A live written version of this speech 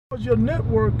Your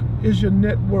network is your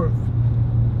net worth.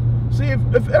 See,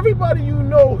 if everybody you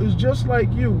know is just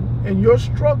like you and you're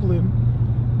struggling,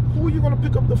 who are you going to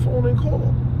pick up the phone and call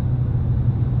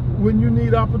when you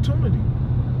need opportunity?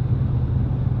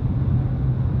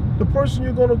 The person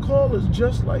you're going to call is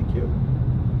just like you.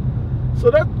 So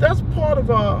that's part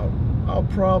of our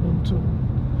problem too.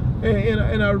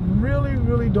 And I really,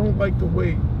 really don't like the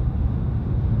way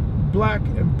black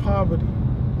and poverty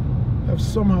have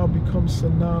somehow become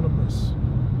synonymous,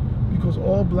 because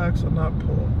all blacks are not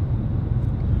poor.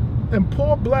 And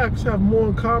poor blacks have more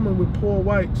in common with poor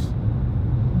whites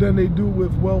than they do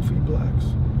with wealthy blacks.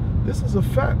 This is a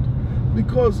fact,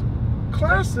 because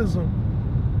classism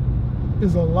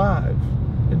is alive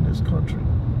in this country,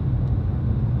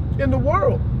 in the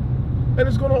world, and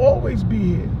it's going to always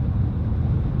be here.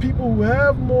 People who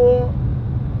have more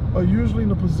are usually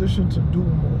in a position to do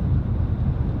more.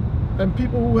 And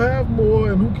people who have more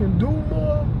and who can do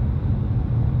more,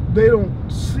 they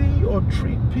don't see or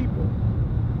treat people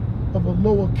of a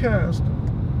lower caste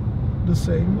the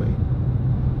same way.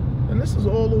 And this is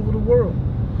all over the world.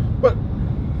 But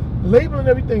labeling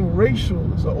everything racial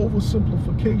is an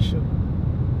oversimplification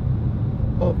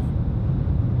of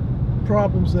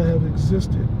problems that have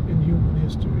existed in human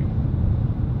history.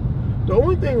 The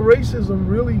only thing racism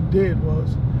really did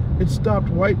was it stopped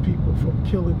white people from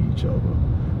killing each other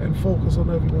and focus on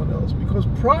everyone else. Because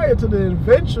prior to the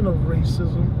invention of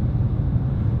racism,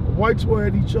 whites were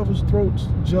at each other's throats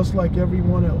just like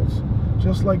everyone else.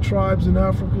 Just like tribes in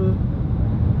Africa,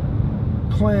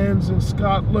 clans in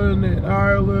Scotland and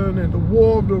Ireland, and the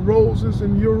War of the Roses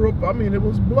in Europe. I mean, it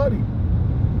was bloody.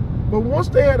 But once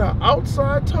they had an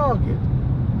outside target,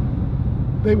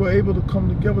 they were able to come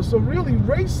together. So really,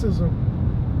 racism,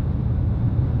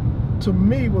 to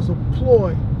me, was a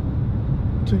ploy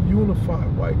to unify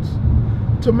whites,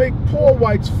 to make poor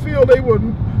whites feel they were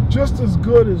just as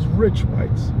good as rich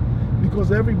whites,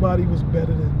 because everybody was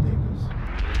better than niggas.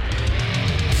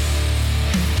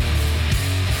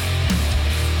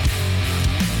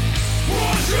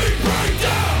 Wall Street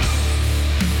breakdown.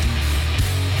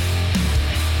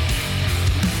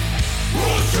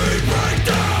 Wall Street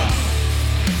breakdown.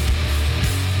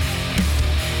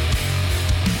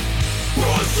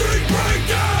 Wall Street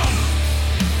breakdown.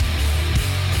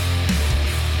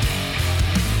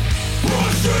 Wall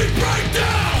Street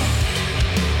breakdown.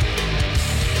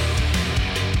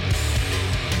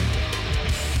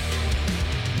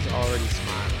 He's already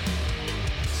smiling.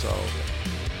 So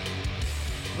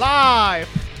Live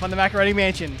from the Macaroni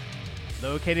Mansion,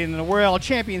 located in the world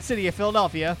champion city of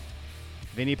Philadelphia,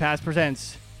 Vinny Paz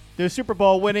presents the Super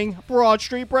Bowl winning Broad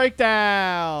Street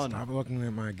Breakdown. stop looking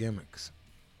at my gimmicks.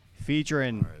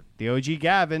 Featuring the OG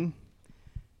Gavin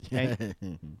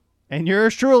and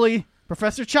yours truly,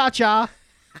 Professor Cha-Cha,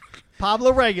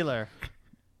 Pablo Regular,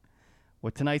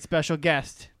 with tonight's special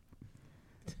guest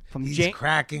from He's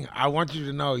cracking. I want you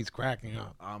to know he's cracking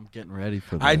up. I'm getting ready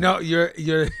for that. I know you're.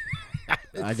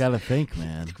 I gotta think,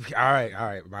 man. All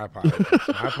right. My apologies.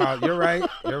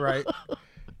 You're right.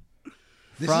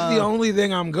 This is the only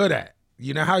thing I'm good at.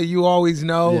 You know how you always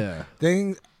know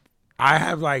things.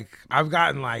 I've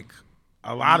gotten like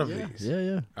a lot of these.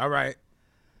 Yeah. All right.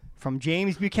 From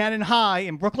James Buchanan High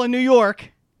in Brooklyn, New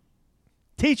York,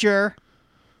 teacher,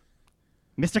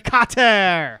 Mr.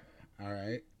 Cotter. All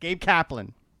right. Gabe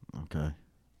Kaplan. Okay.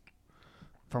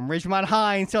 From Ridgemont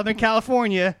High in Southern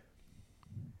California,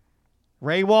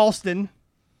 Ray Walston.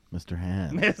 Mr.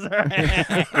 Hand. Mr.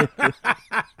 Hand.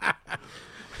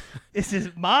 This is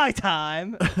my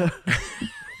time.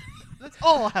 Let's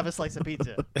all have a slice of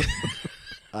pizza.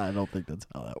 I don't think that's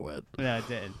how that went. No, it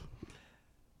didn't.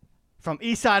 From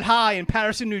Eastside High in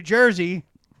Patterson, New Jersey,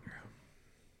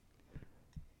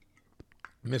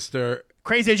 Mr.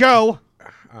 Crazy Joe.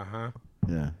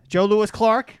 Yeah. Joe Louis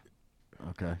Clark,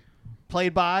 Okay.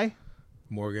 played by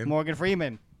Morgan.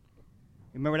 Freeman.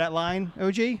 You remember that line,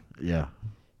 OG? Yeah.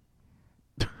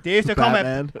 They used to call me.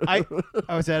 Batman. They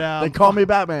They call me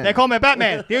Batman. They call me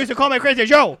Batman. They used to call me Crazy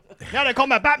Joe. Now they call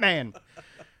me Batman.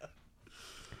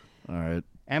 All right.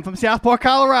 And from Southport,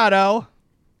 Colorado,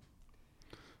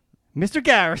 Mr.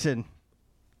 Garrison.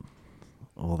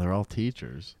 Oh, they're all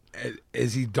teachers.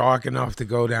 Is he dark enough to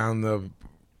go down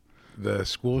the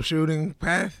school shooting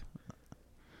path?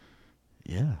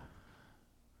 Yeah.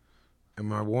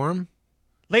 Am I warm?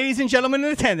 Ladies and gentlemen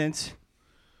in attendance,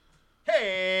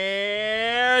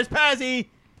 here's Pazzy.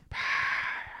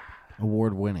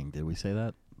 Award winning. Did we say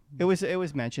that? It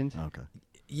was mentioned. Okay.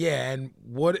 Yeah, and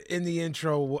what in the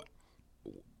intro?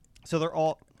 So they're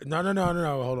all. No.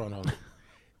 Hold on.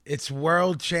 It's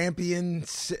world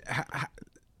champions.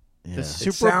 Yeah. The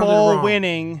Super sounded Bowl wrong.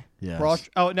 winning Yes.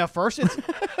 No, first it's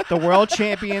the world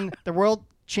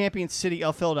champion city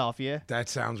of Philadelphia. That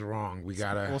sounds wrong. We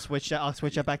gotta. We'll switch that. I'll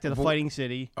switch that back to the fighting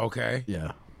city. Okay.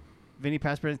 Yeah. Vinny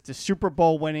Paz presents the Super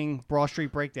Bowl winning Broad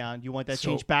Street Breakdown. You want that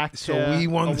changed back to So we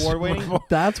won the award Super winning? Bowl.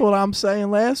 That's what I'm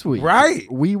saying last week.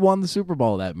 Right. We won the Super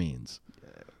Bowl, that means.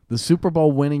 The Super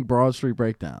Bowl winning Broad Street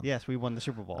Breakdown. Yes, we won the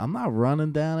Super Bowl. I'm not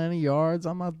running down any yards.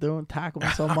 I'm not tackling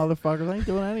some motherfuckers. I ain't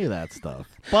doing any of that stuff.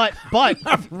 But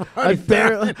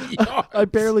I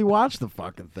barely watched the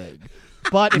fucking thing.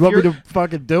 but You if want me you're to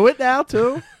fucking do it now,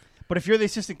 too? but if you're the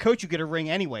assistant coach, you get a ring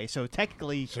anyway. So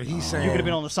technically, So he's you saying could have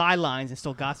been on the sidelines and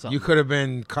still got something. you could have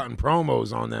been cutting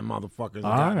promos on them motherfuckers. And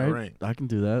All got in the right. ring. I can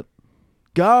do that.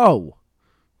 Go.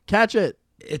 Catch it.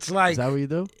 It's like Is that what you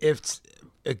do? if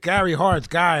Gary Hart's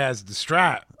guy has the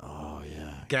strap. Oh,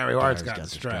 yeah. Gary Hart's Gary's got the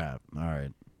strap. All right.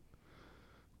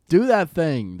 Do that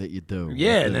thing that you do.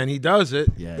 Yeah, with and the- then he does it.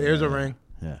 Yeah, There's yeah, a ring.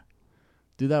 Yeah.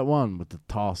 Do that one with the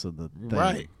toss of the thing.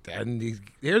 Right. And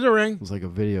here's a ring. It was like a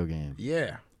video game.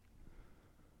 Yeah.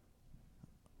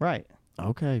 Right.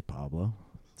 Okay, Pablo.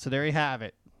 So there you have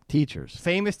it. Teachers.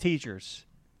 Famous teachers,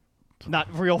 not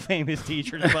real famous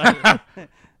teachers, but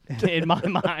in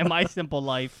my simple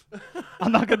life,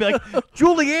 I'm not gonna be like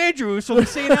Julie Andrews from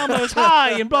St. Elmo's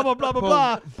High and blah blah blah blah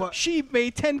blah. but- She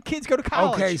made 10 kids go to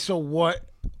college. Okay, so what?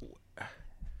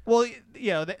 Well,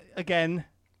 again,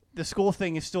 the school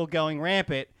thing is still going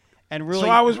rampant, and really, So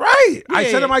I was right. I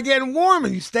said, Yeah. "Am I getting warm?"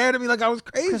 And you stared at me like I was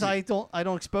crazy. because I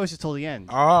don't expose it till the end.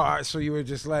 Oh, so you were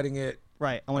just letting it.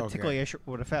 Right. I want to Okay. tickle you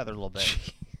with a feather a little bit.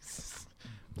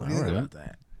 What do you think All right. about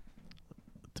that?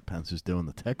 Depends who's doing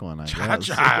the tickling, I Cha guess.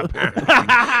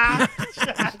 cha.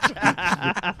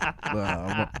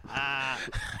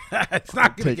 It's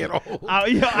not gonna get old.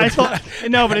 I thought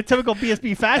no, but in typical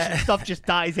BSB fashion, stuff just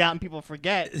dies out and people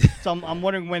forget. So I'm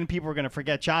wondering when people are going to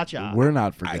forget Cha Cha. We're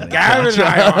not forgetting. Gavin and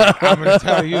I are. I'm going to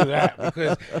tell you that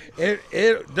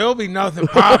because there'll be nothing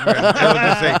popping. It'll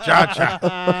just say cha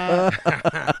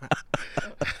cha.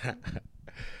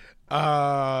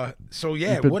 So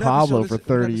yeah, You've been what Pablo episode for is-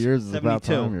 30 years. It's about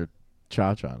 72. time you're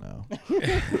Cha-Cha now.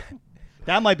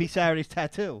 That might be Saturday's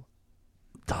tattoo.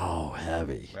 Oh,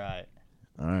 heavy. Right.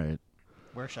 All right.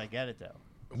 Where should I get it though?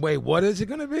 Wait, what is it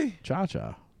going to be?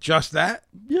 Cha-Cha. Just that?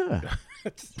 Yeah.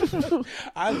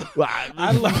 I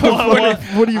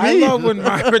love What do you I mean? love when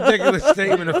my ridiculous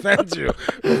statement offends you.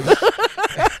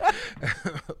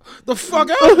 The fuck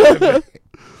out.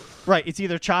 Right. It's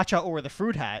either Cha Cha or the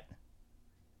fruit hat.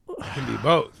 It can be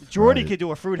both. Jordy Right. could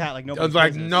do a fruit hat like It's nobody's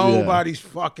like business. nobody's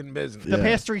fucking business. The Yeah.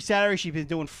 past 3 Saturdays she's been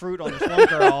doing fruit on this one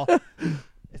girl.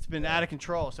 It's been out of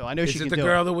control. So I know Is she it can the do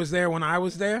girl it. that was there when I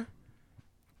was there?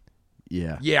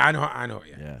 Yeah. Yeah, I know.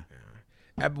 Yeah.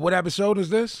 Yeah. What episode is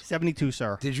this? 72,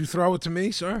 sir. Did you throw it to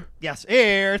me, sir? Yes.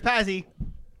 Here's Pazzy.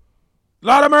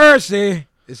 Lot of mercy.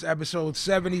 It's episode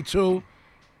 72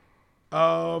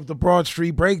 of the Broad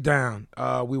Street Breakdown.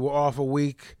 We were off a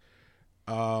week.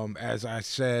 As I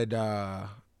said a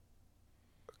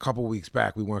couple weeks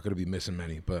back, we weren't going to be missing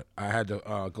many, but I had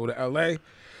to go to L.A.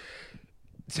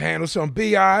 to handle some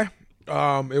BI.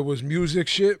 It was music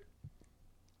shit.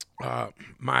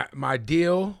 My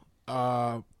deal,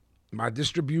 my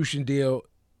distribution deal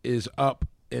is up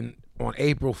on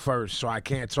April 1st, so I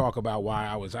can't talk about why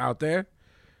I was out there.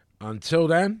 Until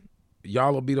then,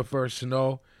 y'all will be the first to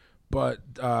know. But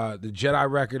the Jedi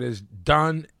record is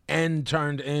done and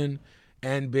turned in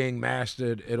and being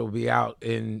mastered. It'll be out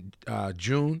in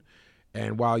June.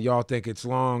 And while y'all think it's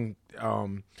long,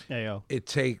 Yo.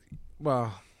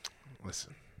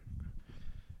 listen.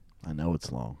 I know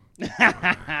it's long.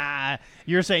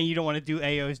 You're saying you don't want to do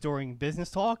AOs during business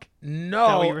talk? No. Is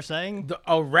that what you were saying?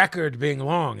 A record being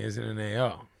long isn't an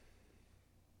AO.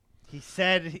 He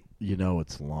said You know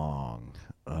it's long.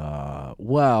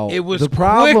 Well, It was the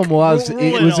problem quick was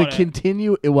ruling it was on a it.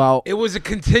 It was a it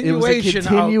continuation. was a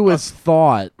continuous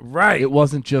thought. Right. It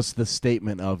wasn't just the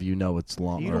statement of you know it's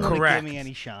long. you don't or- want to Correct. give me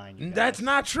any shine. you That's guys.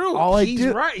 not true. All I He's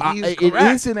do- right. He's It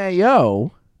correct. is an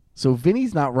AO, so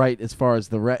Vinny's not right as far as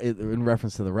in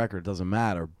reference to the record. It doesn't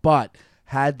matter. But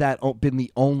had that been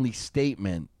the only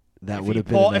statement, that If would he have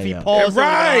been pa- an if he AO. paused,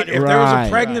 Right. If there was Right. a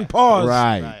pregnant pause,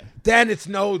 Right. Right. then it's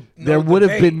no There would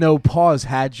have debate. been no pause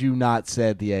had you not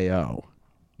said the AO.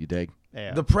 You dig?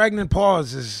 Yeah. The pregnant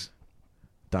pause is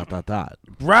Dot.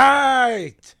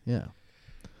 right. Yeah.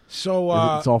 So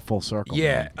It's all full circle.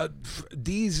 yeah, man.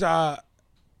 these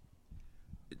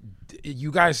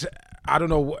you guys. I don't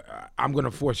know. I'm gonna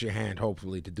force your hand,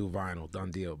 hopefully, to do vinyl. Done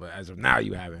deal. But as of now,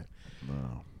 you haven't.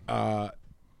 No.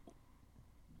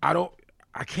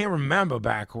 I can't remember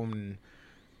back when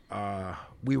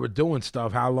we were doing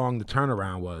stuff. How long the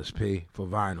turnaround was, P, for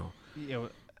vinyl? You know,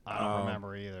 I don't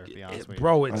remember either, to be honest with you.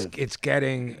 Bro, it's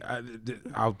getting.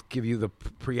 I'll give you the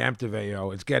preemptive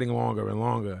AO. It's getting longer and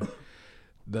longer.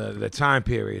 The time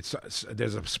period.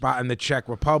 There's a spot in the Czech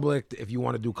Republic if you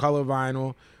want to do color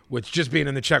vinyl, which just being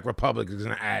in the Czech Republic is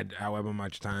going to add however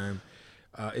much time.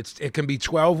 It can be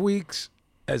 12 weeks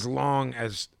as long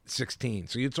as 16.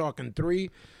 So you're talking 3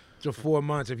 to 4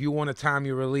 months if you want to time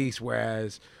your release.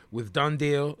 Whereas with Done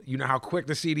Deal, you know how quick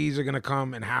the CDs are going to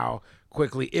come and how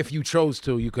quickly, if you chose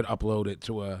to, you could upload it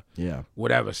to a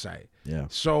whatever site. Yeah.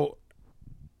 So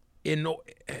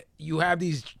you have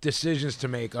these decisions to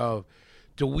make of,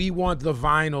 do we want the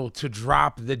vinyl to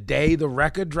drop the day the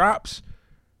record drops?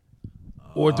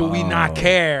 Or do we not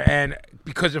care? And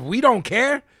because if we don't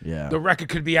care, the record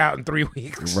could be out in 3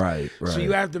 weeks. Right. So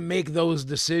you have to make those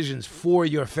decisions for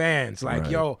your fans. Like,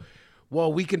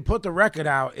 well, we can put the record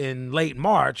out in late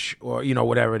March, or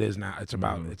whatever it is now. It's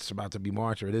about to be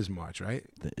March, or it is March, right?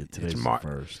 Today's the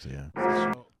 1st,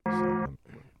 yeah.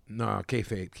 No,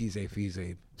 kayfabe, kize,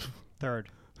 fize. 3rd.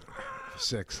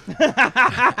 6th.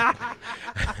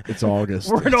 It's August.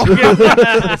 We're in August.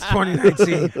 It's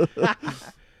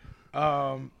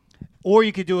 2019. Or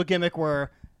you could do a gimmick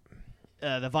where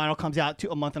the vinyl comes out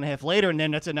a month and a half later, and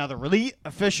then that's another release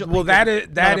official. Well, that is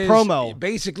promo.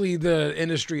 Basically, the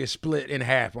industry is split in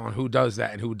half on who does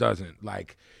that and who doesn't.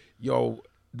 Like,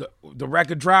 the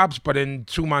record drops, but in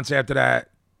 2 months after that,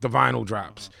 the vinyl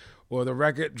drops, or the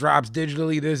record drops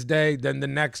digitally this day, then the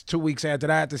next 2 weeks after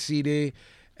that, the CD,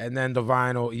 and then the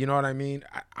vinyl. You know what I mean?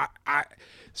 I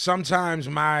sometimes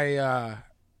my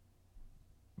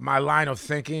line of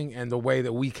thinking and the way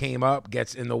that we came up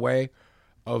gets in the way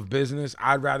of business.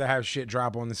 I'd rather have shit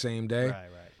drop on the same day. Right.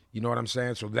 You know what I'm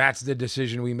saying? So that's the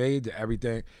decision we made. That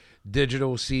everything,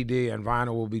 digital, CD, and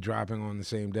vinyl will be dropping on the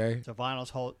same day. So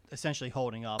vinyl's essentially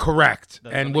holding up. Correct. The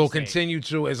And will release date. continue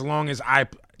to as long as I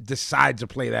decide to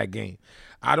play that game.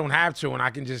 I don't have to, and I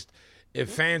can just, if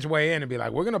fans weigh in and be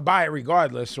like, we're going to buy it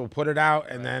regardless, so put it out,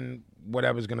 and then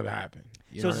whatever's going to happen.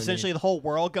 You So know it's what I essentially mean? the whole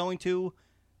world going to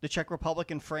the Czech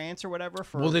Republic and France or whatever?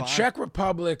 Well, the vinyl? Czech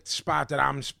Republic spot that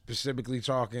I'm specifically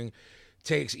talking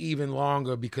takes even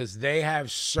longer because they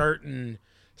have certain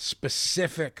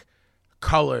specific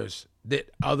colors that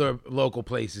other local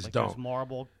places Like don't. those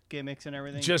marble gimmicks and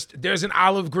everything? Just, there's an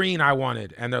olive green I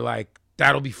wanted, and they're like,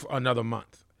 that'll be for another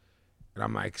month. And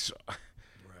I'm like, so,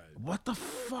 what the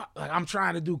fuck? Like, I'm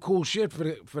trying to do cool shit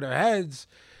for the heads.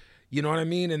 You know what I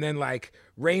mean? And then like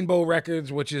Rainbow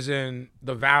Records, which is in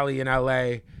the Valley in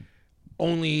LA,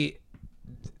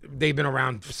 they've been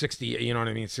around for 60 years, you know what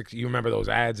I mean? 60, you remember those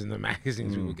ads in the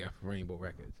magazines we would get from Rainbow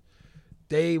Records.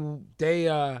 They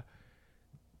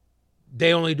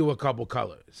only do a couple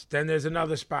colors. Then there's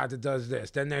another spot that does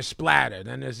this. Then there's Splatter.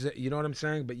 Then there's, you know what I'm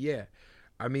saying? But yeah,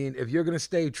 I mean, if you're going to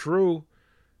stay true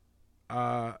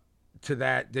to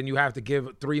that, then you have to give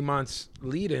 3 months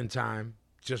lead-in time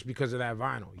just because of that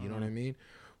vinyl. You know what I mean?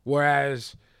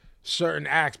 Whereas certain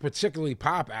acts, particularly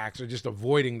pop acts, are just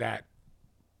avoiding that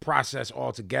process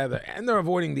altogether, and they're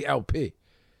avoiding the LP.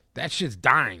 That shit's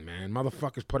dying, man.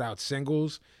 Motherfuckers put out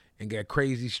singles and get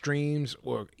crazy streams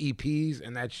or EPs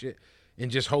and that shit in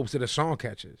just hopes that a song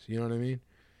catches. You know what I mean?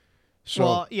 So,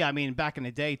 well, yeah, I mean, back in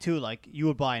the day, too, like, you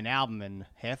would buy an album and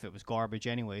half it was garbage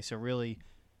anyway, so really,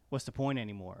 what's the point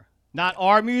anymore? Not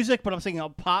our music, but I'm saying a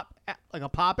pop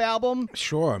album.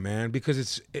 Sure, man,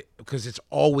 because it's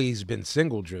always been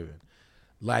single driven.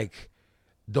 Like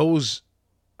those,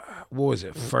 what was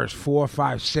it? First 4,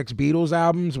 5, 6 Beatles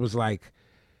albums was like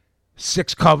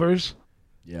 6 covers.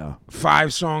 Yeah.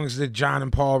 5 songs that John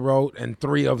and Paul wrote, and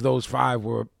 3 of those 5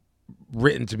 were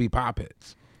written to be pop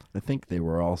hits. I think they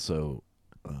were also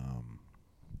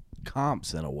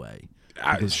comps in a way.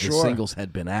 Because Sure. the singles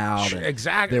had been out. And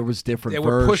exactly. There was different They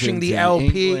were pushing the in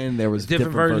LP. England, there was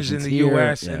different versions in the here.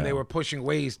 U.S. Yeah. and they were pushing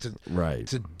ways to Right.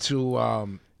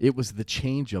 to It was the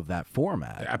change of that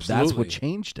format. Absolutely. That's what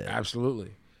changed it.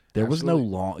 absolutely. There was no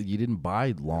Absolutely. long. You didn't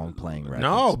buy long playing records.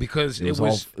 No, because it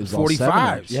was all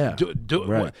 45s. 7-inch. Yeah,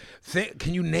 right.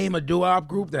 Can you name a doo-wop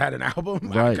group that had an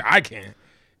album? Right. I can't.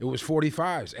 It was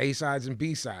 45s, A-sides and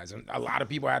B-sides. And a lot of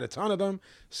people had a ton of them.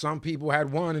 Some people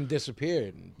had one and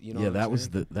disappeared. You know Yeah, what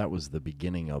I'm that was the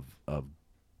beginning of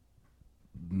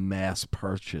mass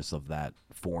purchase of that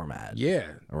format. Yeah.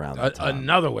 around that time.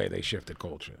 Another way they shifted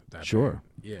culture. that Sure. band.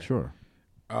 Yeah. Sure.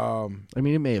 I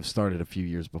mean, it may have started a few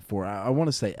years before. I want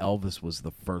to say Elvis was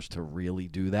the first to really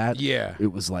do that. Yeah.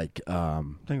 It was like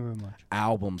Thank you very much.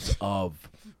 albums of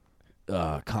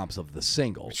comps of the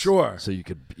singles. Sure. So you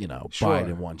could, buy Sure. it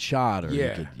in one shot, or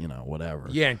Yeah. you could, whatever.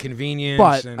 Yeah, and convenience.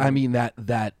 But and, I mean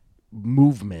that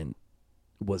movement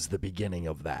was the beginning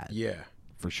of that. yeah.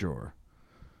 For sure.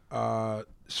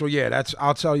 So yeah,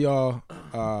 I'll tell y'all,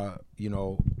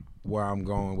 where I'm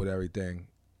going with everything.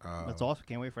 That's awesome.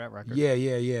 Can't wait for that record.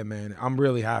 Yeah, man. I'm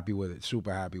really happy with it.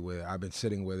 Super happy with it. I've been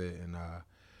sitting with it and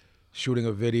shooting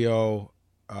a video.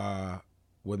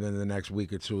 Within the next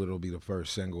week or two, it'll be the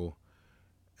first single,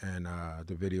 and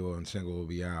the video and single will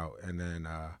be out. And then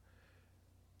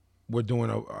we're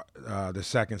doing the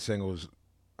second single's.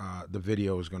 The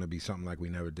video is going to be something like we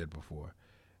never did before.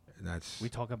 And that's We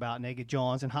talk about naked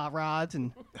Johns and hot rods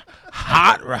and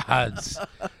hot rods.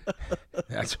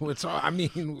 That's what's all. I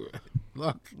mean,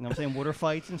 look. you know what I'm saying, water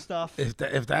fights and stuff. If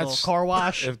Little that's car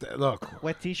wash. Look.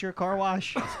 Wet t-shirt car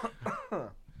wash.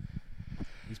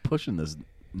 He's pushing this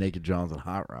naked Johns and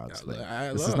hot rods thing.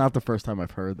 This is look. not the first time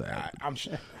I've heard that. I'm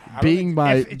being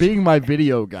my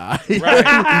video guy, Right.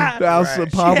 now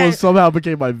Right. Pablo Jeff. somehow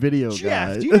became my video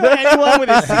Jeff, guy. do you know anyone with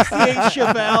a 68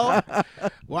 Chevelle?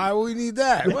 Why would we need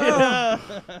that? Well,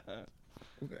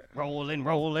 rolling.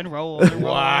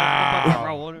 Wow.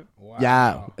 Rolling. wow.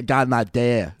 Yeah, I got not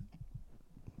there.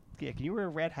 Yeah, can you wear a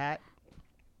red hat?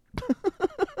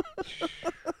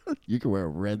 You can wear a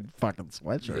red fucking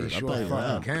sweatshirt. They I'll sure tell you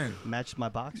fucking that. can. Matches my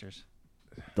boxers.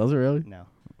 Does it really? No.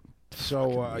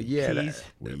 So yeah, Tease.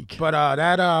 Weak. but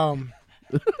that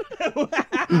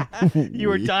You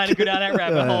were dying to go down that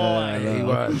rabbit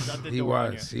hole. he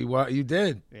was. You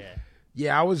did. Yeah.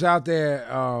 Yeah, I was out there.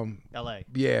 L.A.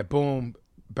 Yeah, boom,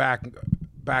 back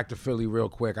to Philly real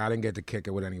quick. I didn't get to kick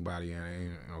it with anybody,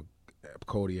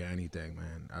 Cody or anything,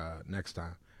 man. Next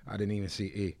time, I didn't even see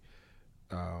E.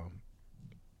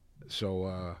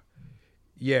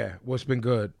 Yeah, what's been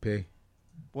good, P?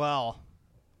 Well,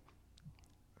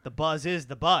 the buzz is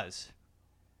the buzz.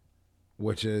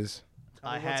 Which is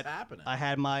I what's had happening. I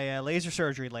had my laser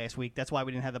surgery last week. That's why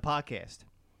we didn't have the podcast.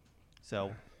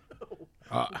 So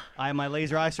I had my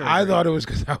laser eye surgery. I thought it was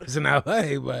because I was in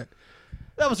LA, but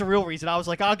that was the real reason. I was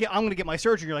like, I'm going to get my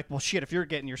surgery. You're like, well, shit. If you're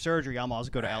getting your surgery, I'm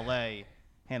also go to LA,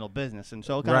 handle business, and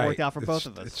so it kind of worked out for both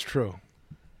of us. It's true.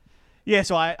 Yeah.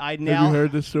 So I now Have you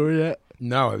heard this story yet?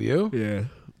 No, have you? Yeah,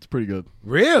 it's pretty good.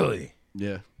 Really?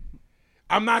 Yeah.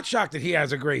 I'm not shocked that he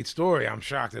has a great story. I'm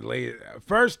shocked that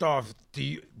first off, do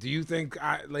you think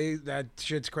that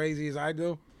shit's crazy as I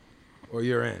do, or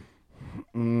you're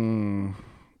in?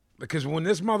 Because when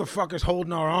this motherfucker's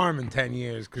holding our arm in 10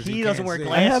 years, because he doesn't wear see.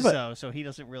 glasses though, so he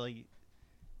doesn't really.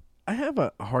 I have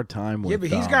a hard time with. Yeah, but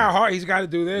he's got a heart. He's got to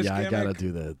do this. Yeah, I gimmick. gotta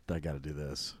do that. I gotta do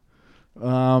this.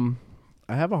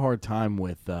 I have a hard time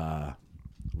with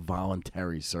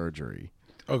voluntary surgery.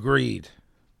 Agreed.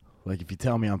 Like if you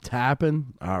tell me I'm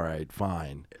tapping, all right,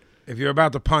 fine. If you're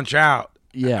about to punch out,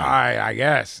 Yeah. I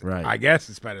guess. Right. I guess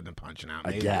it's better than punching out.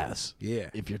 I Maybe. guess. Yeah.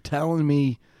 If you're telling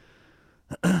me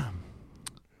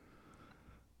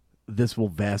this will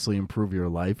vastly improve your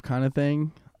life kind of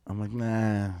thing, I'm like,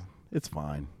 nah, it's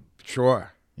fine.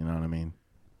 Sure. You know what I mean?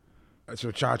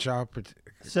 So Cha-Cha,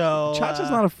 So Chacha's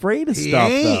not afraid of he stuff,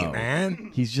 ain't, though.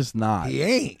 man. He's just not. He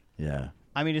ain't. Yeah.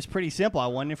 I mean, it's pretty simple. I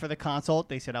went in for the consult.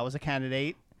 They said I was a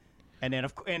candidate, and then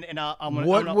I'm gonna.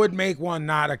 What would make one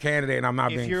not a candidate? And I'm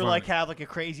not if being you're funny. like have like a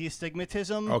crazy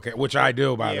astigmatism? Okay, which I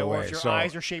do, by yeah, the or way. if your So,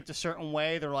 eyes are shaped a certain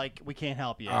way, they're like, we can't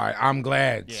help you. all right, I'm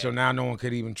glad. Yeah. So now no one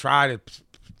could even try to.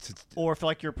 Or if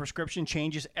like your prescription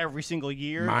changes every single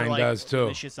year, Mine they're like, does, too.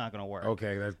 This shit's not gonna work.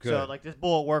 Okay, that's good. So like this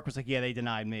bull at work was like, yeah, they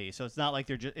denied me. So it's not like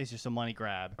it's just a money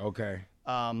grab. Okay.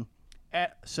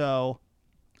 So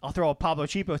I'll throw a Pablo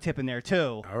Chico tip in there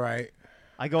too. All right.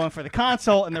 I go in for the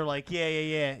consult, and they're like,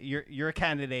 yeah, you're a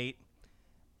candidate.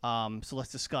 So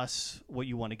let's discuss what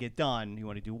you want to get done. You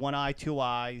want to do one eye, two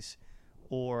eyes,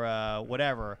 or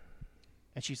whatever.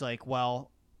 And she's like,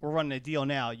 well, we're running a deal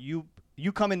now. You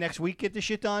come in next week, get this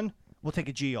shit done. We'll take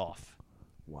a G off.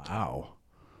 Wow.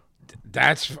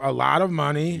 That's a lot of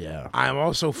money. Yeah. I'm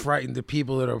also frightened the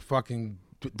people that are fucking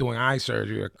doing eye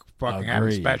surgery are fucking having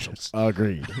Agreed. specials.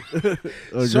 Agreed. Agreed.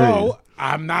 So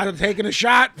I'm not taking a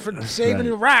shot for saving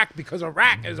Right. a rack because a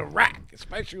rack is a rack,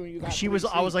 especially when you got.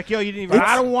 I was like, yo, you didn't even. But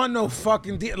I don't want no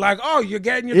fucking deal. Like, oh, you're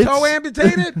getting your toe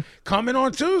amputated? Coming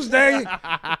on Tuesday.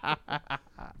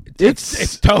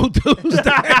 It's Toe Tuesday.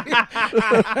 Yeah,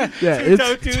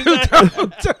 it's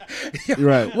Tuesday.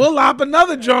 right. We'll lop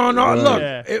another John off.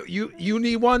 Right. Look, Yeah. you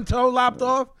need one toe lopped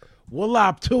off? We'll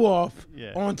lop two off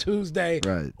Yeah. on Tuesday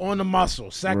Right. on the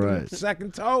muscle. Right.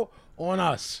 Second toe on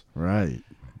us. Right.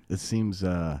 It seems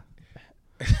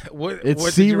What It's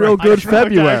did see you real write? good I just wrote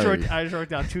February. I just wrote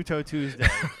down Two-Toe Tuesday.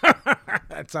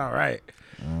 That's all right.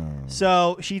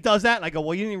 So she does that, and I go,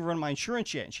 well, you didn't even run my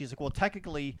insurance yet. And she's like, well,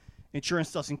 technically,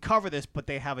 insurance doesn't cover this, but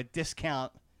they have a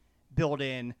discount built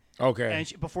in. Okay.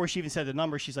 And before she even said the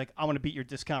number, she's like, I want to beat your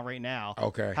discount right now.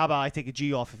 Okay. How about I take a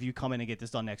G off if you come in and get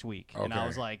this done next week? And I Okay.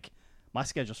 was like, my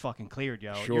schedule's fucking cleared,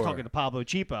 yo. Sure. You're talking to Pablo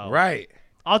Cheapo. Right.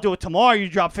 I'll do it tomorrow. You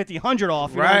drop 50, 100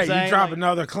 off. You know what I'm Right. saying? You drop Like,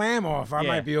 another clam off. I Yeah.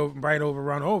 might be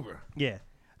run over. Yeah.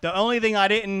 The only thing I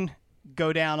didn't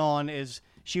go down on is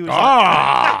she was like,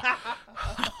 Ah.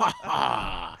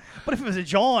 but if it was a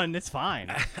John, it's fine.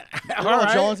 All All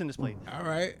right. Johns in this place. All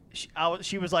right.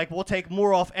 She was like, we'll take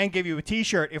more off and give you a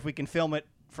T-shirt if we can film it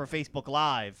for Facebook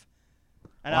Live.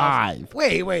 And I was,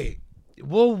 Live. Wait.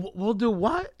 We'll do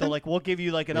what? so like, we'll give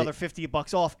you like another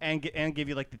 $50 off and give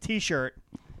you like the T-shirt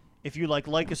if you like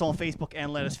us on Facebook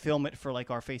and let us film it for like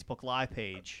our Facebook Live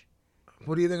page.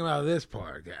 What do you think about this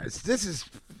part, guys? This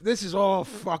is all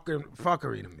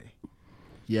fuckery to me.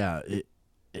 Yeah,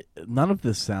 none of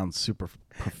this sounds super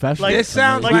professional. Like- This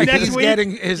sounds Like like, next he's week-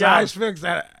 getting his yeah. eyes fixed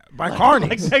by Carney's.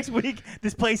 Like next week,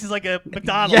 this place is like a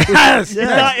McDonald's. Yes, It's yes.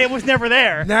 not- it was never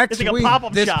there. Next it's like week, a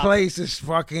pop-up this shop. place is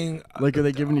fucking. Like, are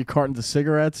they giving you cartons of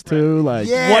cigarettes too? Like,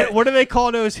 Yeah. What do they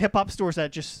call those hip hop stores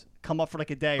that just come up for like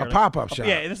a day? A or like, pop-up shop.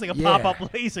 Yeah, it's like a Yeah. pop-up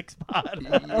LASIK spot.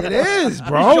 It is,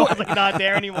 bro. It's like not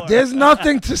there anymore. There's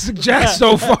nothing to suggest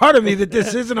so far to me that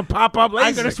this isn't a pop-up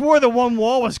I could have LASIK. swore the one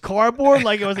wall was cardboard,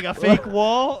 like it was like a fake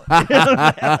wall.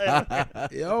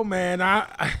 Yo, man,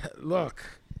 I look.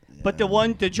 But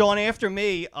the John after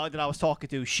me that I was talking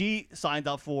to, she signed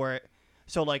up for it.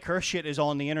 So like her shit is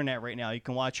on the internet right now. You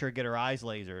can watch her get her eyes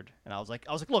lasered. And I was like,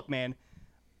 look, man,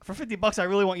 for $50, I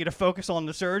really want you to focus on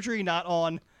the surgery, not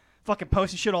on fucking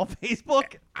posting shit on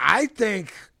Facebook. I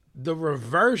think the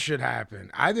reverse should happen.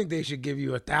 I think they should give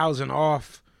you 1,000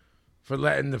 off for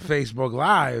letting the Facebook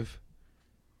Live,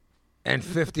 and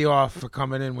 50 off for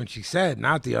coming in when she said,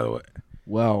 not the other way.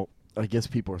 well, I guess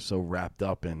people are so wrapped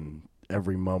up in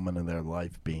every moment of their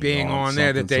life being On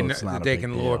there that something, they so it's not that a they big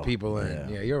can lure deal. people in.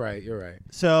 Yeah. Yeah, you're right. You're right.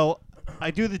 So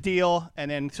I do the deal,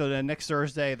 and then so the next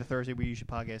Thursday, the Thursday we usually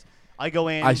podcast, I go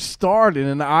in. I started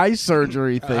an eye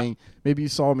surgery thing. Maybe you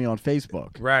saw me on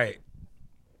Facebook. Right.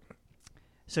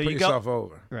 so Put you go yourself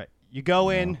over. right. You go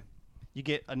in, you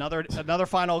get another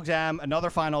final exam, and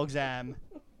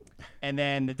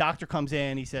then the doctor comes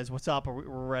in. He says, "What's up? We're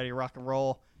ready to rock and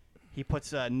roll." He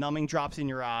puts numbing drops in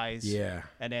your eyes. Yeah.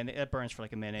 And then it burns for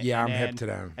like a minute. Yeah, and I'm hip then- to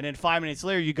them. And then 5 minutes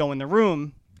later, you go in the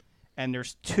room, and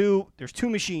there's two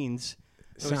machines.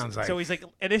 Sounds like. So he's like,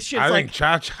 and this shit's I like, think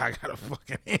Cha-Cha got a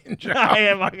fucking hand job. I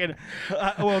am fucking.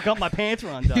 Well, got my pants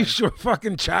were undone. You sure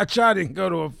fucking Cha-Cha didn't go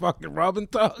to a fucking rub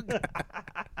and tug?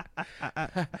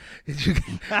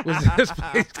 Was this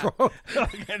place called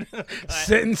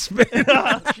Sit and Spin?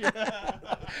 A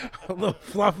little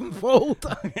fluff and fold?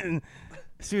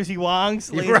 Susie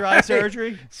Wong's laser eye Right.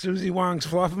 surgery. Susie Wong's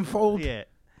fluff and fold? Yeah.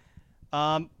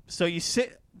 So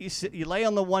you lay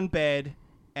on the one bed,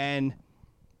 and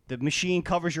the machine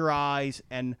covers your eyes,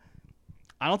 and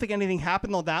I don't think anything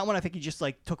happened on that one. I think he just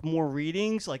like took more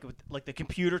readings, like the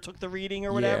computer took the reading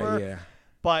or whatever. Yeah.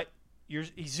 But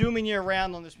he's zooming you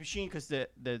around on this machine because the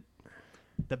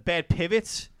bed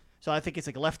pivots. So I think it's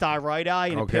like left eye, right eye,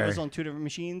 and Okay. it pivots on two different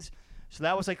machines. So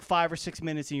that was like 5 or 6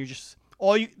 minutes, and you're just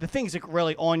the thing's like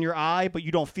really on your eye, but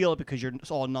you don't feel it because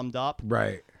it's all numbed up.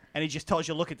 Right. And he just tells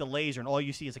you look at the laser, and all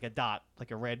you see is like a dot,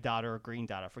 like a red dot or a green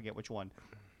dot. I forget which one.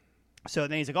 So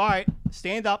then he's like, all right,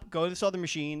 stand up, go to this other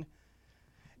machine.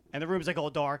 And the room's like all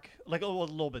dark, like a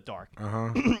little bit dark.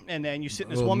 Uh-huh. And then you sit in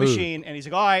this Little one mood. machine, and he's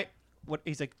like, all right, what?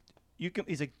 He's like,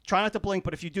 he's like, try not to blink,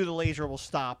 but if you do the laser, we'll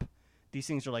stop. These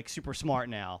things are like super smart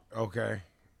now. Okay.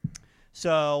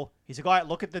 So he's like, all right,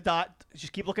 look at the dot.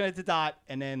 Just keep looking at the dot.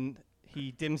 And then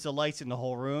he dims the lights in the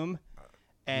whole room.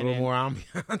 A And little then, more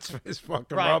ambiance for his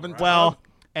fucking right. rub and tug. Well,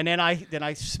 and then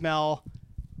I smell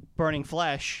burning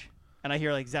flesh, and I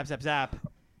hear like zap, zap, zap.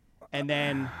 And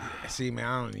then See, man,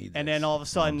 I don't need this. and then all of a I'm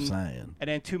sudden, saying. and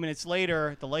then 2 minutes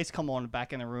later, the lights come on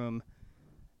back in the room.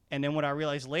 And then what I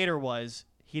realized later was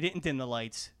he didn't dim the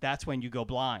lights. That's when you go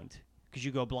blind, because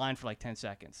you go blind for like 10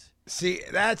 seconds. See,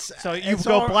 that's... So you it's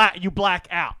go all- black. You black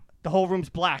out. The whole room's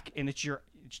black, and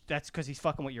that's because he's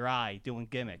fucking with your eye, doing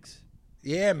gimmicks.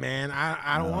 Yeah, man,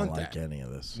 I don't want like that. any of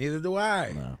this. Neither do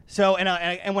I. No. So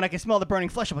and when I can smell the burning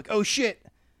flesh, I'm like, oh shit.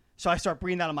 So I start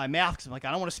breathing out of my mouth because I'm like,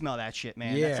 I don't want to smell that shit,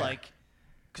 man. That's Yeah. like,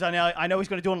 because I know he's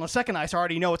going to do it on the second eye, so I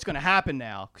already know what's going to happen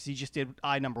now because he just did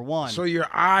eye number one. So your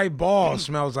eyeball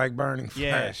smells like burning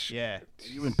yeah, flesh. yeah. Are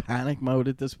you in panic mode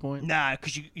at this point? Nah,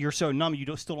 because you're so numb,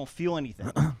 you still don't feel anything.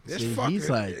 This See, fucking, he's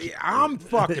like- I'm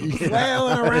fucking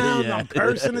flailing around. Yeah. I'm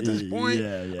cursing at this point.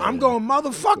 Yeah, yeah, I'm yeah. going,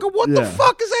 motherfucker, what the Yeah.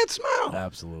 fuck is that smell?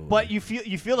 Absolutely. But you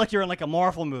feel like you're in like a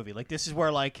Marvel movie. Like this is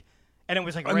where like, and it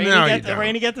was like No, raining you at don't.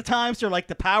 raining at the time, so like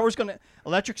the power's gonna,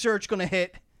 electric surge gonna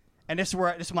hit, And this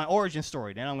is my origin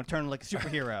story. Then I'm gonna turn like a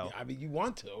superhero. I mean, you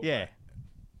want to. Yeah.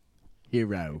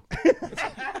 Hero.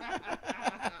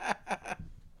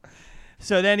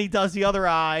 So then he does the other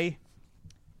eye,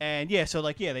 and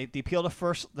they peel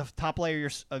the top layer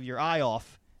of your eye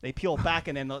off. They peel it back,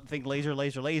 and then the thing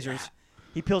lasers.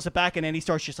 He peels it back, and then he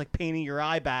starts just like painting your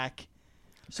eye back.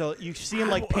 So you see him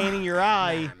like painting your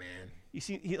eye. Nah, man. You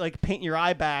see he like painting your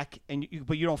eye back,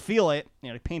 but you don't feel it. You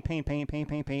know, like paint.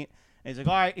 And he's like,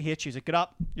 all right, he hits you. He's like, get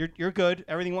up. You're good.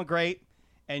 Everything went great,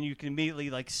 and you can immediately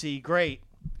like see great.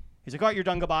 He's like, all right, you're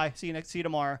done. Goodbye. See you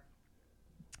tomorrow.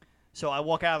 So I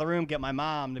walk out of the room, get my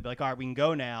mom to be like, all right, we can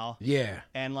go now. Yeah.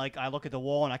 And like I look at the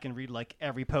wall and I can read like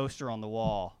every poster on the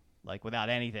wall, like without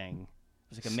anything.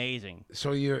 It's like amazing.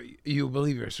 So you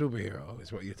believe you're a superhero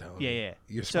is what you're telling me. Yeah.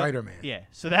 You're So- Spider-Man. Yeah.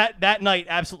 So that night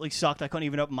absolutely sucked. I couldn't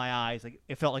even open my eyes. Like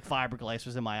it felt like fiberglass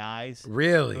was in my eyes.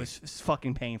 Really? It was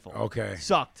fucking painful. Okay.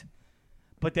 Sucked.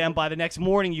 But then by the next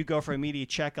morning you go for immediate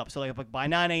checkup. So like by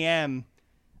 9 a.m.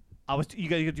 you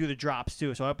got to do the drops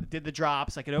too. So I did the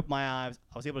drops. I could open my eyes.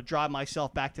 I was able to drive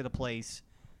myself back to the place.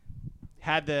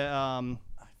 Had the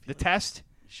test.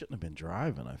 You shouldn't have been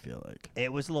driving, I feel like.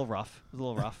 It was a little rough.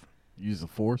 Use the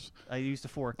force? I used the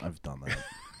fork. I've done that.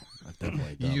 I've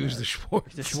definitely You done use that. the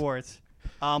Schwartz. The Schwartz.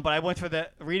 But I went for the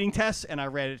reading test and I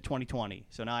read it 20/20.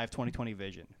 So now I have 20/20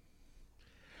 vision.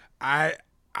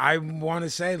 I want to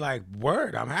say like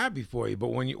word. I'm happy for you, but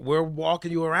when we're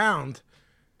walking you around,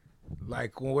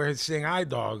 like when we're seeing eye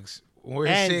dogs, when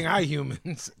we're seeing eye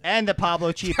humans, And the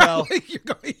Pablo Cheapo. you're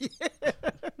going,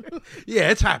 yeah,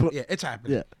 it's happening. Yeah, it's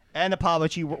happening. Yeah. And the Pablo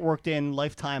Cheapo worked in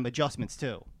lifetime adjustments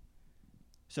too.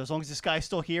 So as long as this guy's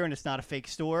still here and it's not a fake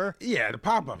store. Yeah, the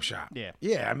pop-up shop. Yeah.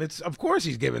 Yeah, I mean, of course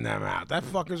he's giving them out. That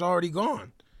fucker's already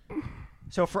gone.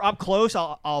 So for up close,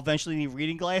 I'll eventually need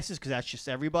reading glasses because that's just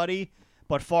everybody.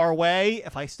 But far away,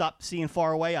 if I stop seeing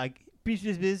far away, I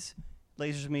biz,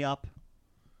 lasers me up.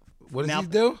 What does he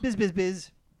do?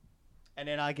 Biz. And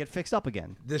then I get fixed up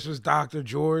again. This was Dr.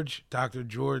 George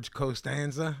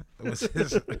Costanza. Was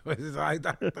his eye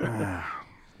doctor?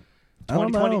 I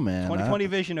don't know, man. 20/20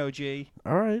 vision, OG.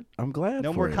 All right. I'm glad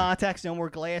No for more you. contacts, no more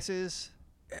glasses.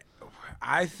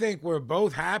 I think we're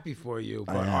both happy for you,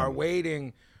 but are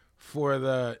waiting for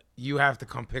the you have to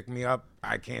come pick me up.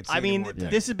 I can't see I mean, anymore.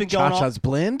 this has been going Cha-Cha's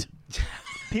blend?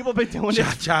 People have been doing this.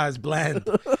 Cha-Cha's blend.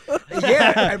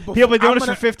 Yeah. and People have been doing this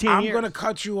I'm for 15 I'm years. going to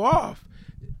cut you off.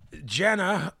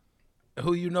 Jenna,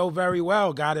 who you know very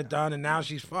well, got it done, and now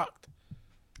she's fucked.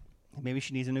 Maybe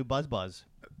she needs a new buzz.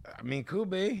 I mean, could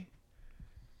be.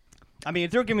 I mean,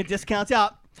 if they're giving discounts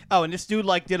out. Oh, and this dude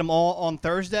like did them all on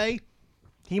Thursday.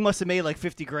 He must have made like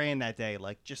 $50,000 that day.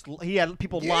 Like he had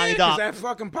people lined 'cause up. that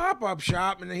fucking pop-up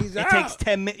shop, and he's It out. takes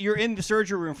 10 minutes. You're in the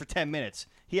surgery room for 10 minutes.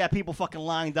 He had people fucking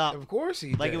lined up. Of course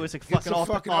he Like did. it was like It's fucking a off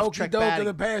fucking track okey-doke batting.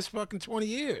 of the past fucking 20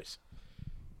 years.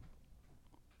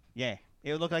 Yeah,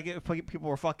 it looked like people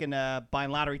were fucking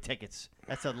buying lottery tickets.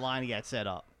 That's the line he had set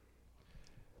up.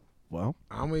 Well,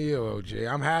 I'm with you, OG.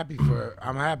 I'm happy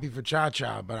for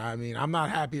Cha-Cha, but I mean, I'm not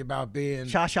happy about being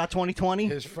Cha-Cha 2020.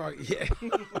 his fuck. Yeah.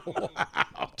 Wow.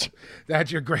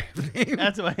 That's your grave name.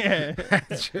 That's my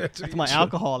That's my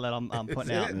alcohol that I'm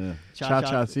putting out. yeah. Cha-Cha.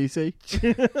 Cha-Cha CC?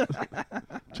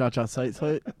 Cha-Cha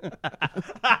Sight?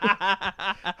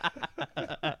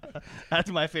 That's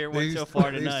my favorite one so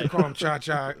far They used to tonight. call him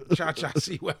Cha-Cha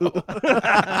Sewell.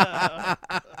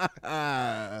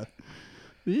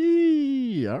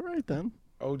 All right, then.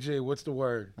 OG, what's the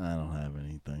word? I don't have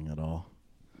anything at all.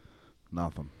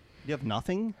 Nothing. You have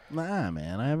nothing? Nah,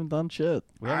 man. I haven't done shit.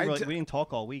 We didn't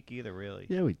talk all week either, really.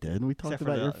 Yeah, we did. We talked Except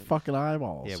for about your the- fucking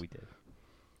eyeballs. Yeah, we did.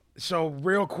 So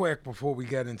real quick before we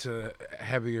get into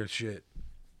heavier shit.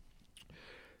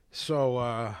 So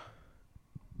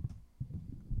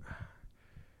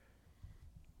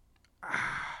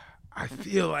I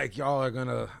feel like y'all are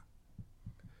gonna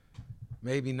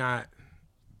maybe not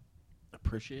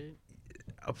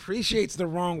appreciate's the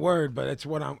wrong word, but it's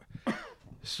what I'm.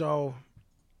 So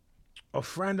a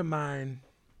friend of mine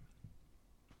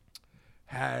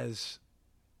has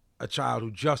a child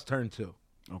who just turned 2.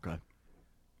 Okay.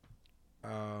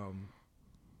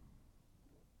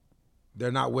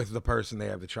 They're not with the person they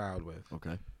have the child with,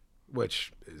 Okay.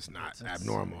 which is not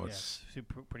abnormal. Yeah, It's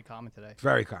pretty common today.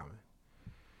 very common.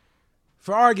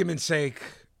 For argument's sake,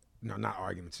 no, not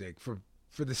argument's sake, for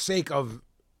the sake of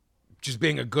just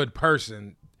being a good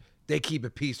person, they keep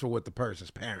it peaceful with the person's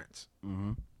parents.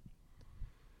 Mm-hmm.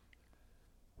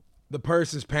 The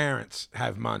person's parents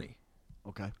have money.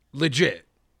 Okay. Legit.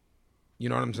 You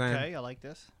know what I'm saying? Okay, I like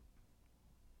this.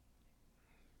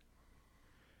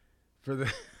 For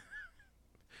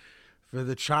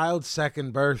the child's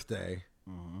second birthday,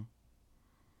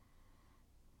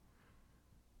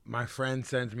 my friend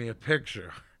sends me a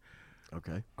picture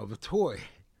Okay. of a toy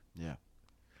Yeah.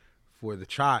 for the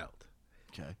child.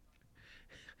 Okay.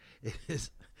 It is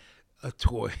a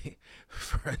toy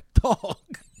for a dog.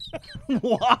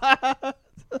 What?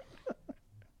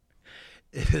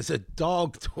 It is a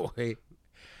dog toy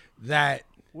that,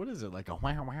 What is it, like a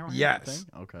wow Yes.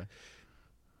 thing? Okay.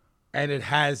 and it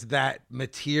has that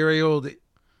material that,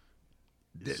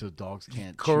 So dogs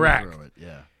can't Correct. chew through it.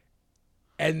 Yeah.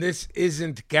 and this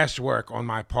isn't guesswork on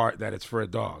my part that it's for a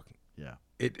dog. Yeah.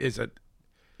 It is a,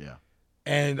 Yeah.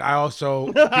 and I also,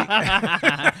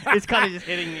 It's kind of just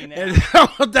hitting me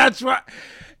now. and that's why,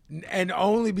 and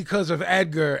only because of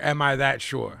Edgar am I that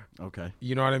sure. Okay.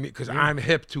 You know what I mean? Because I'm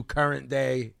hip to current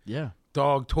day Yeah.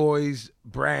 dog toys,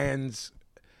 brands,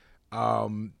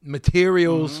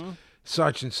 materials,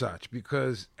 such and such.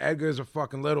 Because Edgar's a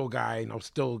fucking little guy, and I'll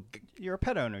still, You're a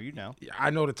pet owner, you know.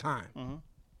 I know the time.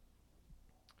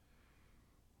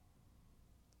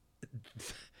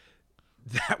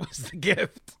 That was the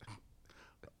gift.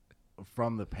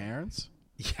 From the parents?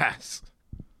 Yes.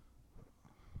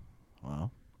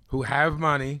 Wow. Who have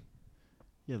money.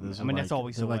 Yeah, those I are mean, like, that's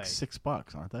always they're the like way.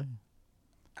 $6, aren't they?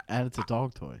 And it's a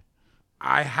dog toy.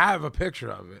 I have a picture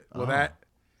of it. Well, Oh. that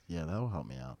Yeah, that'll help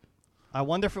me out. I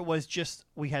wonder if it was just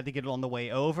we had to get it on the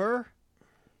way over.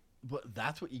 But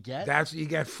that's what you get? that's what you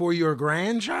get for your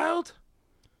grandchild?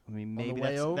 I mean, the maybe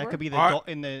way that over? could be the All-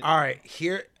 in the. All right,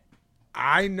 here,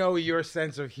 I know your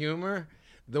sense of humor.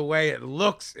 The way it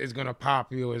looks is going to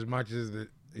pop you as much as the.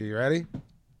 You ready?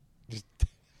 Just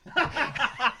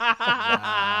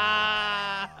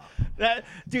That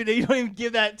dude, you don't even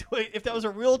give that toy. If that was a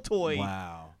real toy,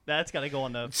 Wow. that's got to go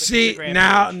on the. see Instagram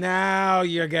now. page. Now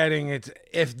you're getting it.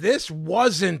 If this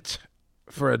wasn't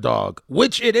for a dog,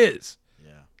 which it is,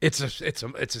 Yeah. it's a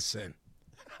sin.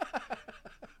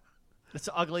 It's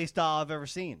the ugliest doll I've ever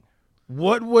seen.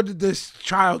 What would this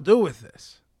child do with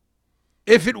this?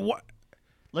 If it was.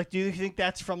 Like, do you think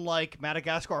that's from like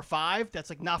Madagascar 5? That's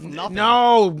like not from nothing.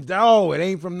 No, it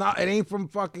ain't from it ain't from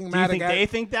fucking Do you Madagascar. think they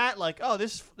think that? Like, oh,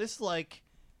 this like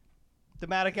the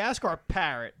Madagascar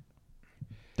parrot.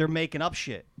 They're making up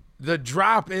shit. The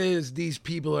drop is these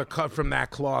people are cut from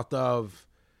that cloth of,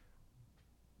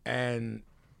 and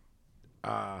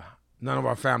none of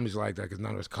our families like that because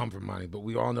none of us come from money, but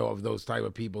we all know of those type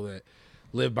of people that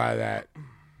live by that.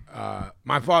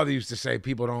 My father used to say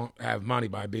people don't have money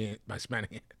by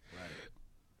spending it. Right.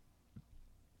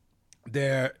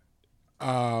 They're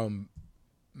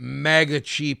mega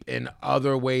cheap in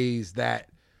other ways that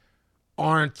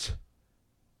aren't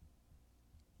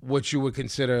what you would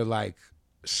consider like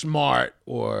smart,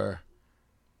 or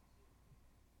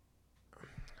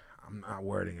I'm not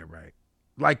wording it right.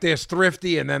 Like there's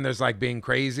thrifty and then there's like being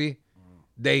crazy.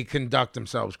 They conduct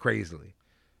themselves crazily.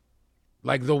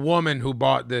 Like the woman who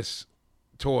bought this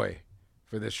toy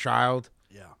for this child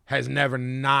has never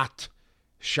not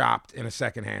shopped in a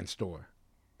secondhand store.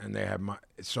 And they have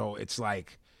so it's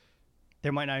like They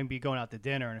might not even be going out to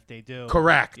dinner, and if they do,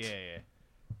 correct. Yeah.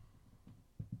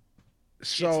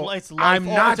 So It's I'm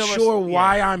life- not it's almost- sure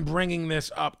why yeah. I'm bringing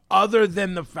this up, other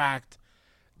than the fact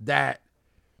that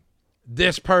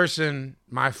this person,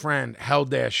 my friend,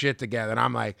 held their shit together, and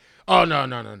I'm like, oh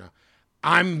no.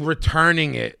 I'm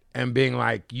returning it and being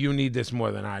like, you need this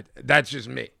more than I. That's just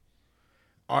me.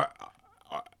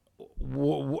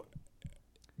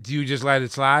 Do you just let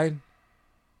it slide?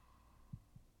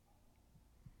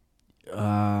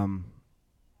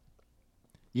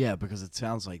 Yeah, because it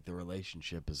sounds like the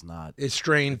relationship is not. It's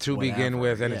strained to begin whatever,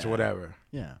 with, and it's yeah. whatever.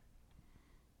 Yeah.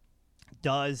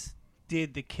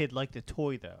 Did the kid like the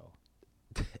toy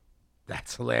though?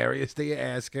 That's hilarious that you're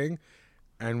asking,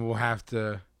 and we'll have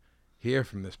to hear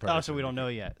from this person. Oh, so we don't know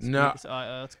yet. So No.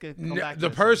 let's come No, back to the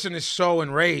this. person is so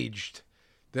enraged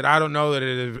that I don't know that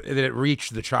it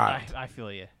reached the child. I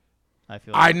feel you.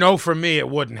 I know for me it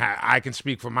wouldn't have. I can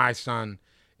speak for my son.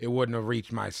 It wouldn't have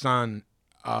reached my son.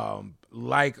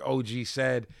 Like OG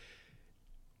said,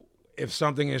 if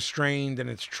something is strained and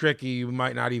it's tricky, you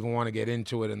might not even want to get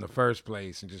into it in the first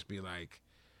place and just be like,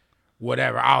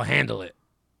 whatever, I'll handle it.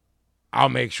 I'll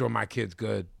make sure my kid's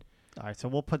good. All right, so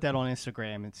we'll put that on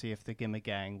Instagram and see if the Gimmick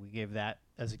Gang we give that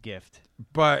as a gift.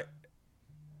 But,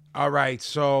 all right,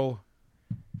 so.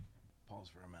 Pause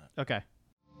for a minute. Okay.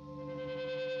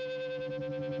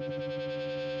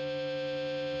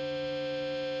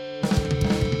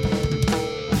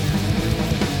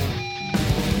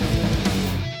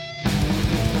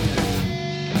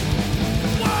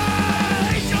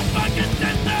 Hate your fucking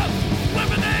system!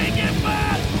 Women ain't get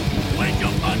bad! Hate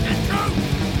your fucking truth!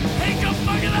 Hate your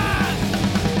fucking lies!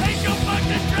 Hate your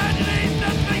fucking tragedies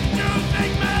that make you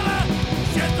think better!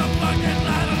 Shit the fucking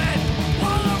light on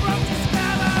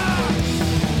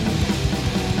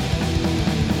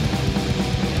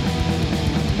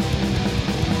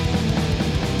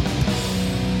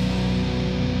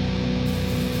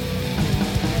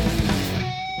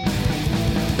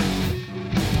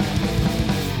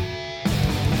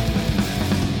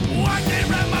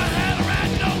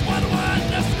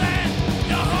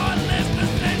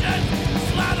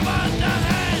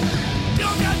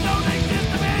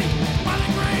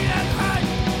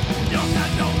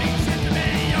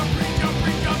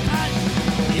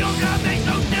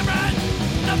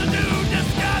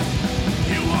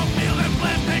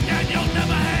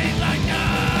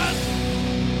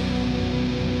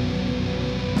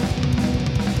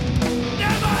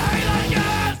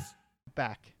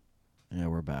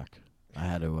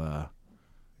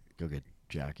Go get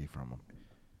Jackie from him.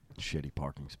 Shitty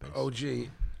parking space. OG,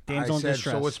 Dan's I on said,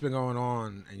 distress. so what's been going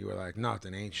on? And you were like,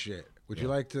 nothing, ain't shit. Would you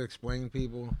like to explain to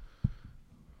people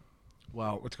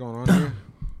Well, what's going on here?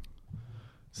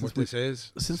 Since What this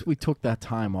is? since we took that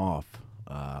time off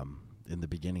in the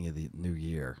beginning of the new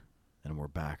year, and we're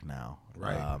back now,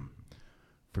 Right.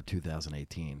 For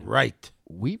 2018, Right.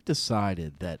 we've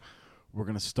decided that we're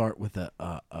going to start with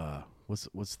a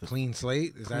what's the Clean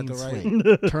slate? Is that clean the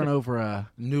right? slate. Turn over a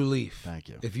New leaf. Thank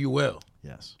you. If you will.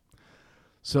 yes.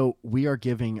 So we are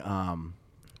giving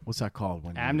what's that called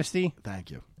when you- Amnesty?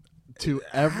 Thank you. To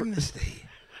every Amnesty.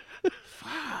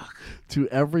 to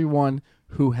everyone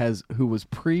who was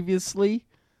previously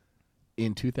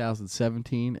in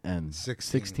 2017 and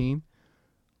 16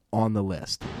 on the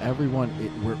list. Everyone,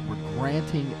 we're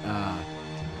granting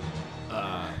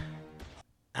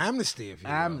Amnesty, if you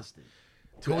will. amnesty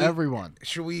to Can we- everyone.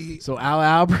 Should we? So Al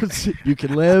Alberts, you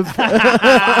can live. Fuck.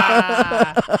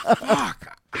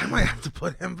 I might have to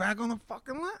put him back on the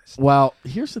fucking list. Well,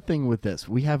 here's the thing with this: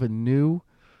 we have a new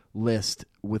list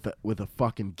with a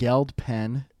fucking Geld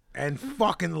pen. And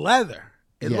fucking leather.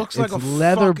 It Yeah, looks like it's a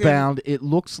leather fucking, bound. It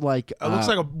looks like It looks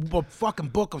like a fucking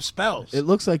book of spells. it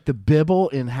looks like the Bible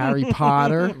in Harry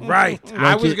Potter. Right.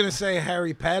 I was it- gonna say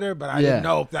Harry Potter, but I Yeah. didn't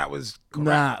know if that was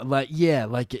correct. Nah,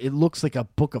 like it looks like a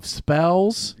book of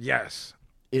spells. Yes.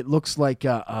 It looks like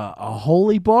a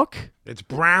holy book. It's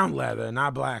brown leather,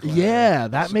 not black leather. Yeah,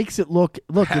 that makes it look.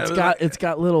 Look, it's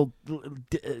got little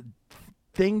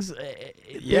things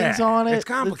things on it. It's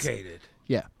complicated.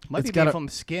 Yeah, Might it's be got made a- from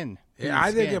skin. Yeah,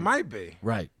 I think Skin. it might be.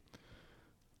 right.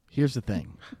 Here's the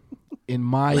thing. In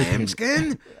my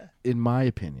Lambskin? in my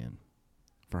opinion,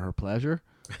 for her pleasure,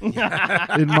 in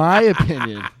my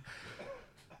opinion,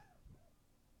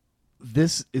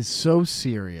 this is so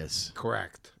serious.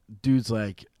 Correct. Dudes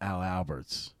like Al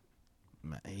Alberts,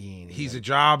 man, he ain't He's a even-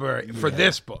 jobber for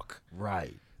this book.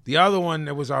 right. The other one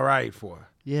it was all right for.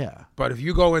 Yeah, But if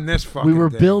you go in this fucking we were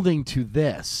thing, building to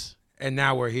this. and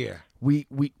now we're here. We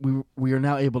are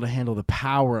now able to handle the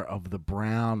power of the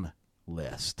Brown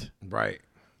list. Right.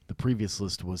 The previous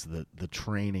list was the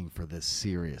training for this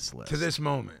serious list. To this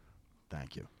moment.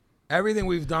 Thank you. Everything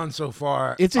we've done so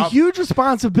far. It's a up- huge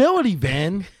responsibility,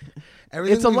 Vin.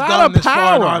 everything it's a we've lot done of this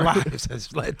far in our power. lives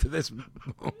has led to this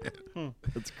moment.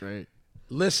 That's great.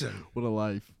 Listen, What a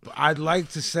life. I'd like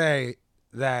to say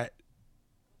that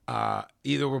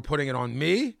either we're putting it on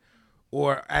me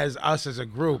or as us as a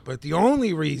group, but the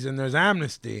only reason there's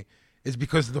amnesty is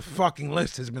because the fucking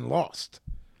list has been lost.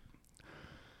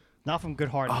 Not from good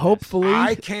heart. Hopefully,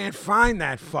 I can't find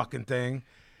that fucking thing,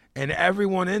 and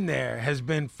everyone in there has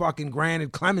been fucking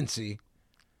granted clemency.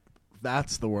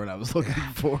 that's the word I was looking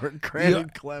for. Granted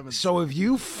Yeah, clemency. So if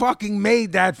you fucking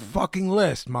made that fucking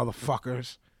list,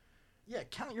 motherfuckers, Yeah,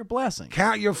 count your blessings.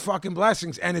 count your fucking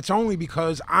blessings, and it's only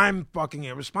because I'm fucking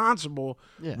irresponsible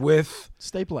Yeah. with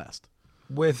Stay blessed.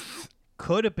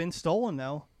 Could have been stolen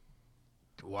though.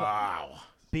 wow.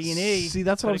 B&E. See,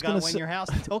 that's what I was going gonna to say. in your house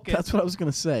and took it. That's what I was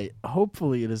going to say.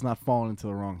 Hopefully, it has not fallen into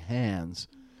the wrong hands.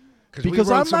 we Because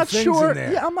wrote I'm some not things sure. in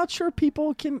there. Yeah, I'm not sure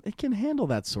people can handle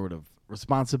that sort of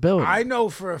responsibility. I know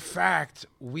for a fact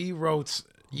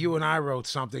you and I wrote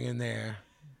something in there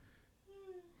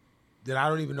that I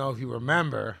don't even know if you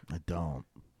remember. I don't.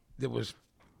 That was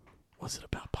Was it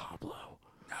about Pablo?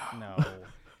 No.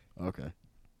 Okay.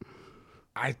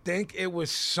 I think it was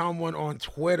someone on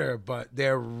Twitter, but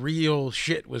their real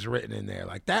shit was written in there.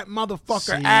 Like that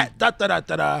motherfucker See? at da da da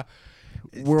da da.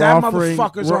 We're That offering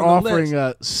motherfucker's we're on the offering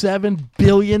list. a $7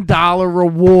 billion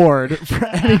reward for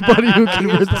anybody who can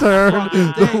return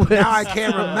the Thing. list. Now I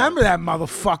can't remember that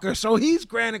motherfucker, so he's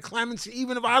granted clemency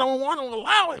even if I don't want to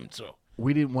allow him to.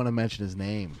 We didn't want to mention his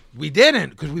name. We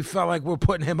didn't because we felt like we're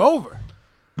putting him over.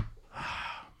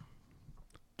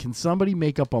 Can somebody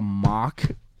make up a mock?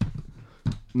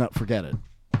 No, forget it.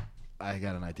 I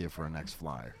got an idea for our next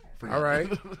flyer. Forget All right.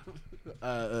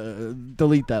 it.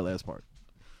 Delete that last part.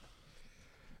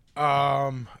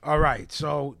 All right.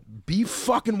 So be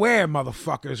fucking aware,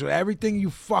 motherfuckers, with everything you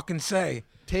fucking say.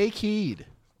 Take heed.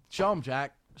 Show him,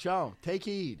 Jack. Show him. Take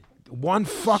heed. One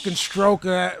fucking stroke of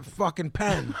that fucking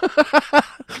pen.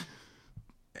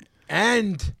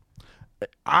 And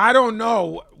I don't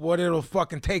know what it'll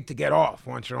fucking take to get off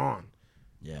once you're on.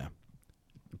 Yeah.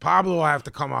 Pablo will have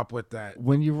to come up with that.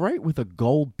 When you write with a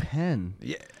gold pen,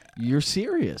 Yeah. you're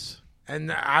serious.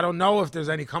 And I don't know if there's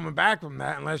any coming back from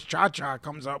that unless Cha-Cha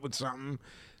comes up with something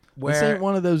where... This ain't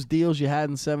one of those deals you had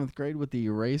in 7th grade with the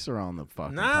eraser on the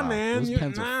fucking Nah, top. man. Those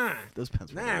pens nah. are, those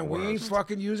pens were Nah, the we ain't worst.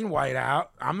 fucking using whiteout.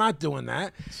 I'm not doing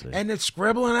that. See. And it's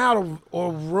scribbling out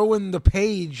or ruin the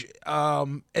page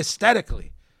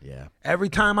aesthetically. Yeah. Every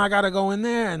time I got to go in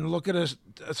there and look at a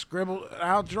scribbled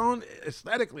out drawing,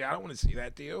 aesthetically, I don't want to see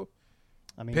that to you.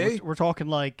 I mean, we're talking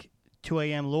like 2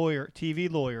 a.m. TV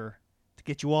lawyer to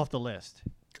get you off the list.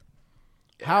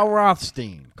 Hal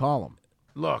Rothstein, call him.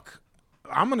 Look,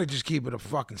 I'm going to just keep it a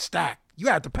fucking stack. You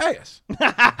have to pay us.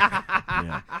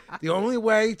 Yeah. The only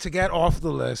way to get off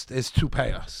the list is to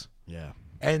pay us. Yeah.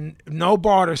 And no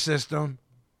barter system.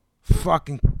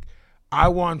 I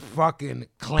want fucking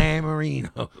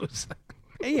Clamorinos.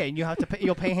 Yeah, and you have to pay.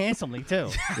 You'll pay handsomely too.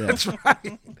 Yeah. That's right.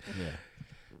 Yeah.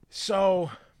 So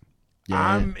Yeah.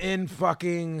 I'm in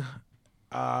fucking.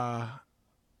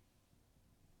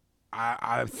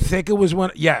 I think it was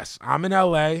when. Yes, I'm in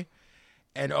LA,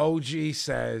 and OG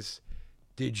says,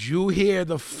 "Did you hear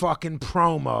the fucking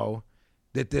promo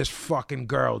that this fucking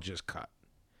girl just cut?"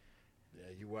 Yeah,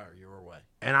 you were away.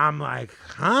 And I'm like,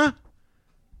 huh?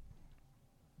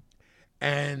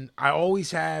 And you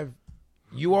always have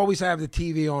the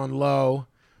TV on low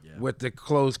with the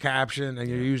closed caption, and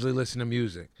you're usually listening to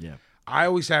music. Yeah. I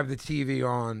always have the TV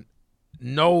on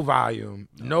no volume,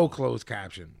 no closed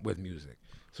caption with music.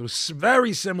 So it's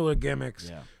very similar gimmicks.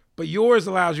 Yeah. But yours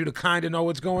allows you to kind of know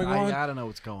what's going on. I gotta know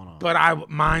what's going on. But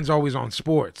mine's always on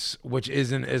sports, which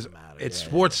isn't as matter. it's Yeah,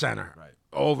 Sports Center Right.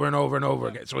 over and over and over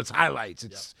again. So it's highlights.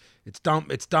 It's dumb.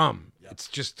 It's dumb. It's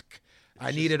just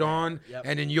I need it on. Yep.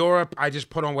 And in Europe, I just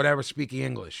put on whatever speaking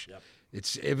English. Yep.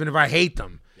 It's even if I hate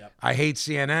them, Yep. I hate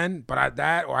CNN, but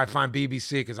I find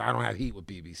BBC because I don't have heat with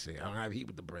BBC. I don't have heat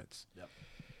with the Brits. Yep.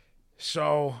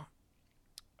 So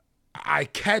I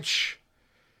catch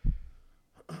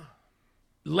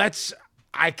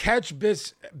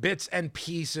bits and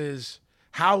pieces.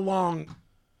 How long?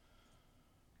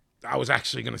 I was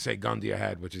actually going to say gun to your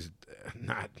head, which is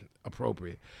not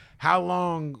appropriate. How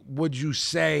long would you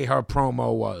say her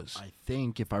promo was? I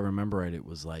think, if I remember right, it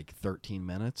was like 13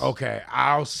 minutes. Okay,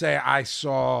 I'll say I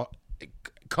saw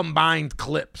combined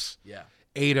clips,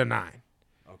 8 or 9.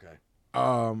 Okay.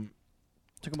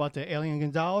 Talk about the Alien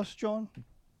Gonzalez, John.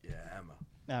 Yeah,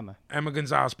 Emma. Emma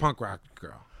Gonzalez, punk rock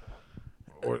girl.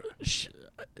 Or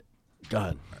Go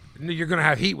ahead. you're gonna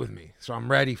have heat with me, so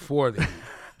I'm ready for the heat.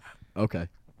 Okay.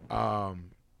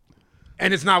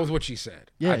 And it's not with what she said.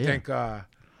 Yeah, I think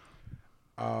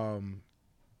I'm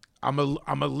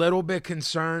a little bit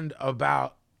concerned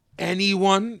about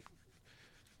anyone,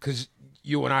 because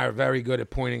you and I are very good at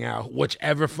pointing out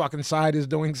whichever fucking side is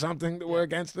doing something that we're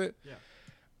against it.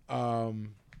 Yeah.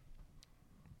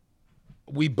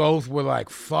 We both were like,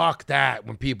 fuck that,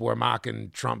 when people were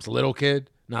mocking Trump's little kid,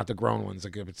 not the grown ones.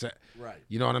 Like, Right.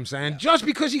 You know what I'm saying? Yeah. Just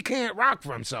because he can't rock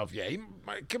for himself, kid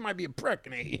might be a prick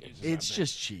in 8 years. It's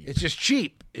just cheap. It's just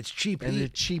cheap. It's cheap. And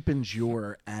it cheapens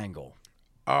your angle.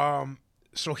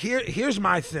 So here's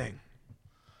my thing.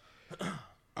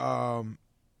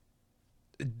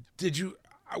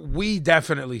 We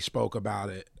definitely spoke about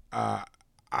it.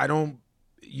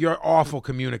 You're an awful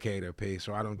communicator, P,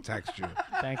 so I don't text you.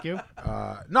 Thank you.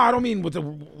 No, I don't mean with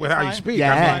how you speak.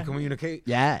 Yeah. I mean communicate.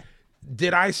 Yeah.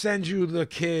 Did I send you the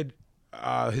kid,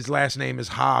 his last name is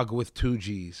Hogg with 2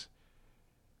 G's,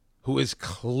 who is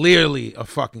clearly a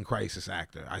fucking crisis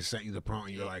actor? I sent you the promo,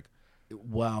 and you're like,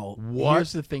 Well, What?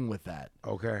 here's the thing with that.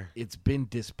 okay. It's been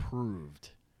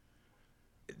disproved.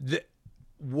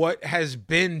 What has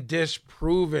been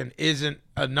disproven isn't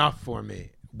enough for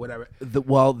me. Whatever.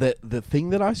 The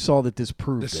thing that I saw that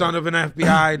disproved The it, son of an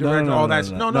FBI director, no, all no, that's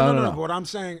no. no. But what I'm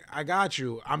saying, I got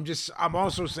you. I'm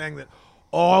also saying that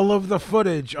all of the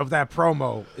footage of that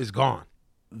promo is gone.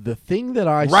 the thing that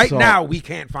I Right saw, now, we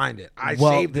can't find it. I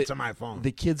saved it to my phone.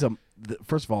 The kid's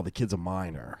first of all, the kid's a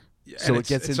minor, And so it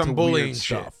gets it's into some bullying weird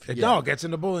shit. stuff. No, it gets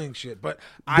into bullying shit. But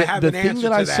I have the an thing answer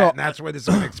that I to that, saw- and that's where this is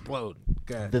going to explode.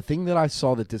 Okay. The thing that I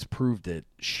saw that disproved it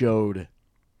showed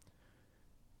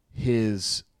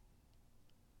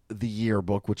the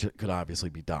yearbook, which it could obviously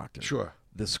be doctored. Sure.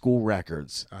 The school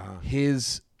records,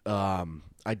 his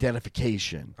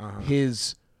identification,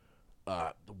 his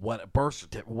birth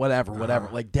certificate, whatever,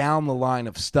 like down the line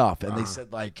of stuff. And they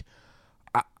said, like,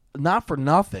 not for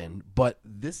nothing, but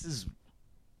this is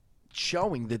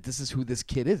showing that this is who this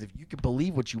kid is. If you can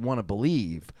believe what you want to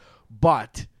believe,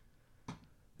 but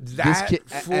That kid-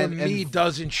 for and- me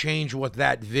doesn't change what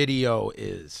that video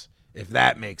is, if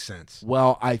that makes sense.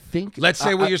 well, I think. Let's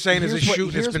say what you're saying is a here's what- shoot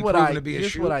and it's here's been what proven to be a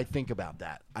here's shoot. what I think about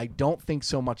that. I don't think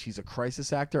so much he's a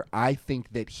crisis actor. I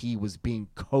think that he was being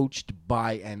coached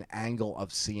by an angle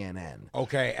of CNN.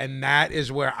 Okay, and that is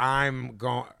where I'm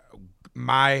going.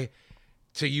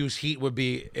 To use heat would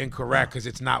be incorrect because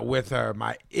it's not with her.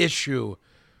 My issue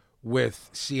with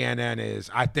CNN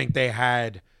is I think they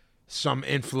had some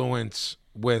influence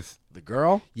with The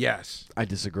girl? Yes. I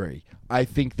disagree. I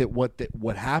think that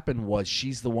what happened was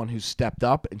she's the one who stepped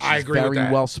up, and I she's agree with very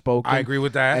that. well spoken. I agree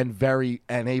with that.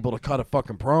 and able to cut a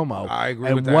fucking promo. I agree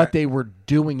and with that. what they were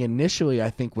doing initially, I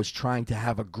think, was trying to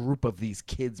have a group of these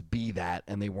kids be that,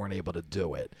 and they weren't able to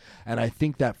do it. And I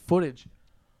think that footage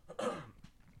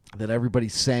that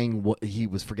everybody's saying what he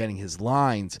was forgetting his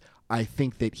lines, I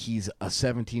think that he's a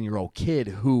 17-year-old kid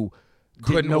who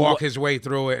couldn't walk his way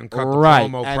through it and cut the right.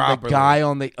 promo and properly. The guy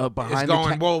on the is behind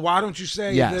going, the well, why don't you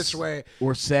say Yes. this way?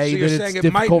 Or say so you're that saying it's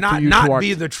it might difficult for you not to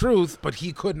be the truth, but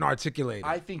he couldn't articulate it.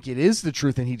 I think it is the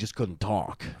truth, and he just couldn't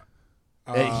talk.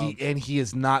 He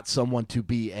is not someone to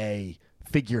be a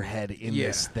figurehead in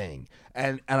this thing.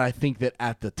 And I think that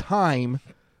at the time,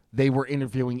 they were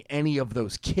interviewing any of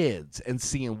those kids and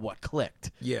seeing what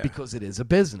clicked. Yeah. Because it is a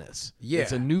business. Yeah.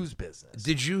 It's a news business.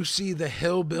 Did you see the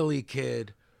hillbilly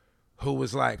kid who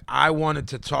was like, I wanted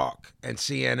to talk, and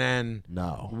CNN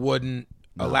wouldn't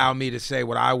allow me to say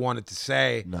what I wanted to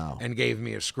say and gave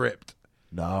me a script?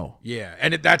 No. Yeah.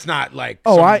 And that's not like...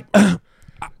 I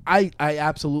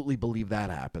absolutely believe that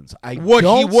happens. What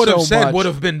he would have said would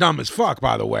have been dumb as fuck,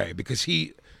 by the way, because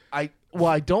he...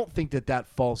 I don't think that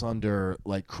falls under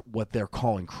like what they're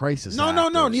calling crisis. No,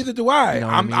 actors. neither do I. You know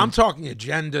what I'm I mean? I'm talking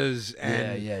agendas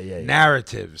and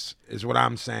narratives is what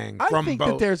I'm saying. I think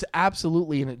that there's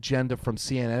absolutely an agenda from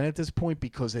CNN at this point,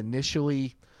 because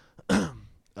initially, with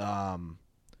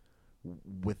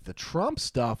the Trump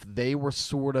stuff, they were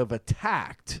sort of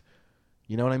attacked.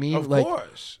 You know what I mean? Of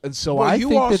course. And so well, I you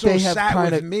think also that they have sat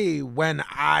kind with of me when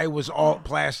I was all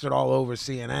plastered all over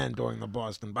CNN during the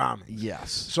Boston bombing.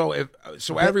 Yes. So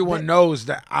everyone knows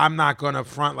that I'm not going to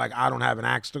front like I don't have an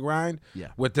axe to grind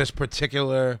with this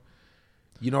particular.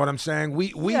 You know what I'm saying?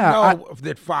 We know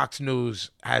that Fox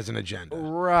News has an agenda,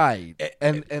 right?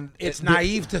 And it's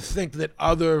naive to think that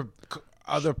other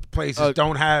places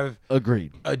don't have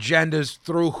agendas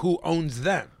through who owns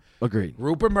them. Agreed.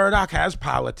 Rupert Murdoch has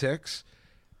politics.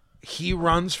 He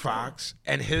runs Fox,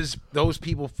 and those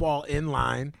people fall in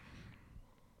line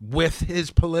with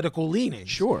his political leanings.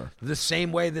 Sure. The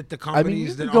same way that the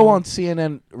companies you can go on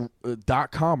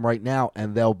CNN.com right now,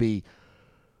 and there'll be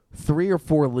 3 or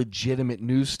 4 legitimate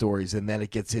news stories, and then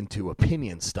it gets into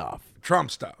opinion stuff.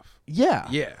 Trump stuff. Yeah.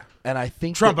 Yeah. And I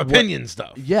think Trump opinion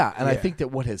stuff. Yeah, and I think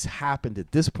that what has happened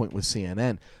at this point with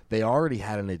CNN, they already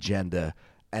had an agenda,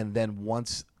 and then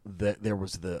once there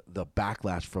was the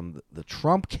backlash from the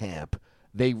Trump camp,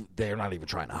 they're not even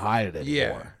trying to hide it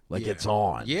anymore. It's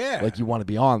on. Yeah. Like you want to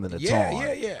be on, then it's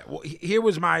on. Yeah. Well, here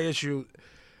was my issue.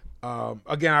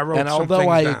 Again, I wrote and some although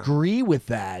I down. agree with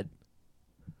that,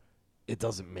 it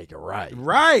doesn't make it right.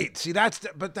 Right. See,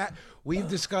 but we've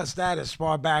discussed that as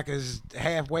far back as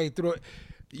halfway through it.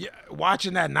 Yeah,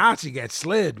 watching that Nazi get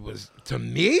slid was, to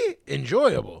me,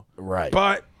 enjoyable. Right.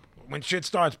 But when shit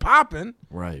starts popping,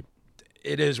 right,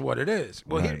 it is what it is.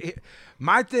 Well, right.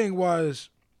 My thing was,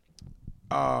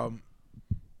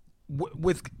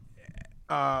 with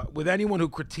anyone who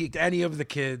critiqued any of the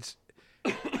kids,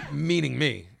 meaning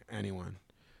me, anyone,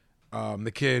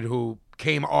 the kid who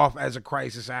came off as a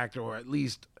crisis actor, or at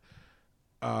least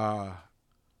a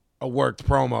worked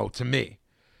promo to me,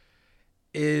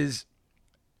 is,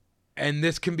 and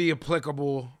this can be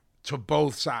applicable to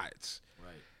both sides.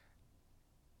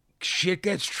 Shit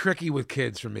gets tricky with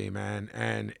kids for me, man,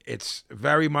 and it's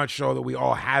very much so that we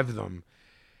all have them.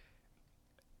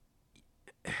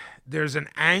 There's an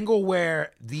angle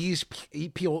where these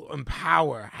people in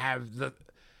power have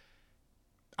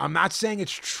I'm not saying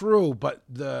it's true, but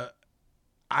the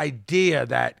idea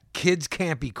that kids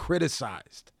can't be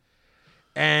criticized,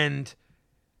 and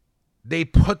they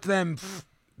put them forth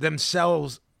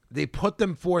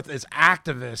as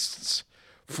activists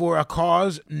for a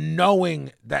cause,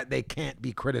 knowing that they can't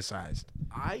be criticized.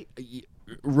 I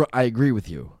agree with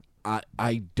you.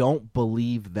 I don't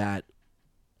believe that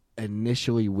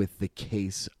initially with the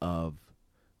case of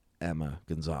Emma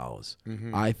Gonzalez.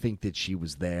 Mm-hmm. I think that she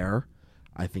was there.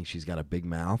 I think she's got a big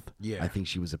mouth. Yeah. I think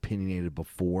she was opinionated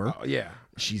before. Yeah.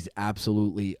 She's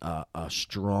absolutely a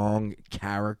strong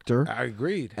character. I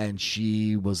agreed. And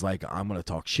she was like, I'm going to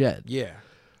talk shit. Yeah.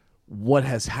 What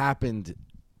has happened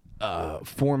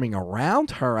forming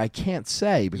around her, I can't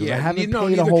say, because I haven't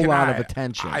paid a whole lot of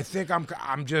attention. I think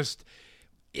I'm just,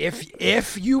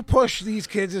 if you push these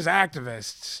kids as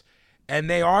activists, and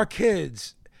they are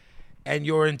kids, and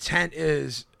your intent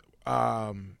is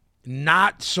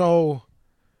not so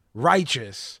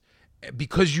righteous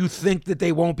because you think that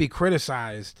they won't be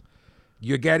criticized,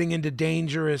 you're getting into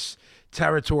dangerous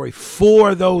territory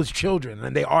for those children,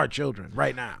 and they are children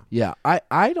right now. Yeah,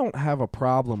 I don't have a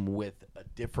problem with a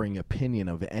differing opinion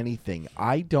of anything.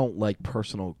 I don't like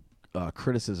personal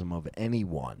criticism of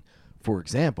anyone. For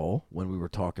example, when we were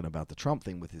talking about the Trump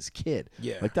thing with his kid,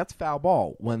 like that's foul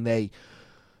ball. When they,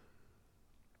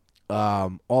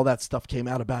 all that stuff came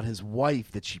out about his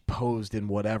wife that she posed in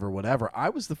whatever. I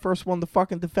was the first one to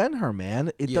fucking defend her,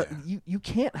 man. You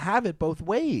can't have it both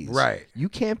ways, right? You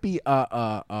can't be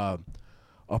a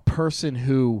person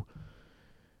who,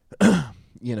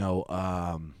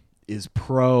 is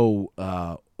pro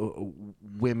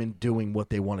women doing what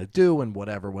they want to do and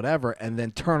whatever, and then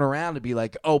turn around and be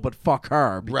like, oh, but fuck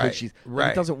her because she's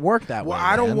right. It doesn't work that way. Well,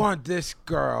 I don't want this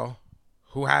girl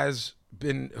who has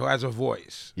a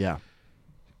voice. Yeah.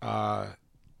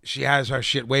 She has her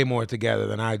shit way more together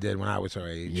than I did when I was her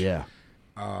age. Yeah.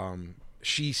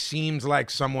 She seems like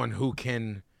someone who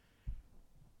can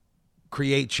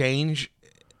create change.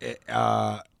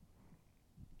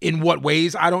 In what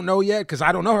ways, I don't know yet, because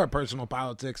I don't know her personal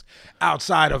politics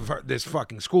outside of this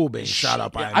fucking school being shot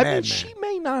up by a madman. She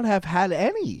may not have had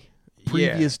any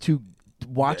previous to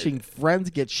watching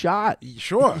friends get shot.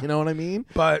 Sure. You know what I mean?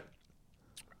 But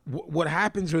what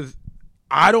happens with,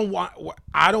 I don't want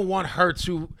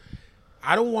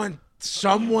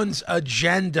someone's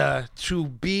agenda to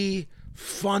be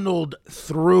funneled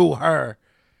through her.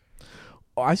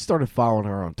 I started following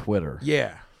her on Twitter.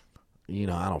 Yeah.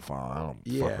 I don't fuck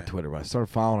with Twitter, but I started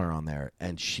following her on there,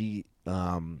 and she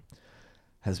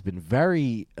has been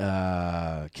very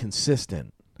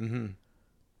consistent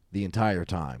the entire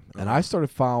time. And I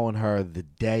started following her the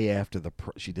day after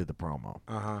she did the promo.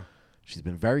 She's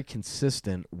been very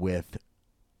consistent with.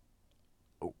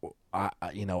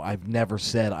 I've never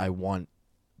said I want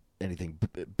anything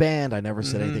banned. I never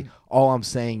said anything. All I'm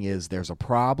saying is there's a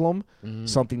problem.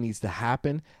 Something needs to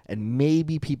happen, and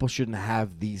maybe people shouldn't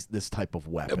have this type of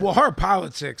weapon. Well, her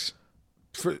politics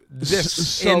for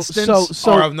this instance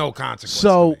are of no consequence.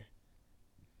 So,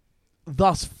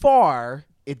 thus far,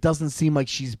 it doesn't seem like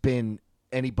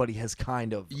anybody has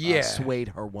kind of swayed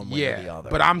her one way or the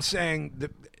other. But I'm saying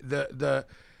the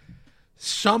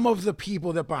some of the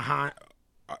people that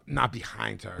not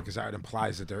behind her, because that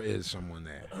implies that there is someone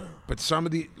there. But some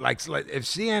of the, like if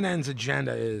CNN's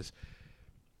agenda is,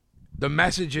 the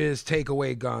message is take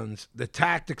away guns, the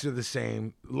tactics are the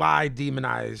same, lie and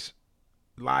demonize.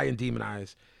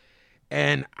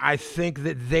 And I think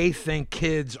that they think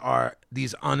kids are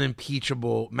these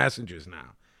unimpeachable messengers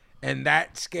now. And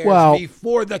that scares me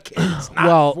for the kids,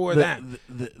 not for them.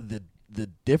 The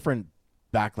different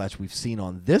backlash we've seen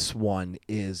on this one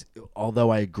is,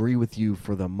 although I agree with you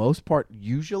for the most part,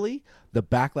 usually the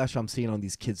backlash I'm seeing on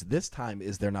these kids this time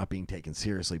is they're not being taken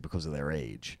seriously because of their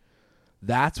age.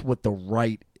 That's what the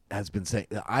right has been saying.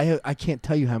 I can't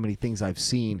tell you how many things I've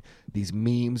seen, these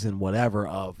memes and whatever,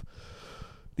 of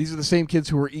these are the same kids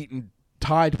who were eating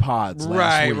Tide Pods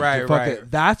last week. Right.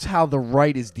 That's how the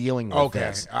right is dealing with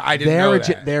this. I didn't know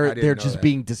that. They're just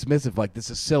being dismissive, like,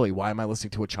 this is silly. Why am I listening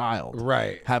to a child?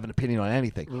 Right. Have an opinion on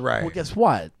anything. Right. Well, guess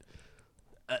what?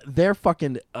 They're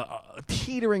fucking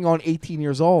teetering on 18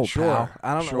 years old, pal.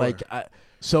 I don't know.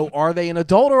 So are they an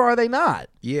adult or are they not?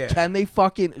 Yeah. Can they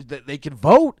they can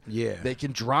vote. Yeah. They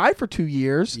can drive for 2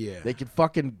 years. Yeah. They can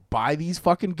fucking buy these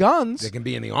fucking guns. They can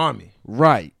be in the army.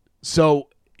 Right. So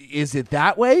is it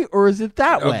that way or is it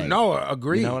that way? No,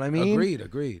 agreed. You know what I mean?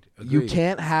 Agreed. You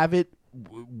can't have it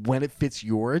when it fits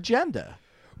your agenda.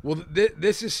 Well,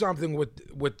 this is something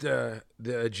with the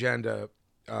agenda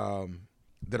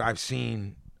that I've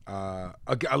seen. A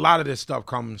lot of this stuff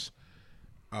comes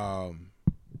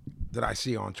that I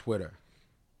see on Twitter.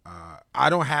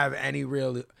 I don't have any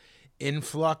real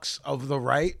influx of the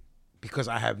right because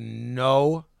I have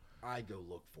no. I go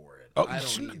look for it. Oh,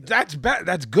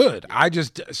 that's good. I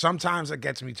just sometimes it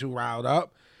gets me too riled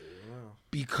up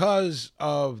because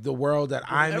of the world that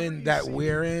I'm in, that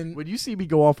we're in. When you see me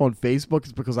go off on Facebook,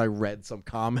 it's because I read some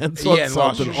comments on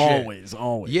something. Always.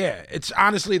 Yeah, it's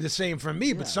honestly the same for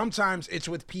me, but sometimes it's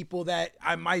with people that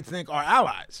I might think are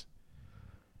allies.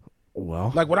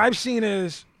 Well, like what I've seen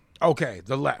is, okay,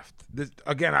 the left.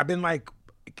 Again, I've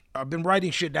been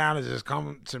writing shit down as it's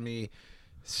come to me.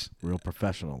 Real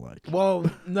professional, like. Well,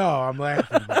 no, I'm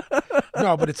laughing.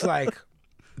 But it's like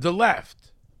the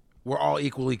left, we're all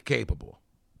equally capable.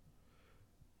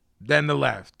 Then the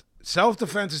left,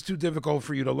 self-defense is too difficult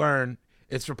for you to learn.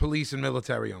 It's for police and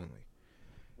military only.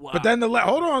 Wow. But then the left,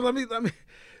 hold on, let me.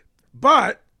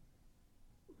 But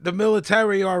the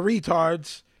military are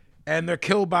retards and they're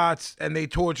killbots and they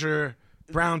torture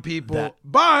brown people.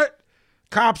 But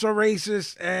cops are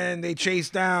racist and they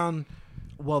chase down.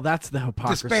 Well, that's the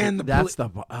hypocrisy. That's the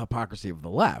hypocrisy of the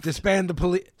left. Disband the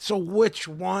police. So which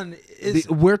one is?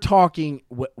 We're talking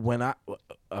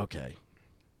okay.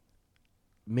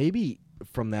 Maybe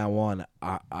from now on,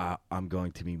 I'm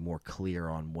going to be more clear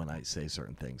on when I say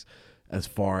certain things. As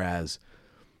far as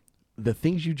the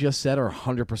things you just said are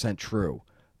 100% true.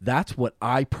 That's what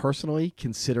I personally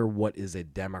consider what is a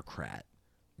Democrat.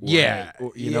 Yeah.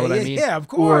 You know what I mean? Yeah, of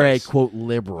course. Or a, quote,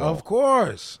 liberal. Of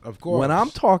course. When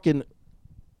I'm talking,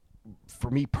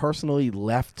 for me personally,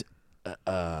 left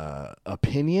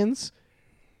opinions,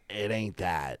 it ain't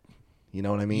that. You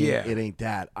know what I mean? Yeah. It ain't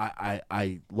that.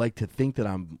 I like to think that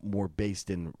I'm more based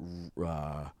in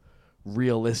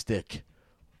realistic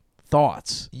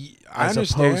thoughts. I as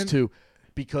understand. opposed to,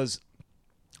 because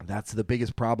that's the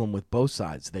biggest problem with both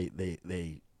sides.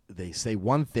 They say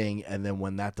one thing, and then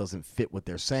when that doesn't fit what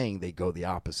they're saying, they go the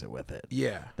opposite with it.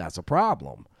 Yeah. That's a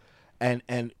problem. And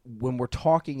when we're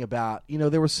talking about,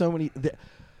 there were so many.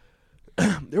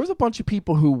 There was a bunch of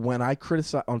people who, when I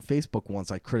criticized on Facebook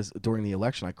once, during the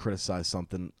election, I criticized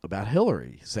something about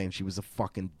Hillary, saying she was a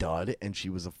fucking dud and she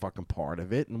was a fucking part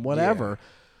of it and whatever.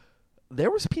 Yeah.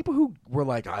 There was people who were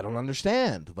like, I don't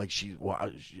understand. Like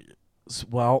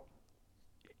well,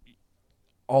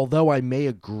 although I may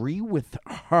agree with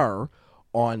her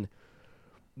on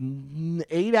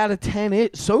 8 out of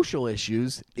 10 social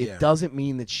issues, it doesn't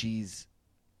mean that she's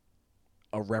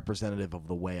a representative of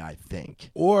the way I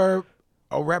think. Or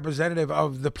a representative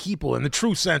of the people in the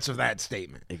true sense of that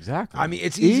statement. Exactly. I mean,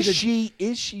 it's easy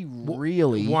Is she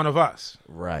really one of us?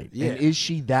 Right. Yeah. And is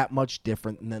she that much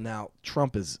different? Now,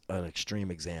 Trump is an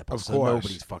extreme example. Of so course.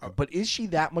 Nobody's fucking. But is she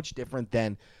that much different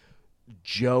than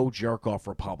Joe Jerkoff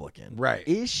Republican? Right.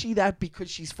 Is she that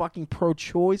because she's fucking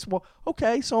pro-choice? Well,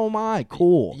 okay, so am I.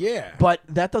 Cool. Yeah. But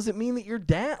that doesn't mean that you're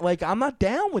down. Like, I'm not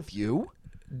down with you.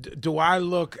 Do I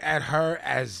look at her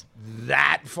as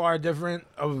that far different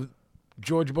of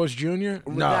George Bush Jr.? No,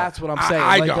 That's what I'm saying.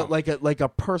 I like don't. like a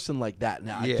person like that.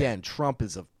 Now, Yeah. again, Trump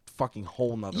is a fucking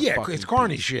whole nother. Yeah, fucking it's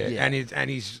corny beast. shit, Yeah. and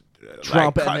he's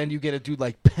Trump, like, and then you get a dude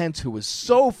like Pence who is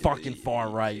so fucking far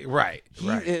right. right.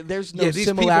 There's no Yeah, these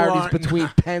people similarities aren't- between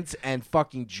Pence and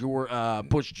fucking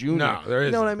Bush Jr. No, there You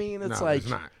isn't. know what I mean? It's No, like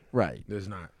there's not. right. There's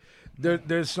not.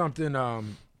 There's something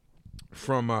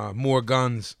from More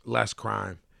Guns, Less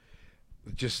Crime.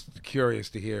 Just curious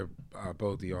to hear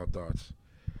both of your thoughts.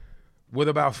 With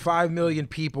about 5 million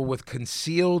people with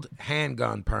concealed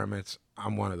handgun permits,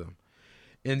 I'm one of them,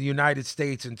 in the United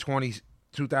States in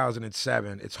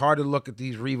 2007, it's hard to look at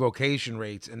these revocation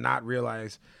rates and not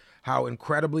realize how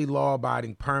incredibly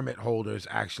law-abiding permit holders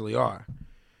actually are.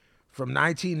 From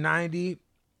 1990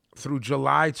 through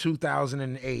July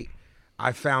 2008,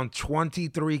 I found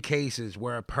 23 cases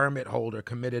where a permit holder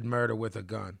committed murder with a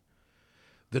gun.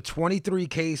 The 23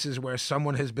 cases where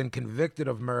someone has been convicted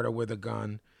of murder with a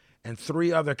gun and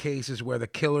 3 other cases where the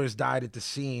killers died at the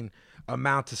scene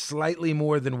amount to slightly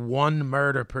more than 1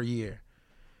 murder per year.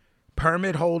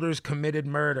 Permit holders committed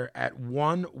murder at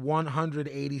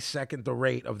 1/182nd the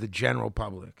rate of the general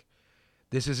public.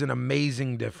 This is an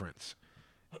amazing difference.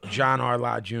 John R.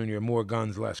 Lott Jr., More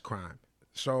Guns, Less Crime.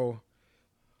 So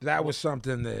that was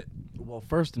something that... Well,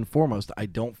 first and foremost, I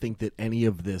don't think that any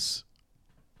of this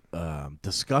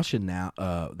discussion now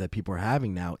that people are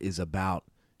having now is about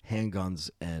handguns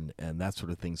and that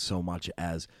sort of thing so much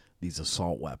as these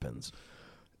assault weapons.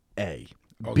 A.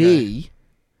 Okay. B.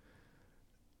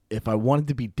 If I wanted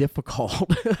to be difficult,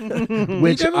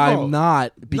 which difficult. I'm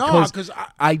not, because 'cause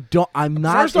I'm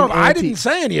not. First off, I didn't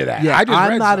say any of that. Yeah, I just I'm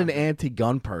read not something. an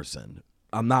anti-gun person.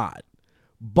 I'm not.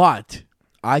 But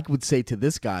I would say to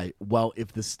this guy, well,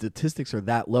 if the statistics are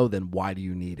that low, then why do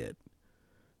you need it?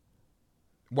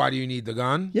 Why do you need the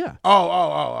gun? Yeah.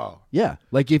 Oh. Yeah,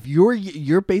 like if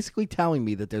you're basically telling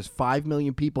me that there's 5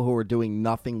 million people who are doing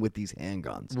nothing with these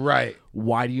handguns. Right.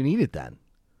 Why do you need it then?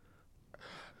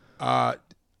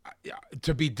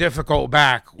 To be difficult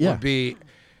back Yeah. would be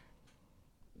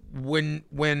when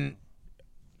we're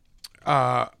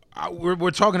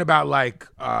talking about like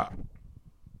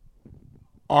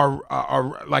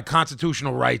our like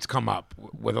constitutional rights come up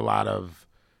with a lot of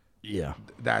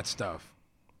that stuff.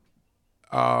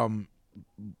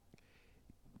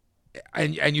 And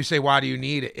you say, why do you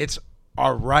need it? It's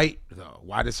our right, though.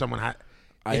 Why does someone have?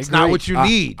 It's agree. not what you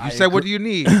need. I You said, what agree. do you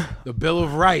need? The Bill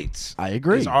of Rights. I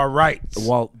agree. Is our rights.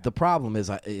 Well, the problem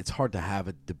is it's hard to have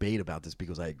a debate about this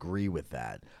because I agree with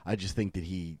that. I just think that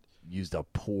he used a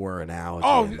poor analogy.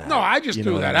 Oh, in that. no, I just You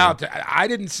threw know that what I mean? out there. I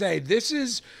didn't say this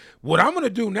is what I'm going to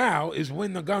do now is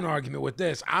win the gun argument with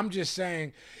this. I'm just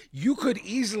saying you could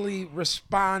easily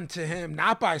respond to him,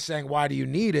 not by saying, why do you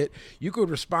need it? You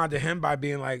could respond to him by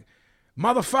being like,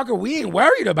 motherfucker, we ain't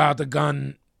worried about the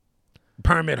gun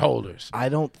permit holders. I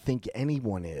don't think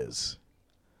anyone is.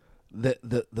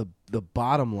 The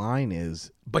bottom line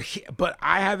is, but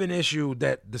I have an issue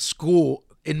that the school,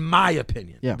 in my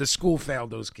opinion, the school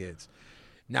failed those kids.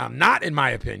 Now, not in my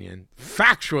opinion,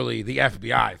 factually, the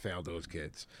FBI failed those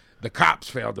kids. The cops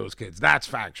failed those kids. That's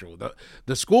factual.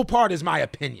 The school part is my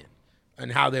opinion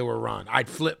and how they were run. I'd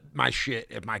flip my shit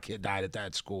if my kid died at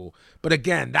that school. But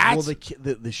again, that's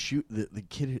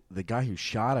the guy who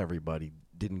shot everybody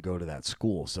didn't go to that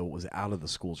school, so it was out of the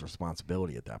school's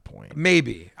responsibility at that point.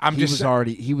 Maybe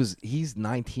he's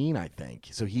 19, I think,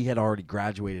 so he had already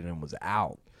graduated and was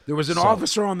out. There was an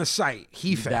officer on the site.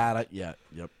 He failed. Yep.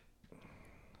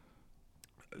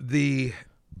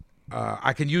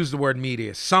 I can use the word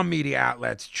media. Some media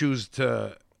outlets choose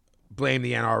to blame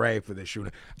the NRA for this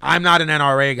shooting. I'm not an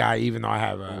NRA guy, even though I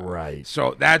have a right.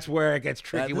 So that's where it gets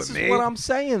tricky with me. This is what I'm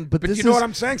saying. But you know what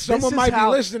I'm saying? Someone might be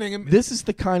listening. And this is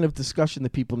the kind of discussion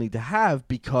that people need to have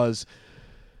because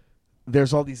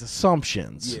there's all these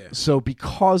assumptions. Yeah. So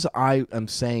because I am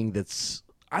saying that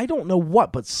I don't know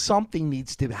what, but something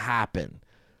needs to happen.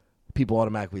 People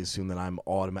automatically assume that I'm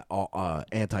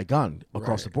anti-gun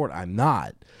across the board. I'm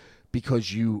not,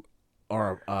 because you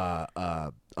are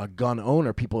a gun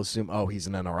owner. People assume, oh, he's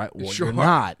an NRA. Well, you're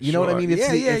not. You know what I mean? It's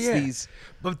these.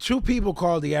 But 2 people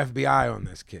called the FBI on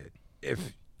this kid.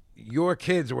 If your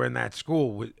kids were in that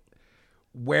school,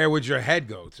 where would your head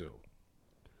go to?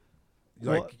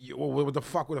 Like, what the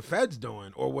fuck were the feds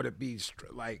doing, or would it be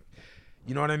like,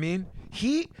 you know what I mean?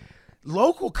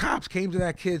 Local cops came to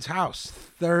that kid's house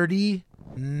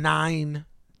 39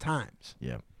 times.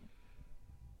 Yeah.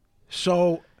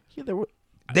 So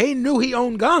they knew he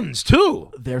owned guns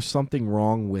too. There's something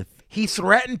wrong with. He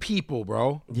threatened people,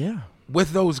 bro. Yeah.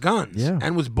 With those guns. Yeah.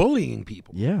 And was bullying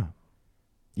people. Yeah.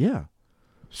 Yeah.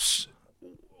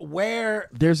 Where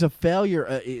there's a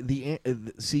failure, the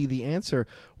answer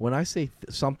when I say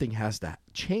something has to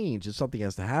change and something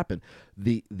has to happen,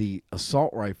 the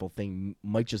assault rifle thing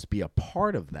might just be a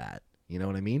part of that. You know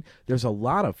what I mean? There's a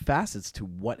lot of facets to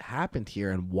what happened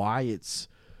here and why it's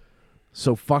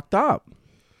so fucked up.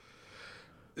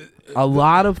 A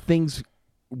lot of things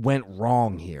went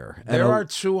wrong here. There are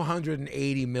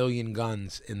 280 million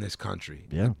guns in this country.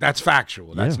 Yeah. That's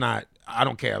factual. That's not, I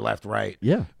don't care, left, right,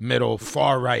 middle,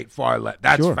 far right, far left.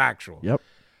 That's factual. Yep.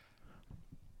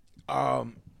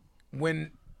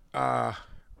 When,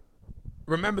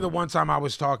 remember the one time I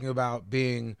was talking about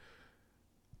being,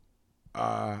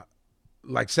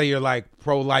 like, say you're like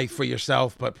pro-life for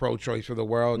yourself, but pro-choice for the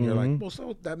world. And you're like, well,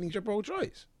 so that means you're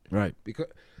pro-choice. Right. Because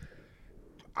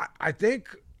I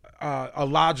think a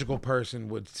logical person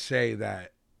would say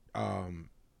that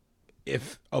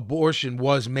if abortion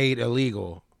was made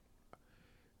illegal,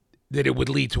 that it would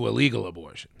lead to illegal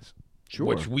abortions,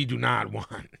 which we do not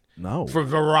want. No. For a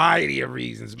variety of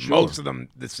reasons. Most of them,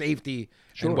 the safety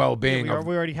and well-being. Yeah,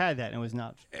 we already had that, and it was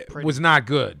not pretty. It was not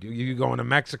good. You go into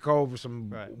Mexico for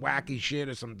some wacky shit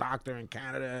or some doctor in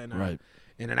Canada and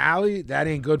in an alley, that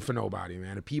ain't good for nobody,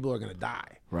 man. And people are going to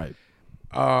die. Right.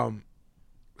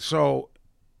 So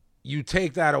you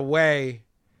take that away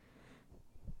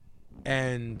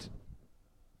and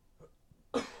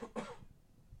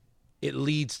it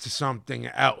leads to something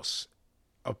else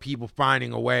of people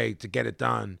finding a way to get it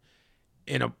done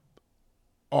in a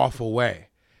awful way.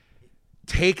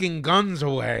 Taking guns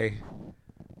away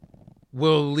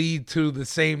will lead to the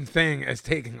same thing as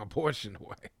taking abortion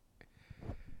away.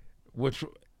 Which,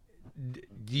 do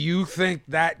you think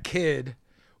that kid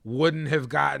wouldn't have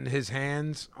gotten his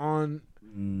hands on?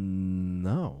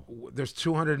 No. There's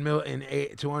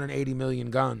 280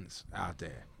 million guns out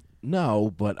there.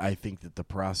 No, but I think that the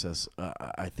process,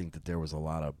 I think that there was a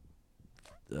lot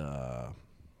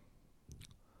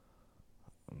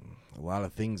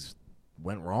of things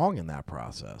went wrong in that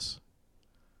process.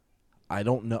 I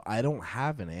don't know. I don't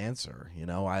have an answer. You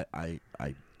know, I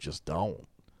just don't.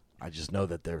 I just know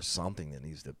that there's something that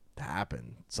needs to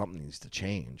happen. Something needs to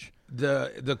change.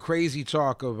 The crazy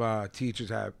talk of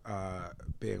teachers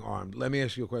being armed. Let me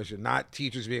ask you a question. Not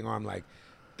teachers being armed like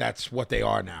that's what they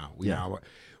are now. Now.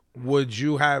 Would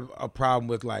you have a problem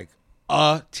with like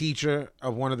a teacher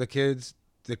of one of the kids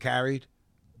that carried?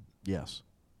 Yes.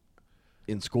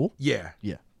 In school? Yeah.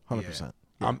 Yeah. 100%.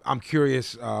 Yeah. I'm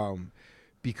curious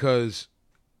because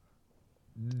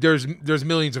there's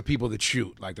millions of people that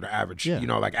shoot, like that are average,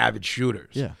 like avid shooters.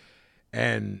 Yeah.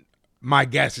 And my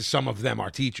guess is some of them are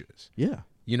teachers. Yeah.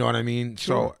 You know what I mean?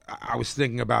 Sure. So I was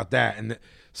thinking about that. And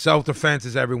self-defense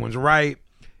is everyone's right,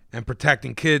 and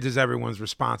protecting kids is everyone's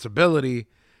responsibility.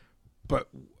 But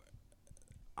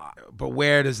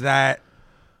where does that?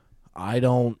 I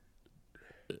don't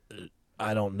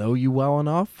know you well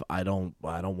enough. I don't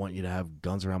want you to have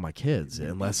guns around my kids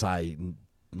unless I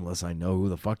unless I know who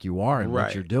the fuck you are and what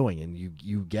Right. you're doing, and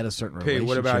you get a certain Pete,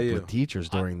 what about relationship you? with teachers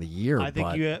during the year. I think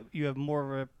but you have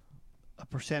more of a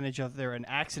percentage of there an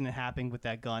accident happening with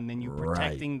that gun than you Right.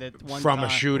 protecting that one From time. a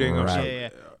shooting or Right. something. Yeah.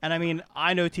 And I mean,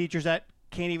 I know teachers that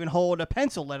can't even hold a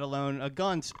pencil, let alone a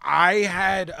gun. I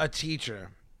had a teacher.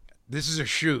 This is a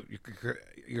shoot.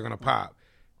 You're gonna pop.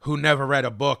 Who never read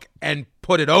a book and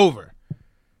put it over,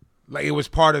 like it was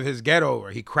part of his get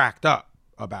over. He cracked up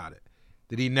about it.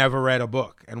 That he never read a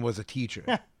book and was a teacher.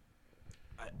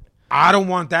 I don't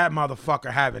want that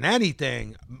motherfucker having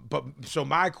anything. But so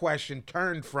my question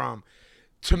turned from,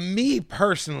 to me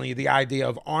personally, the idea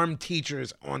of armed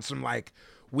teachers on some like,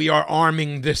 we are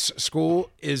arming this school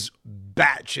is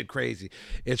batshit crazy.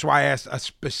 It's why I asked a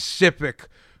specific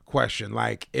question,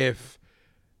 like if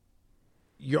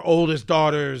your oldest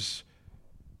daughter's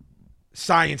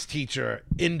science teacher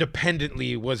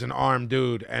independently was an armed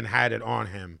dude and had it on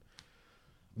him.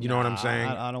 You know what I'm saying?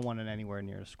 I don't want it anywhere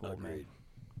near the school, man.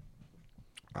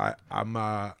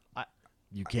 I'm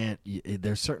you can't.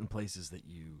 There's certain places that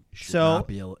you should So- not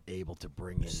be able to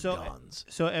bring in guns.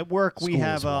 So at work we School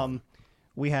have as well.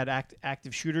 we had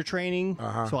active shooter training.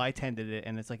 Uh-huh. So I attended it,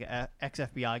 and it's like an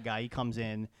ex-FBI guy. He comes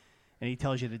in and he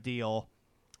tells you the deal,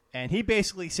 and he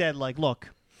basically said like, look,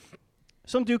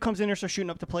 some dude comes in there, starts shooting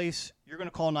up the place. You're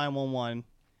gonna call 911.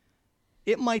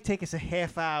 It might take us a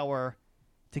half hour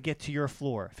to get to your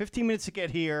floor, 15 minutes to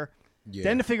get here. Yeah.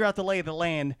 Then to figure out the lay of the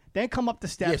land, then come up the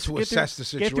steps, to get assess through,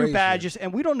 the get through situation. badges,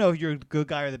 and we don't know if you're the good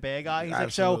guy or the bad guy. He's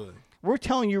like, so Absolutely. we're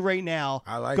telling you right now,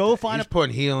 I like go that. find He's a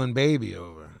putting heel and baby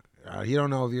over. He don't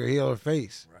know if you're heel or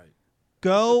face.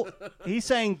 go. He's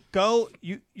saying go.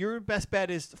 Your best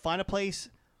bet is to find a place,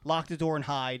 lock the door, and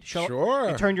hide. Sure.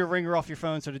 And turn your ringer off your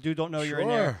phone so the dude don't know you're in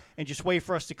Sure. there, and just wait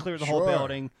for us to clear the whole Sure.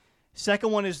 building.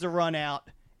 Second one is to run out,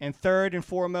 and third and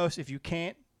foremost, if you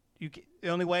can't, the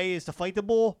only way is to fight the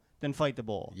bull. Then fight the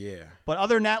bull. Yeah. But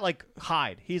other than that, like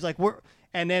hide. He's like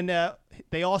and then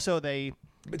they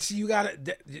But see,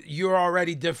 you're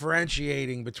already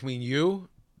differentiating between you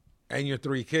and your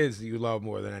 3 kids that you love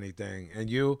more than anything, and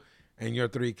you and your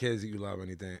 3 kids that you love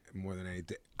anything more than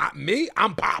anything.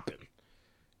 I'm popping.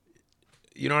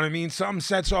 You know what I mean? Something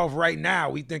sets off right now.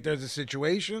 We think there's a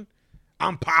situation.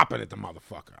 I'm popping at the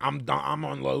motherfucker. I'm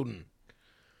unloading.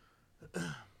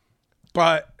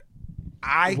 But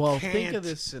Well, can't think of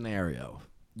this scenario.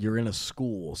 You're in a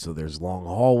school, so there's long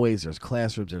hallways, there's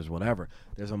classrooms, there's whatever.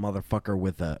 There's a motherfucker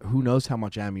with who knows how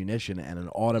much ammunition and an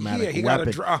automatic he got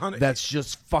a weapon that's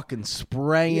just fucking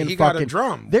spraying. Yeah, he got a fucking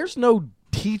drum. There's no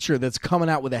teacher that's coming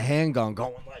out with a handgun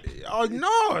going like, Oh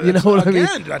no! you know what I mean?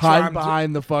 That's why Hide I'm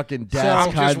behind the fucking desk.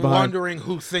 I'm hide just behind. wondering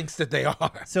who thinks that they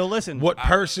are. so listen. What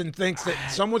person thinks that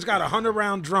someone's got a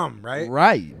 100-round drum, right?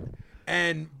 Right.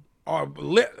 And are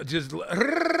just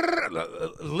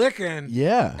licking.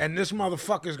 Yeah. And this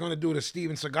motherfucker's gonna do the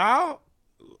Steven Seagal.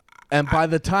 And by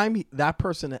the time that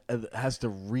person has to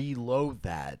reload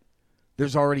that,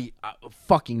 there's already a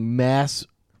fucking mass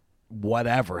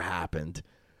whatever happened.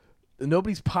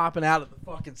 Nobody's popping out of the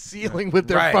fucking ceiling with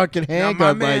their Right. fucking Now,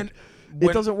 handgun. my man, Like,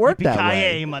 it doesn't work that way.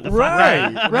 Yippee-ki-yay, motherfucker.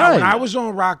 Right, Now, right. when I was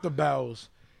on Rock the Bells,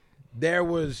 there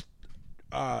was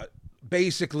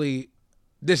basically,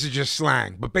 this is just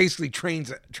slang, but basically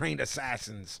trained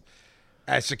assassins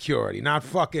as security. Not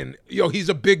fucking, he's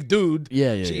a big dude.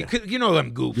 Yeah. You know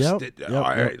them goofs Yep, that yep,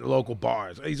 are yep. at local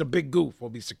bars. He's a big goof, will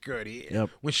be security.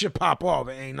 Yep. When shit pop off,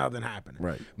 it ain't nothing happening.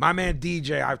 Right. My man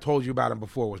DJ, I've told you about him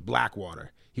before, was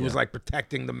Blackwater. He was like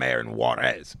protecting the mayor in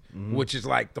Juarez, which is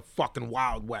like the fucking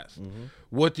Wild West.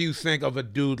 What do you think of a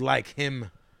dude like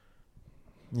him?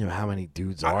 You know, how many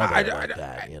dudes are there like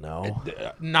that, you know?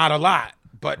 Not a lot,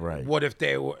 but Right. what if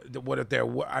there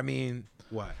were? I mean,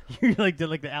 what? You're like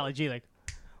the Alec G, like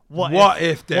What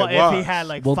if there what if he was? had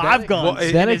like Well, 5 then- guns well,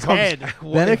 in then it his comes- head?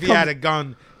 What Then if it he had comes- a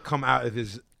gun come out of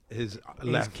his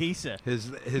left? Kisa. His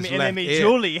And left then me ear.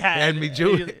 Julie had. And me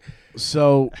Julie.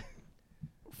 So,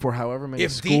 for however many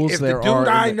If schools the there dude are,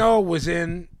 I in the- know was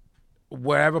in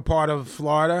wherever part of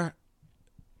Florida,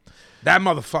 that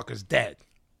motherfucker's dead.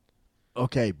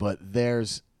 okay, but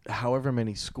there's however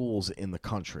many schools in the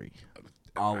country.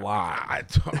 A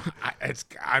lot.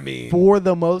 I mean, For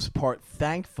the most part,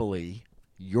 thankfully,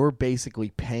 you're basically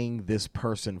paying this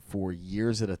person for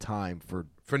years at a time for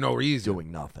for no reason.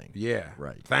 doing nothing. Yeah.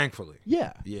 Right. Thankfully.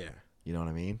 Yeah. Yeah. You know what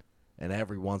I mean? And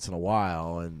every once in a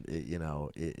while, and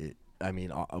I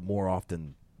mean, more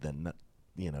often than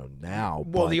now.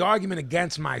 Well, but the argument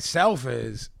against myself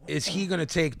is he going to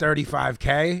take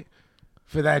 $35K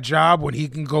for that job when he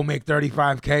can go make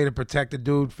 $35K to protect a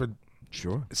dude for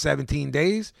sure, 17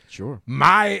 days? sure,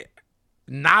 My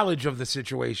knowledge of the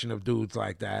situation of dudes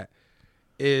like that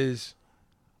is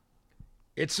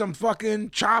it's some fucking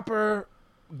chopper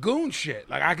goon shit.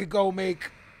 Like I could go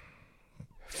make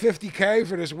 $50K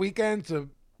for this weekend to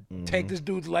take this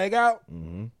dude's leg out,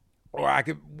 or I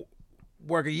could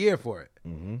work a year for it.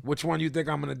 Which one you think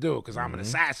I'm gonna do? Because I'm an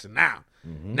assassin now.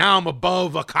 Now I'm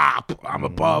above a cop. I'm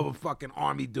above a fucking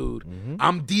army dude.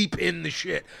 I'm deep in the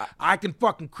shit. I can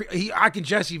fucking I can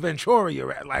Jesse Ventura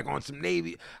you like on some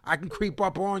Navy. I can creep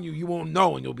up on you. You won't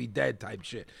know and you'll be dead type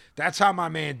shit. That's how my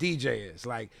man DJ is.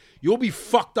 Like you'll be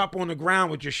fucked up on the ground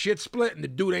with your shit split and the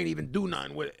dude ain't even do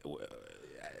nothing with it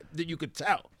that you could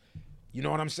tell. You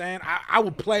know what I'm saying? I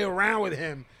would play around with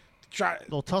him.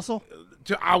 Little tussle?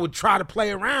 I would try to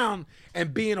play around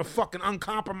and be in a fucking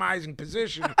uncompromising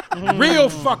position real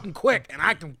fucking quick, and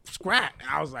I can scrap. And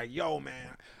I was like, yo,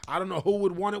 man, I don't know who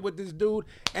would want it with this dude,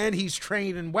 and he's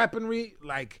trained in weaponry.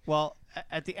 Like, well,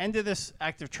 at the end of this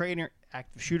active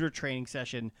shooter training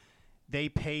session, they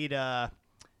paid, so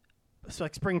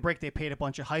like spring break, they paid a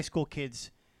bunch of high school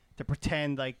kids to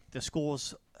pretend like the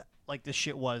school's like this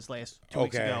shit was last 2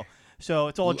 weeks ago. So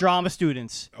it's all drama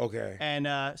students. Okay.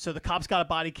 And so the cops got a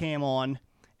body cam on,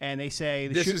 and they say...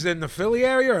 This is in the Philly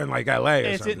area or in like L.A.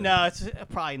 or something? No, it's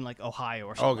probably in like Ohio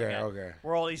or something Okay, like that, okay.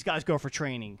 where all these guys go for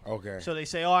training. Okay. So they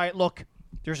say, all right, look,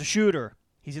 there's a shooter.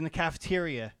 He's in the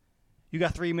cafeteria. You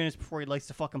got 3 minutes before he lights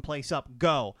the fucking place up.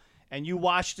 Go. And you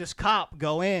watch this cop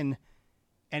go in,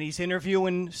 and he's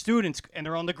interviewing students, and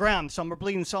they're on the ground. Some are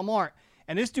bleeding, some aren't.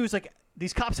 And this dude's like...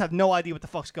 These cops have no idea what the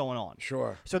fuck's going on.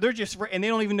 Sure. So they're just, and they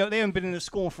don't even know, they haven't been in the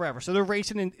school forever. So they're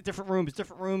racing in different rooms.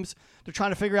 They're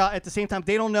trying to figure out at the same time,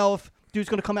 they don't know if dude's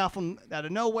going to come out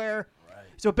of nowhere. Right.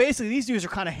 So basically, these dudes are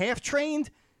kind of half trained,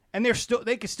 and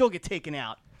they could still get taken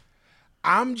out.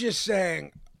 I'm just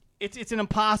saying. It's an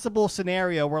impossible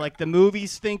scenario where like the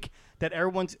movies think that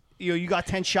everyone's, you got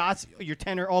 10 shots, your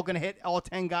 10 are all going to hit all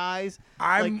 10 guys.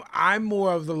 I'm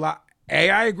more of the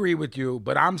I agree with you,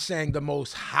 but I'm saying the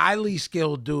most highly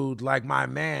skilled dude like my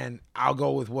man, I'll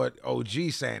go with what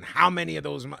OG's saying. How many of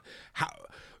those, how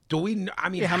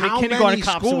many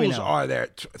schools are there?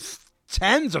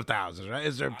 Tens of thousands, right?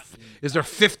 Is there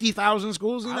 50,000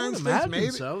 schools in the United States? Maybe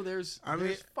so. There's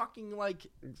fucking like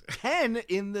 10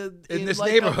 in this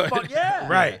like neighborhood. Yeah,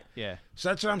 right. Yeah. So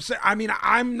that's what I'm saying. I mean,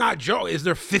 I'm not joking. Is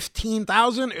there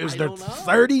 15,000? Is there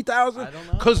 30,000? I don't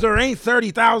know. Because there ain't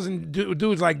 30,000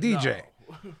 dudes like DJ.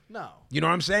 No. You know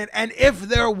what I'm saying? And if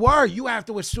there were, you have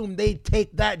to assume they'd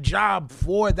take that job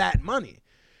for that money,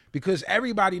 because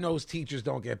everybody knows teachers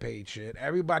don't get paid shit.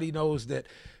 Everybody knows that.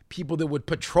 People that would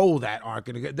patrol that aren't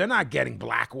gonna get. They're not getting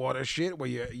Blackwater shit where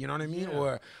you know what I mean,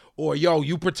 or yo,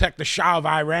 you protect the Shah of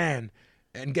Iran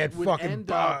and get fucking.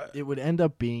 It would end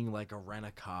up being like a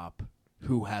rent-a-cop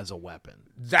who has a weapon.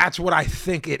 That's what I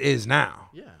think it is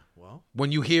now. Yeah, well,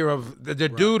 when you hear of the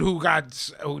dude who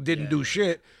didn't do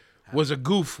shit was a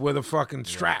goof with a fucking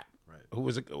strap,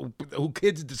 who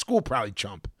kids at the school probably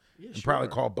chump, and probably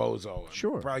call bozo,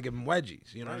 and probably give him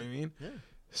wedgies. You know what I mean? Yeah.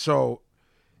 So.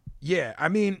 Yeah, I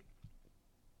mean,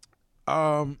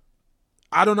 I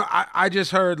don't know. I just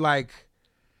heard like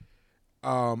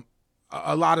a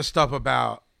lot of stuff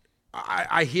about.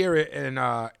 I hear it, and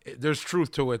there's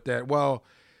truth to it that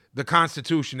the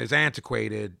Constitution is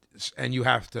antiquated, and you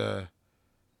have to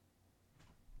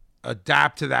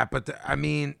adapt to that. But I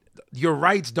mean, your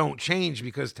rights don't change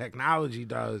because technology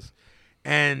does,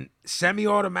 and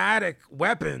semi-automatic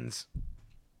weapons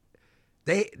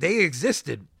they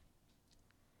existed.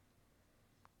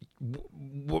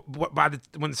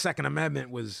 When the Second Amendment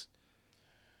was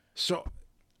so,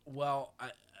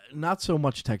 not so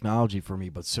much technology for me,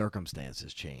 but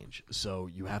circumstances change. So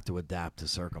you have to adapt to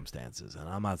circumstances, and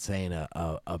I'm not saying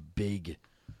a big,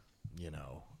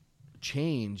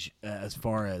 change as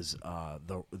far as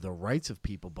the rights of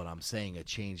people, but I'm saying a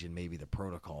change in maybe the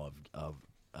protocol of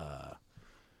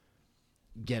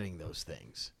getting those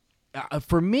things.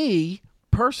 For me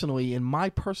personally, in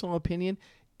my personal opinion.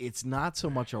 It's not so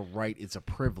much a right, it's a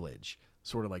privilege,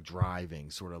 sort of like driving,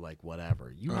 sort of like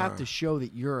whatever. You have to show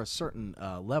that you're a certain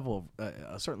level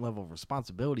of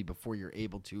responsibility before you're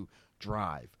able to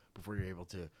drive, before you're able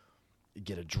to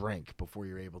get a drink, before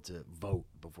you're able to vote,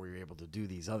 before you're able to do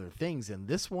these other things. And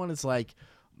this one is like,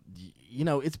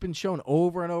 it's been shown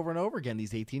over and over and over again.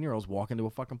 These 18-year-olds walk into a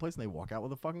fucking place and they walk out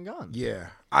with a fucking gun. Yeah,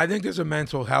 I think there's a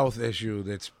mental health issue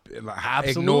that's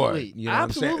absolutely ignored. You know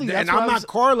absolutely, what I'm saying? And I'm not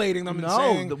correlating them. No,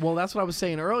 and saying, well, that's what I was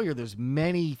saying earlier. There's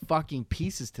many fucking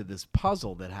pieces to this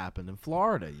puzzle that happened in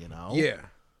Florida. Yeah,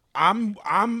 I'm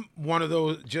one of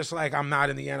those. Just like I'm not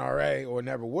in the NRA or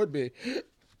never would be.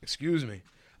 Excuse me.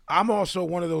 I'm also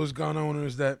one of those gun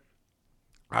owners that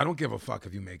I don't give a fuck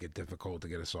if you make it difficult to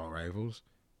get assault rifles.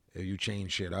 If you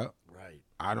change shit up, right?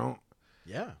 I don't.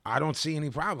 Yeah. I don't see any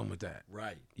problem with that.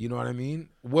 Right. You know what I mean?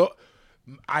 Well,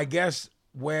 I guess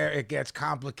where it gets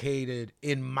complicated,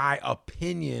 in my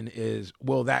opinion, is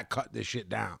will that cut this shit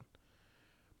down?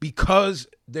 Because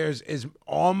there's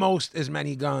almost as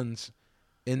many guns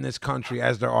in this country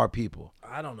as there are people.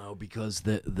 I don't know, because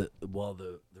the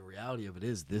reality of it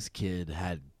is this kid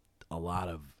had a lot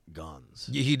of guns.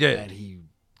 He did. And he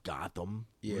got them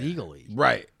legally.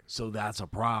 Right. So that's a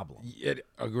problem.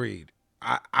 Agreed.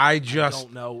 I just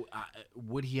don't know.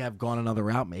 Would he have gone another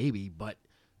route? Maybe. But,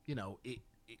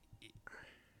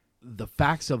 the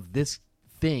facts of this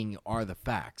thing are the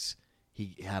facts.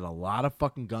 He had a lot of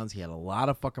fucking guns. He had a lot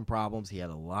of fucking problems. He had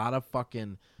a lot of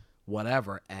fucking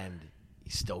whatever, and he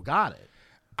still got it.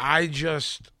 I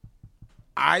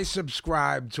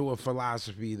subscribe to a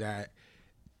philosophy that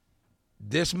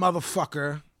this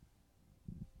motherfucker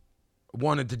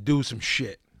wanted to do some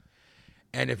shit.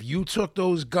 And if you took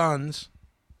those guns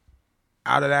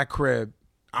out of that crib,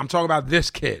 I'm talking about this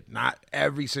kid, not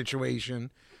every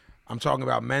situation. I'm talking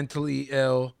about mentally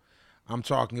ill. I'm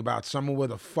talking about someone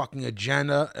with a fucking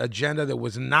agenda that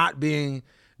was not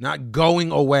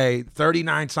going away.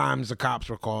 39 times the cops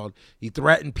were called. He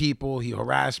threatened people. He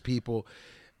harassed people.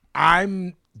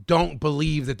 I don't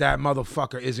believe that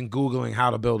motherfucker isn't Googling how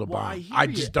to build a bomb. I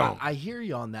just don't. I hear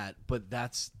you on that, but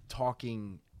that's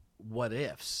talking what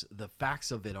ifs. The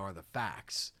facts of it are the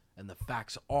facts, and the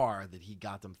facts are that he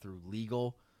got them through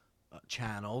legal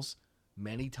channels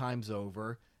many times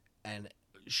over, and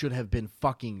should have been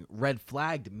fucking red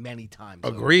flagged many times.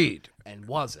 Agreed. And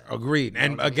wasn't. Agreed.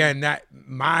 And again, that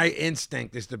my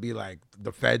instinct is to be like,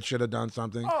 the Fed should have done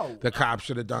something. The cops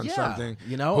should have done something.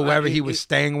 Whoever he was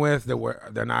staying with,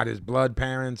 they're not his blood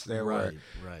parents. They were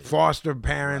foster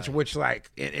parents, which like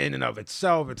in and of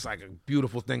itself, it's like a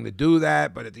beautiful thing to do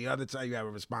that. But at the other time, you have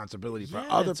a responsibility for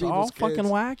other people's all kids.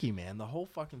 Fucking wacky, man. The whole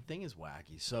fucking thing is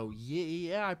wacky. So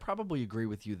yeah, I probably agree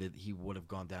with you that he would have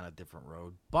gone down a different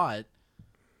road, but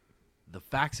the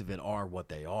facts of it are what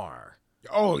they are.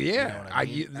 Oh yeah,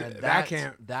 you know I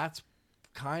mean? That's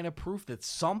kind of proof that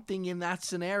something in that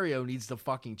scenario needs to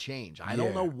fucking change. I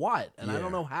don't know what, and I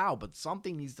don't know how, but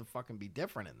something needs to fucking be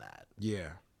different in that. Yeah,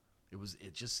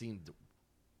 it just seemed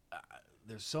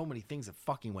there's so many things that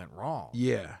fucking went wrong.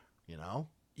 Yeah,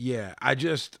 Yeah, I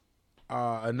just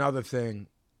another thing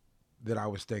that I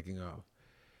was thinking of,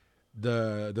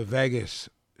 the Vegas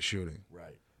shooting.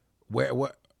 Right.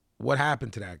 What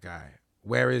happened to that guy?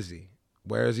 Where is he?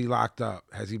 Where is he locked up?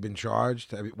 Has he been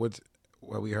charged? Have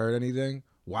we heard anything?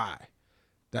 Why?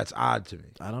 That's odd to me.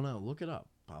 I don't know. Look it up,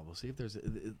 Pablo. See if there's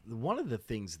one of the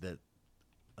things that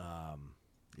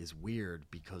is weird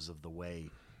because of the way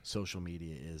social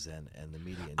media is and the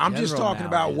media. I'm just talking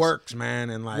about works, man,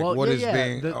 and like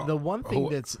being. The one thing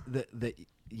that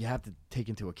you have to take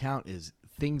into account is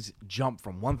things jump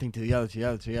from one thing to the other, to the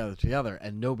other, to the other, to the other,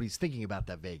 and nobody's thinking about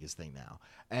that Vegas thing now.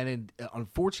 And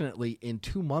unfortunately, in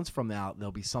 2 months from now,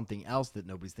 there'll be something else that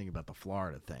nobody's thinking about, the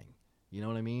Florida thing. You know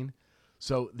what I mean?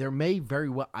 So there may very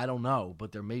well, I don't know,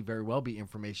 but there may very well be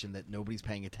information that nobody's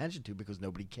paying attention to because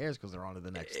nobody cares because they're on to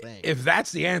the next thing. If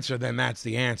that's the answer, then that's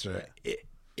the answer. Yeah.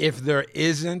 If there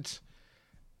isn't,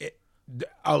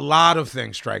 a lot of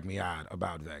things strike me odd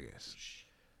about Vegas.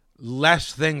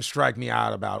 Less things strike me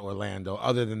out about Orlando,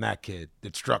 other than that kid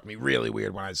that struck me really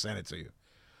weird when I sent it to you.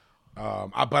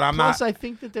 But I'm Plus, I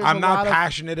think that I'm not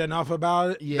passionate enough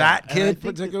about it, that kid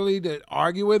particularly to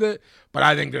argue with it. But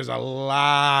I think there's a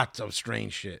lot of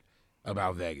strange shit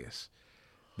about Vegas.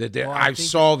 I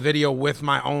saw video with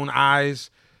my own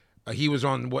eyes. He was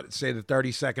on the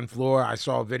 32nd floor. I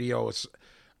saw a video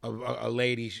of a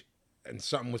lady. And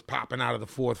something was popping out of the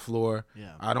 4th floor.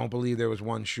 Yeah. I don't believe there was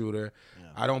one shooter. Yeah.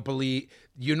 I don't believe...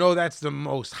 that's the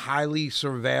most highly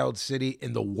surveilled city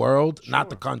in the world, not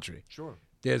the country. Sure.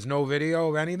 There's no video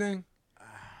of anything?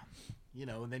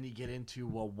 And then you get into,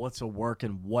 well, what's a work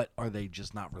and what are they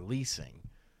just not releasing?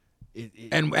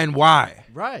 And why?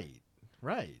 Right.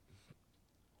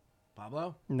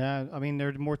 Pablo? No, I mean,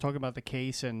 they're more talking about the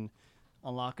case and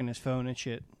unlocking his phone and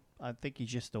shit. I think he's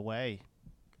just away.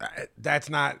 That's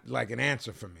not like an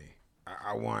answer for me.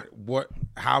 I want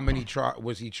how many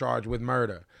was he charged with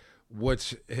murder?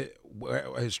 What's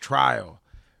his trial?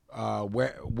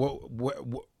 What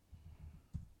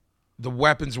the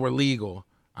weapons were legal.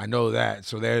 I know that.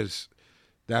 So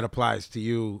that applies to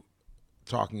you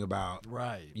talking about.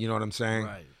 Right. You know what I'm saying?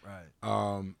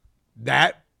 Right.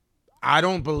 That I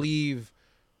don't believe.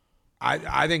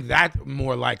 I think that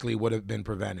more likely would have been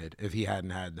prevented if he hadn't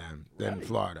had them than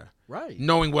Florida. Right.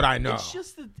 Knowing what I know. It's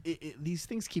just that these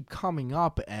things keep coming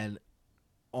up, and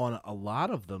on a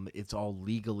lot of them, it's all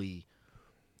legally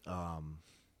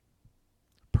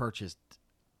purchased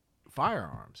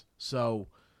firearms. So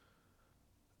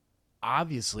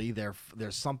obviously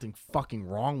there's something fucking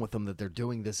wrong with them that they're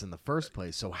doing this in the first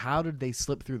place. So how did they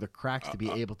slip through the cracks to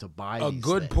be able to buy a these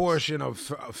good things? portion of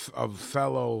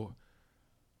fellow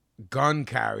gun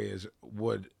carriers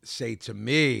would say to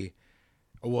me,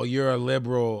 well, you're a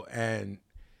liberal, and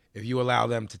if you allow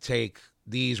them to take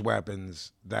these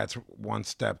weapons, that's one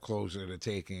step closer to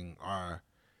taking our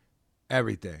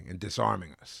everything and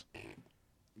disarming us.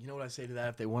 You know what I say to that?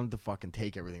 If they wanted to fucking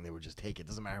take everything, they would just take it.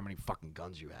 Doesn't matter how many fucking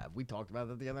guns you have. We talked about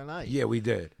that the other night. Yeah, we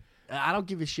did. I don't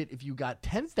give a shit if you got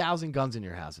 10,000 guns in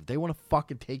your house. If they want to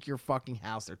fucking take your fucking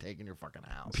house, they're taking your fucking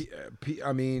house.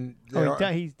 I mean,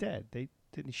 He's dead. They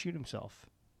didn't shoot himself.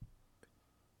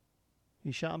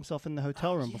 He shot himself in the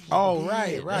hotel room before. Oh,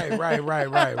 right. Yeah.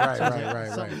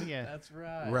 That's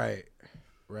right.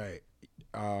 Right.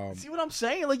 See what I'm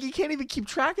saying? Like, you can't even keep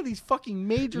track of these fucking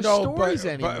major stories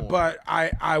anymore. But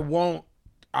I won't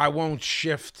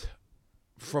shift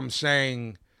from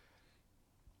saying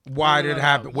why did it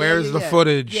happen. Where's the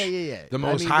footage? Yeah. The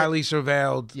most highly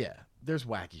surveilled. Yeah, there's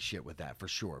wacky shit with that for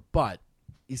sure. But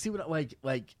you see what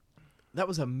like that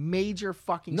was a major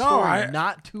fucking story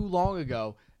not too long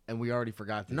ago, and we already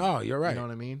forgot that. No, you're right. You know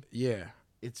what I mean? Yeah.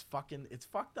 It's fucked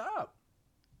up.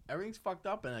 Everything's fucked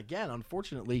up, and again,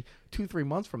 unfortunately, 2-3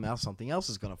 months from now, something else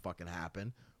is gonna fucking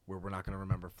happen where we're not gonna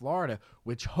remember Florida,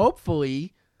 which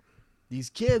hopefully these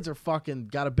kids are fucking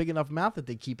got a big enough mouth that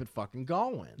they keep it fucking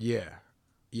going. Yeah.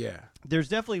 There's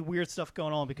definitely weird stuff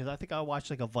going on because I think I watched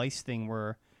like a Vice thing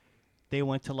where they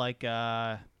went to like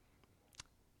not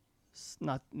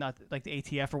like the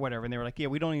ATF or whatever, and they were like, yeah,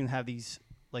 we don't even have these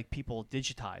like people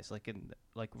digitized, like in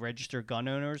like registered gun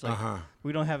owners, like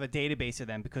we don't have a database of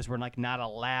them because we're like not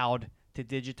allowed to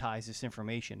digitize this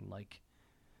information. Like,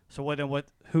 so what?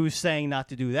 Who's saying not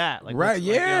to do that? Like, right? Like,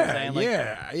 you know what I'm saying? Like,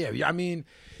 yeah. I mean,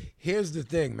 here's the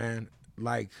thing, man.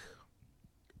 Like,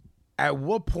 at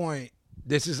what point?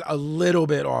 This is a little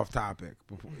bit off topic,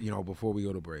 before we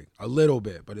go to break. A little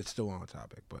bit, but it's still on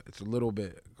topic. But it's a little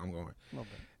bit. I'm going. A little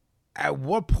bit. At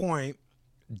what point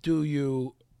do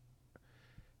you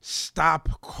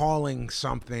stop calling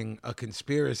something a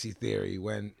conspiracy theory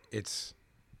when it's?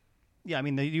 Yeah, I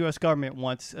mean, the U.S. government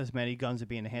wants as many guns to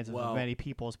be in the hands of as many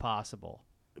people as possible.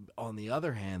 On the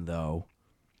other hand, though,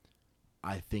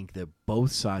 I think that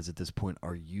both sides at this point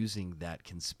are using that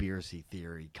conspiracy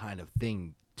theory kind of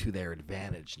thing to their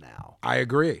advantage now. I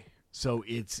agree. So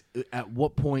it's at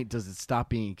what point does it stop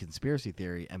being conspiracy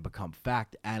theory and become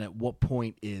fact? And at what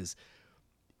point is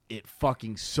it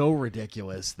fucking so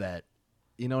ridiculous that,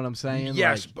 you know what I'm saying?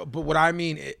 Yes, like, but what I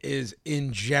mean is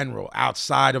in general,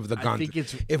 outside of the gun. I think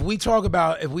it's, if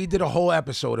we did a whole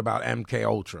episode about MK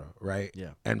Ultra, right? Yeah.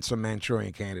 And some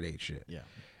Manchurian Candidate shit. Yeah.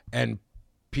 And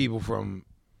people from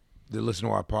that listen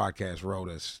to our podcast wrote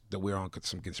us that we're on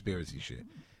some conspiracy shit.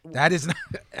 That is not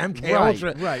MK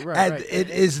Ultra. Right.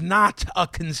 It is not a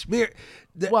conspiracy.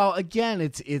 Well, again,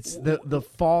 it's the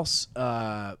false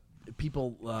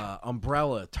people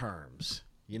umbrella terms.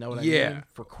 You know what I mean?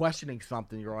 For questioning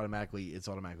something, it's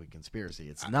automatically conspiracy.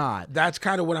 It's not. That's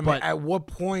kind of what I mean. At what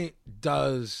point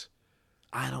does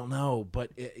I don't know,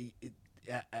 but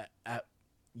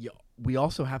we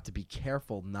also have to be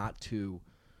careful not to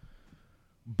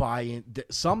buy in.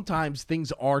 Sometimes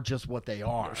things are just what they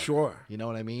are. Sure. You know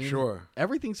what I mean? Sure.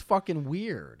 Everything's fucking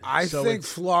weird. I think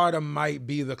Florida might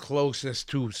be the closest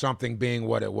to something being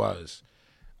what it was.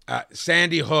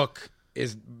 Sandy Hook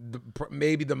is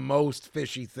maybe the most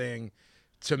fishy thing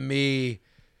to me.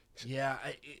 Yeah.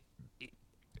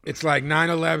 It's like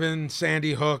 9/11,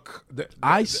 Sandy Hook.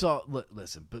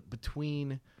 Listen, but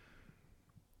between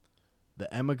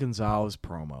the Emma Gonzalez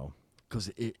promo,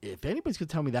 because if anybody's going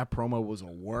to tell me that promo was a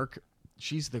work,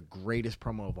 she's the greatest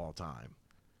promo of all time.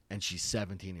 And she's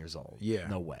 17 years old. Yeah.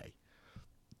 No way.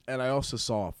 And I also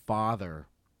saw a father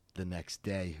the next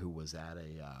day who was at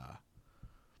a,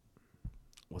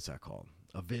 what's that called?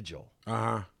 A vigil.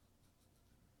 Uh-huh.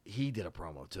 He did a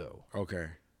promo too. Okay.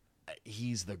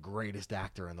 He's the greatest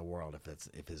actor in the world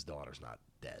if his daughter's not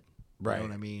dead. Right. You know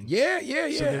what I mean? Yeah.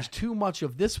 So there's too much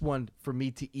of this one for me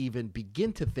to even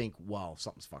begin to think, well,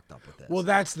 something's fucked up with this. Well,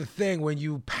 that's the thing. When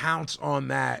you pounce on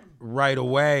that right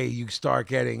away, you start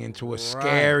getting into a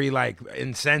scary, like,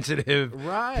 insensitive.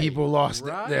 Right. People lost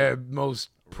their most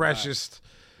precious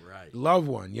loved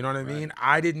one. You know what I mean?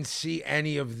 I didn't see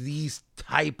any of these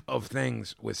type of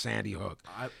things with Sandy Hook.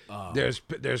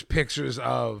 There's pictures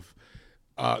of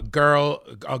a girl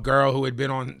who had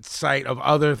been on site of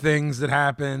other things that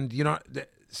happened. You know,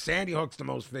 Sandy Hook's the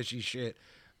most fishy shit.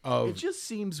 It just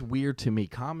seems weird to me.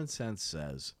 Common sense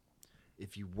says,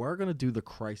 if you were going to do the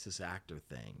crisis actor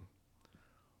thing,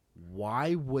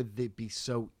 why would it be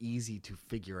so easy to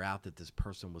figure out that this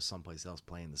person was someplace else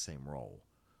playing the same role?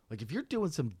 Like, if you're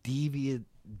doing some deviant,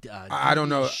 I don't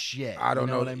know shit. I don't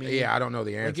know what I mean. Yeah, I don't know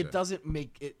the answer. Like, it doesn't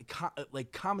make it.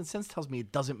 Like, common sense tells me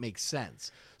it doesn't make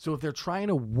sense. So if they're trying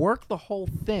to work the whole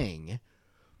thing,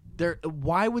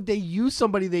 why would they use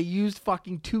somebody they used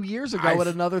fucking 2 years ago at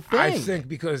another thing? I think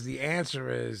because the answer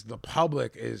is the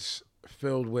public is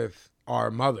filled with our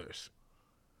mothers.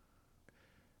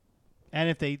 And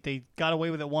if they got away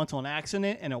with it once on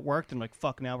accident and it worked, and like,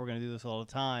 fuck, now we're gonna do this all the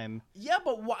time. Yeah,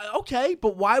 but why? Okay,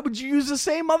 but why would you use the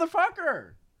same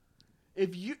motherfucker?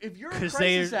 If you're a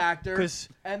crisis actor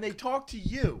and they talk to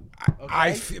you,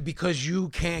 okay? Because you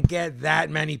can't get that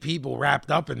many people wrapped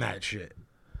up in that shit.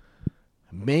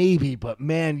 Maybe, but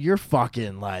man, you're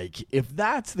fucking like, if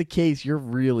that's the case, you're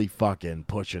really fucking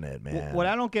pushing it, man. What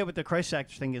I don't get with the crisis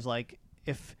actor thing is, like,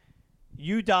 if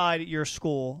you died at your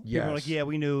school, people are like, yeah,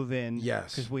 we knew Vin.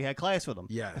 Yes. Because we had class with him.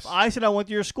 Yes. If I said I went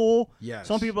to your school, yes.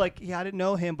 Some people are like, yeah, I didn't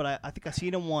know him, but I think I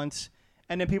seen him once.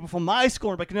 And then people from my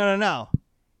school are like, no.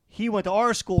 He went to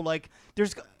our school. Like,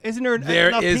 isn't there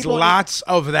enough is people lots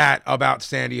of that about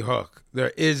Sandy Hook.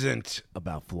 There isn't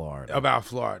about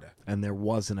Florida. And there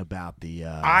wasn't about the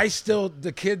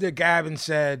the kid that Gavin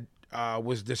said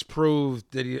was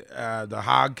disproved, the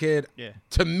Hogg kid. Yeah.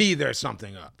 To me, there's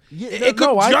something up. Yeah,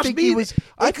 I think he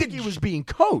was being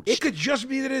coached. It could just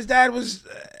be that his dad was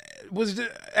the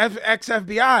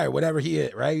ex-FBI, whatever he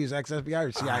is, right? He's ex-FBI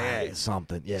or CIA.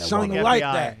 Something FBI, like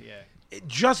that. Yeah.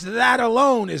 Just that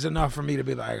alone is enough for me to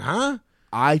be like, huh?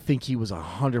 I think he was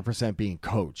 100% being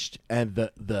coached, and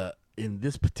the in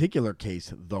this particular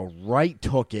case, the right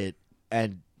took it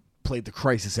and played the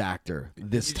crisis actor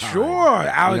this time. Sure,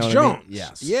 Alex Jones. I mean?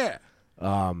 Yes. Yeah.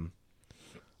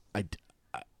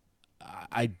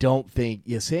 I don't think.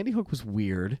 Yeah, Sandy Hook was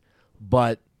weird,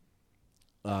 but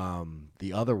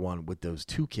the other one with those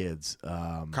two kids,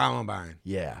 Columbine.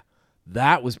 Yeah,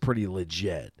 that was pretty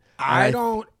legit. At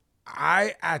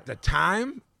the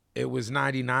time, it was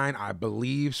 99, I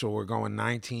believe, so we're going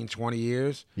 19, 20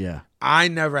 years. Yeah. I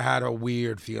never had a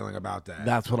weird feeling about that.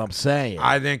 That's what I'm saying.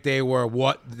 I think they were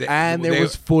there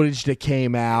was footage that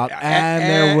came out, and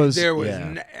there was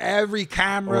every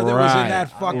camera that was in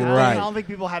that fucking thing. I don't think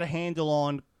people had a handle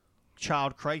on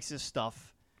child crisis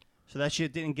stuff. So that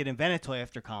shit didn't get invented till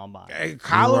after Columbine.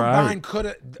 Columbine could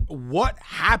have. What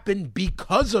happened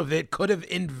because of it could have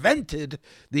invented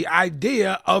the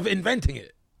idea of inventing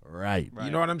it. Right.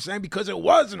 You know what I'm saying? Because it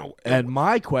wasn't. And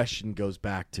my question goes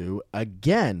back to,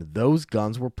 again, those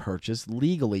guns were purchased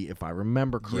legally, if I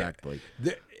remember correctly.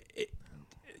 Yeah.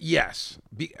 Yes.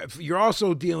 You're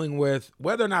also dealing with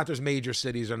whether or not there's major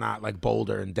cities or not, like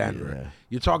Boulder and Denver. Yeah.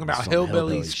 You're talking about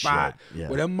hillbilly spot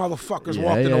where them motherfuckers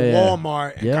walked into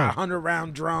Walmart and got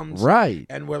 100-round drums. Right.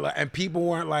 And people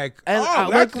weren't like,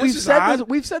 we've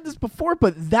said this before,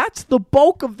 but that's the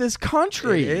bulk of this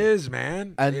country. It is,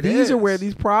 man. And these are where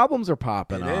these problems are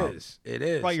popping up. It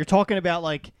is. Right. You're talking about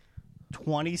like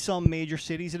 20-some major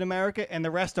cities in America, and the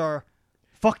rest are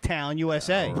Fucktown,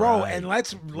 USA. Bro, and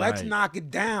let's knock it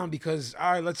down because,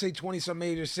 all right, let's say 20-some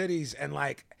major cities, and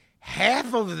like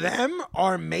half of them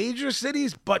are major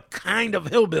cities, but kind of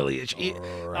hillbilly-ish.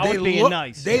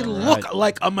 They look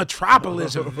like a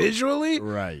metropolis visually,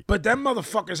 right? But them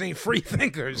motherfuckers ain't free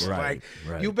thinkers. Right.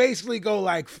 You basically go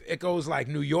like, it goes like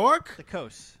New York. The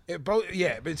coast.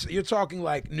 You're talking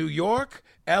like New York,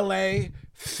 L.A.,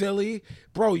 Philly.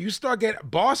 Bro, you start getting...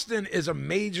 Boston is a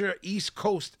major East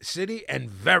Coast city and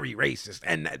very racist.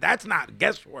 And that's not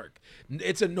guesswork.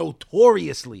 It's a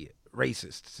notoriously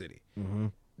racist city. Mm-hmm.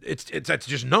 That's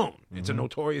just known. Mm-hmm. It's a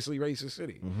notoriously racist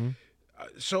city. Mm-hmm.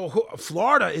 So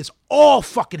Florida is all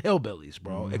fucking hillbillies,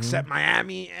 bro, Mm-hmm. except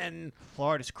Miami and...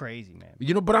 Florida's crazy, man.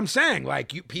 You know, but I'm saying,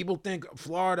 like, people think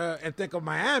Florida and think of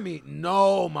Miami.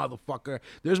 No, motherfucker.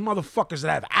 There's motherfuckers that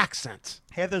have accents.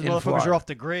 Half those motherfuckers are off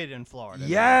the grid in Florida.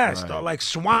 Yes, like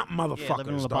swamp motherfuckers.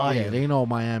 Living on the bayou. Yeah, it ain't all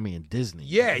Miami and Disney.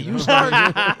 Yeah, you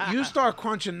start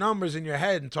crunching numbers in your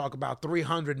head and talk about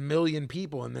 300 million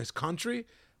people in this country,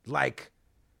 like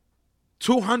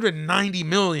 290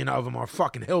 million of them are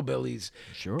fucking hillbillies.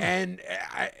 Sure. And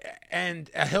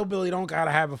a hillbilly don't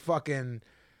gotta have a fucking,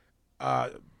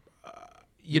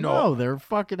 No, they're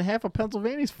fucking half of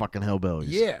Pennsylvania's fucking hillbillies.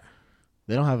 Yeah.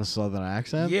 They don't have a southern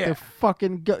accent. Yeah. They're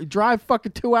fucking drive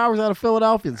fucking 2 hours out of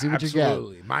Philadelphia and see what you get.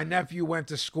 Absolutely. My nephew went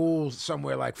to school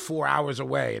somewhere like 4 hours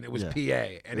away, and it was PA,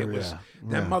 and it was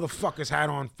them motherfuckers had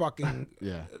on fucking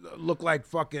look like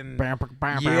fucking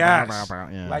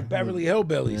like Beverly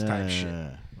Hillbillies type shit.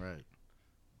 Right.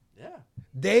 Yeah.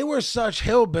 They were such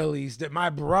hillbillies that my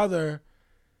brother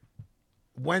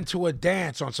went to a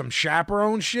dance on some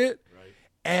chaperone shit,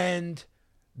 And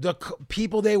the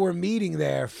people they were meeting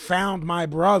there found my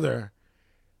brother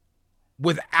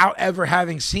without ever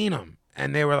having seen him.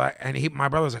 And they were like, my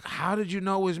brother was like, how did you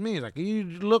know it was me? He's like, you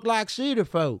look like Cedar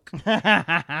folk.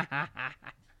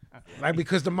 Like,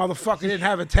 because the motherfucker didn't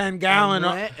have a 10-gallon.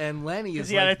 And Lenny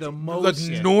is like the most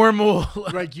normal.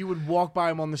 Like, you would walk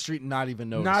by him on the street and not even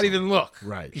notice. Not even look.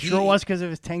 Right. You sure it was because of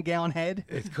his 10-gallon head?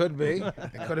 It could be.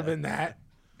 It could have been that.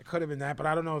 It could have been that. But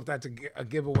I don't know if that's a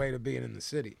giveaway to being in the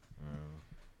city.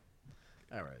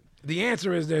 All right. The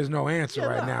answer is there's no answer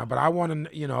right now. But I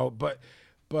want to,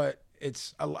 but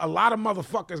it's a lot of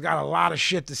motherfuckers got a lot of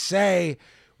shit to say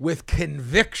with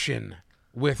conviction.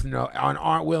 And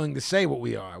aren't willing to say what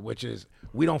we are, which is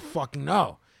we don't fucking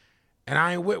know. And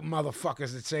I ain't with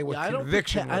motherfuckers that say with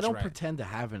conviction. I don't pretend to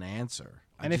have an answer.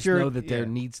 And I if just know that there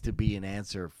needs to be an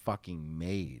answer fucking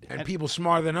made. And people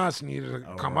smarter than us need to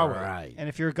come up with it. And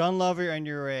if you're a gun lover and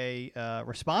you're a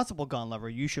responsible gun lover,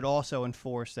 you should also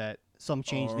enforce that some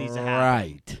change needs to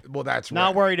happen. Right. Well, that's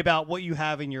not worried about what you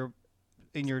have in your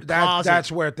closet. That's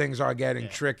where things are getting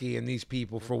tricky, and these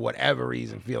people, for whatever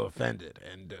reason, feel offended.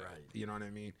 And you know what I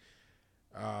mean?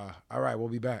 All right, we'll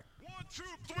be back. 1, 2,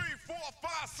 3, 4,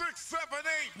 5, 6, 7,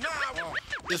 8, 9.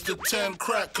 It's the 10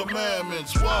 crack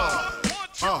commandments. Wow.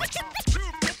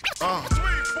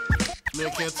 Man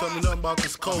can't tell me nothing about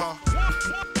this coke.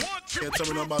 Can't tell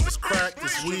me nothing about this crack,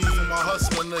 this weed, and my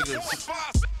hustling niggas.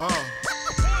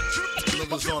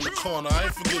 Niggas on the corner, I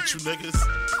ain't forget you niggas.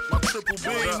 My triple B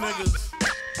niggas. 1,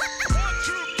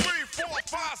 2, 3, 4,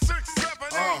 5, 6, 7,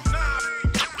 8, 9.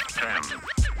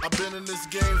 I've been in this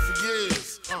game for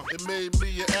years. It made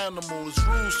me an animal. There's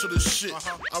rules to this shit.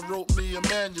 I wrote me a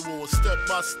manual, a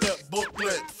step-by-step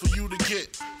booklet for you to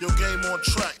get your game on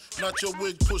track. Not your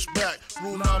wig pushed back.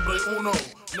 Rule number uno.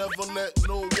 Never let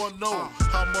no one know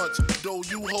how much dough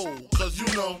you hold. Cause you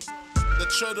know that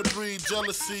try to breed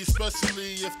jealousy,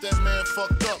 especially if that man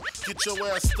fucked up. Get your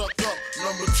ass stuck up.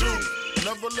 Number 2,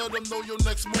 never let them know your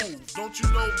next move. Don't you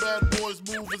know bad boys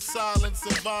move in silence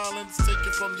and violence? Take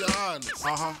it from your highness.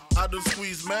 I done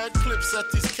squeeze mad clips at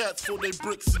these cats for they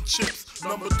bricks and chips.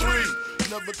 Number 3,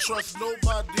 never trust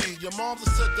nobody. Your mom's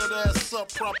set that ass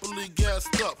up, properly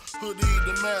gassed up, hoodie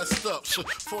the masked up.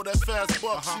 For that fast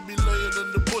buck, she be laying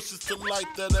in the bushes to light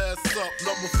that ass up.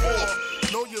 Number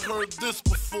 4, know you heard this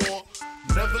before.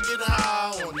 Never get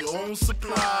high on your own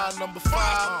supply. Number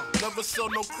 5, never sell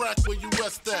no crack where you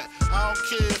rest at. I don't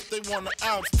care if they want an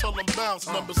ounce, tell them bounce.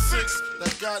 Number 6,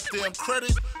 that goddamn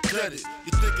credit, get it.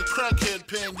 You think a crackhead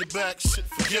paying you back, shit,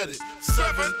 forget it.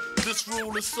 7, this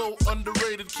rule is so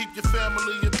underrated. Keep your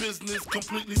family and business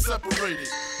completely separated.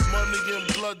 Money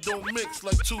and blood don't mix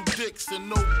like 2 dicks and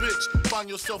no bitch. Find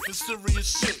yourself in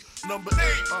serious shit. Number 8,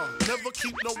 never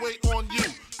keep no weight on you.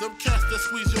 Them cats that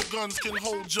squeeze your guns can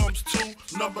hold jumps too.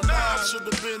 Number 9 should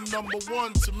have been number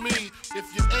 1 to me. If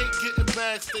you ain't getting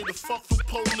back, stay the fuck from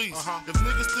police. If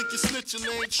niggas think you're snitching,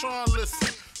 they ain't trying to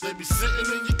listen. They be sitting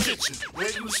in your kitchen,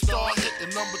 waiting to start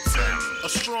hitting. Number 10, a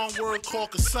strong word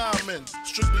called consignment.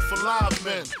 Strictly for live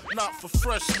men, not for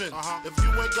freshmen. If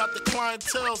you ain't got the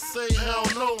clientele, say hell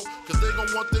no. Cause they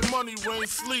gon' want their money, rain,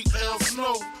 sleet, hell,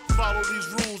 snow. Follow these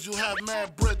rules, you'll have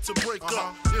mad bread to break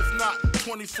up. If not,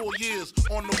 24 years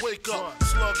on the wake up.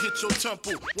 Slug hit your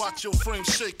temple, watch your frame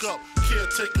shake up.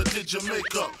 Caretaker did your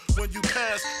makeup. When you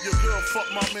pass, your girl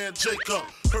fucked my man Jacob.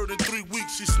 Heard in 3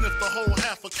 weeks she sniffed the whole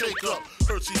half a cake up.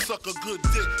 Heard she suck a good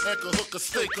dick and could hook a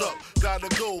steak up. Gotta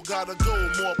go,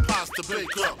 more pots to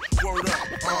bake up. Word up,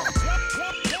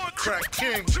 Crack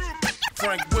King,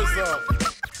 Frank Wizard.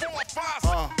 4, 5,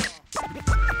 1,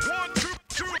 2,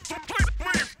 2, 3,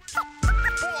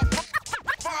 4,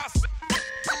 5.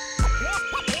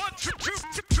 1, 2, 2,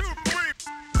 2, 3,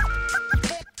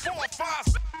 4,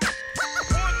 5.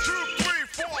 1, 2, 3,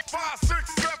 4, 5,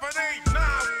 6, 7, 8, 9,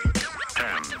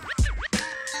 10.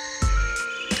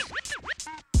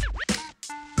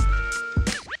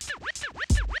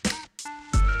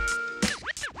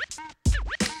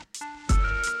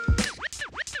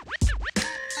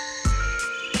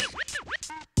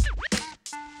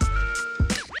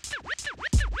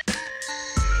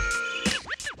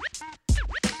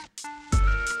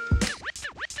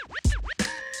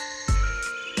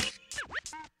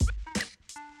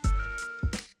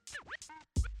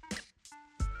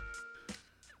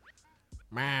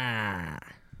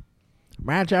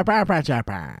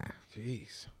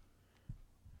 Jeez.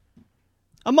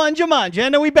 Amanja,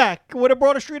 and then we back with a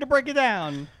broader street to break it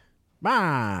down.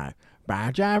 Wow.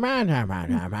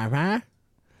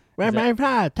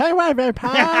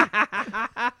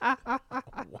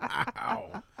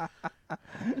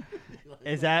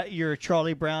 Is that your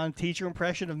Charlie Brown teacher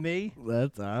impression of me? I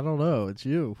don't know. It's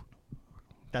you.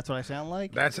 That's what I sound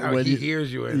like That's how When he you-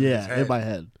 hears you in his Yeah, head. in my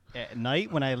head. at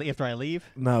night when after I leave.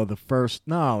 No, the first.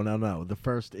 No, the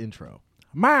first intro.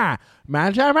 Ma,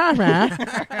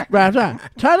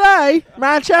 today,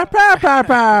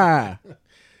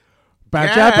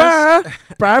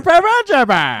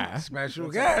 Special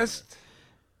guest.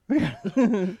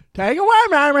 Take away,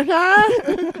 mama.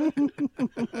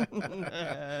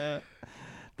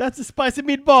 That's a spicy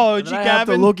meatball, G. I have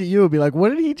to Gavin. look at you and be like, what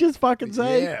did he just fucking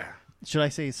say? Yeah. Should I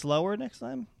say it slower next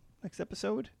time? Next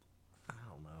episode? I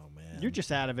don't know, man. You're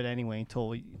just out of it anyway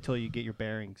until you get your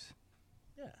bearings.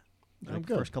 I'm Like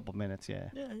good. first couple minutes, yeah.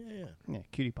 Yeah.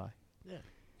 Cutie pie.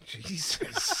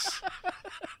 Jesus.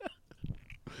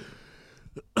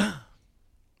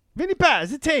 Vinny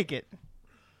Paz, take it.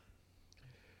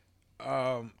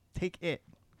 Take it.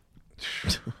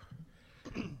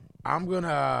 I'm going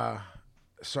to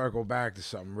circle back to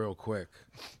something real quick.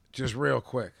 Just real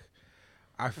quick.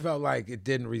 I felt like it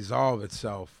didn't resolve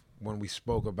itself when we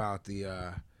spoke about the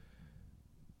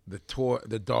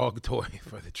dog toy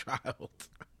for the child.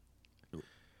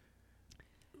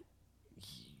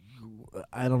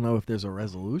 I don't know if there's a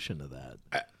resolution to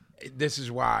that. This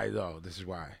is why, though. This is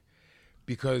why.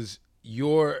 Because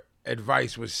your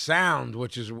advice was sound,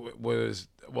 which was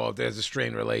well, if there's a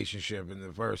strained relationship in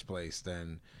the first place,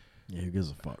 then Yeah, who gives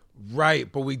a fuck? right.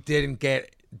 But we didn't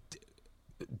get.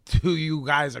 Do you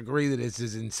guys agree that it's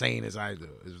as insane as I do?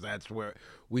 That's where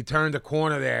we turned the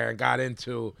corner there and got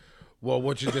into, well,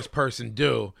 what should this person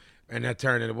do? And that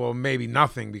turned into, well, maybe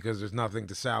nothing because there's nothing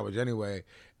to salvage anyway,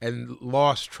 and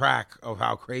lost track of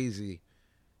how crazy.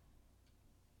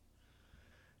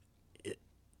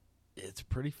 It's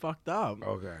pretty fucked up.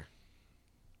 Okay.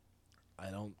 I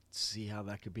don't see how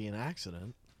that could be an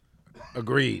accident.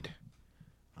 Agreed.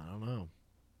 I don't know.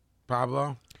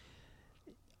 Pablo?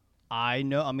 I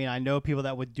know people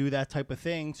that would do that type of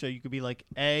thing. So you could be like,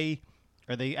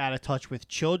 are they out of touch with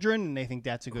children and they think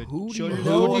that's a good children's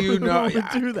Who toy? do you know? would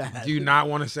do that? Do you not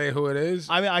want to say who it is?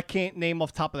 I mean, I can't name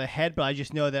off the top of the head, but I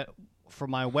just know that for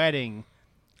my wedding,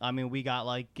 I mean, we got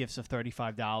like gifts of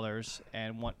 $35,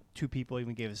 and two people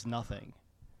even gave us nothing.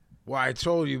 Well, I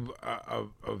told you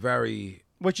a very.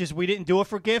 Which is, we didn't do it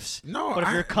for gifts. No, but if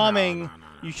I- you're coming, no.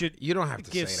 you should. You don't have to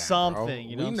give say that, something. bro.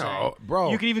 You know, We what I'm know, saying?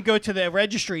 bro. You can even go to the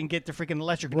registry and get the freaking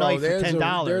electric Bro, knife for there's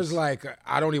 $10. there's like,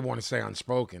 I don't even want to say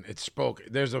unspoken. It's spoken.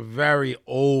 There's a very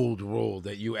old rule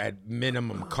that you at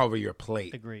minimum cover your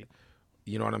plate. Agreed.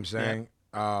 You know what I'm saying?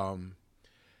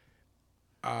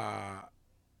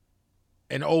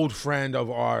 An old friend of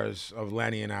ours, of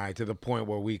Lenny and I, to the point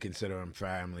where we consider him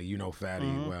family. You know Fatty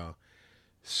well.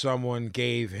 Someone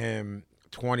gave him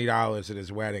 $20 at his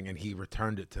wedding, and he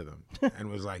returned it to them and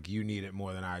was like, "You need it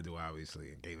more than I do, obviously,"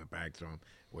 and gave it back to him,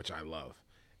 which I love.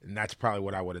 And that's probably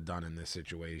what I would have done in this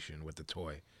situation with the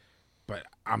toy. But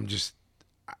I'm just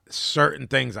certain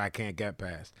things I can't get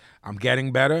past. I'm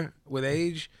getting better with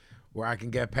age, where I can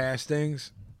get past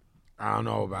things. I don't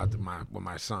know about with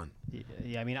my son.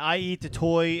 Yeah, I mean, I eat the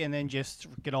toy and then just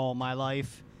get on with my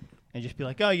life and just be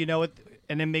like, oh, you know what?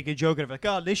 And then make a joke of like,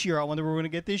 oh, this year, I wonder what we're going to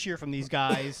get this year from these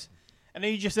guys. And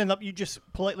then you just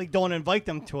politely don't invite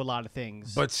them to a lot of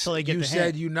things. But till they get you the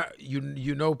said hint.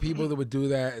 you know people that would do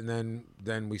that, and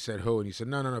then we said who, and you said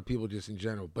no, people just in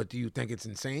general. But do you think it's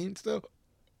insane still?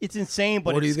 It's insane,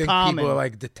 but Or do you it's think common. people are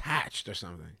like detached or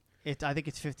something? I think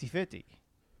it's 50-50.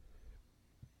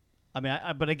 I mean,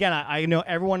 but again, I know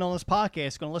everyone on this podcast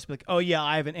is going to listen be like, oh, yeah,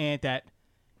 I have an aunt that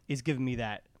is giving me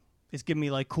that. It's giving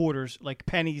me like quarters, like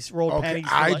pennies, rolled pennies.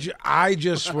 for I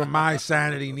just for my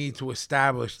sanity need to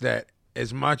establish that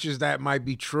as much as that might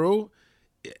be true,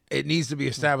 it needs to be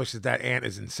established that aunt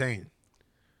is insane.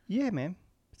 Yeah, man.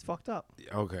 It's fucked up.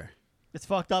 Okay. It's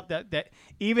fucked up that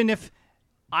even if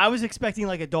I was expecting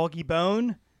like a doggy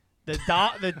bone, the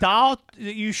doll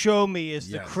that you show me is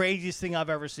the Yes. craziest thing I've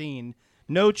ever seen.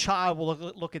 No child will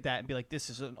look at that and be like, this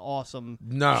is an awesome,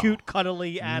 No. cute,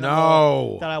 cuddly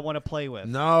animal No. that I want to play with.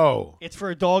 No. It's for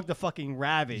a dog to fucking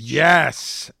ravage.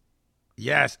 Yes.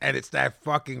 Yes, and it's that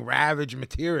fucking Ravage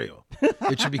material.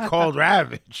 It should be called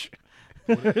Ravage.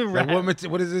 Like,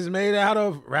 what is this made out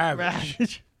of? Ravage.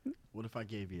 Ravage. What if I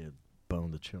gave you a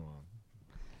bone to chew on?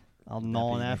 I'll Would gnaw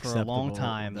be on an that for a long acceptable-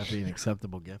 time. Would that be an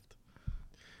acceptable gift?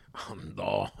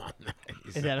 No.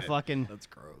 Is that a fucking... That's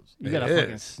gross. You got It a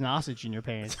fucking is. sausage in your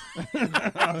pants.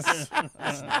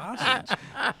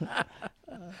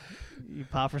 You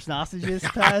pop for sausages,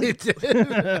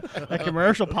 Taz? A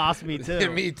commercial pops me too.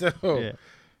 Me too.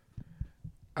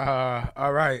 Yeah.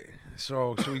 All right.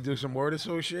 So should we do some word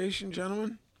association,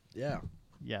 gentlemen? Yeah.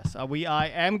 Yes, I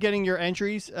am getting your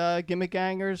entries, Gimmick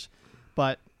Gangers,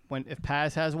 but if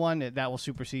Paz has one, that will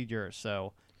supersede yours.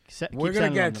 So We're gonna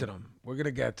get to them. We're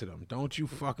gonna get to them. Don't you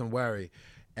fucking worry.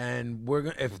 And we're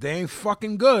gonna if they ain't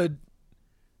fucking good.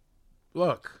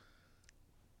 Look,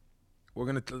 we're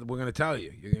gonna tell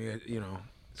you. You're gonna get,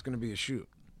 it's gonna be a shoot.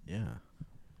 Yeah.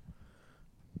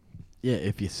 Yeah,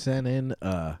 if you send in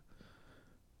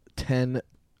 10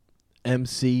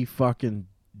 MC fucking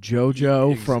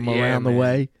JoJo from around the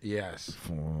way. Yes.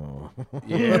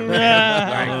 Yeah,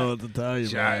 man. I don't know what to tell you,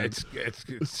 man.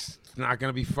 It's not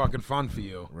gonna be fucking fun for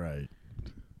you. Right.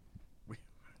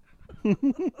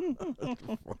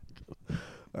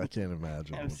 I can't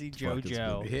imagine. MC what the fuck it's JoJo.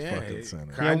 gonna Yeah, fucking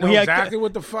center. I know exactly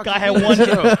what the fuck. Guy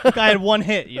had one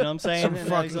hit. You know what I'm saying? Some And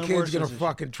now he's fucking on kid's worse gonna position.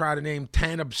 fucking try to name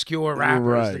 10 obscure rappers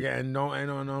Right. together, and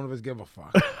none of us give a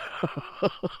fuck.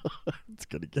 It's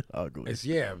gonna get ugly. It's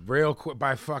real quick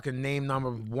by fucking name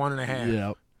number 1.5.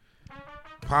 Yeah.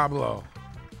 Pablo,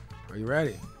 are you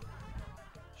ready?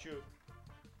 Shoot.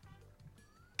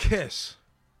 Kiss.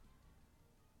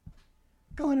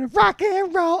 Gonna rock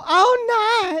and roll all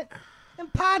night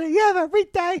and party every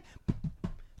day.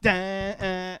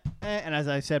 And as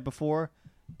I said before,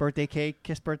 birthday cake,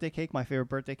 Kiss birthday cake, my favorite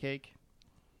birthday cake.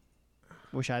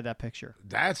 Wish I had that picture.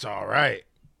 That's all right.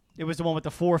 It was the one with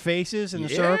the 4 faces in the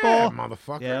Yeah, circle.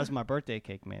 motherfucker. Yeah, that was my birthday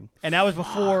cake, man. And that was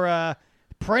before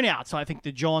printout, so I think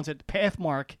the Johns at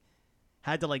Pathmark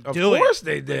had to do it. Of course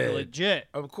they did. Legit.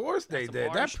 Of course they That's did.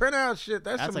 some That harsh- printout shit,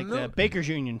 that's That's some like new. the Baker's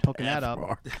Union hooking that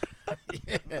up.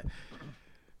 Yeah.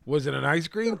 Was it an ice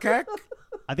cream cake?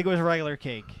 I think it was a regular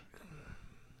cake.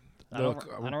 Look,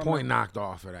 I don't a point remember. knocked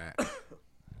off of that.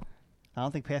 I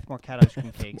don't think Pathmark had ice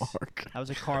cream cakes. Mark. That was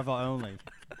a Carvel only.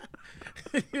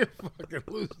 You're fucking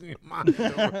losing your mind.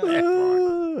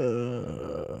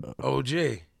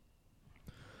 OG.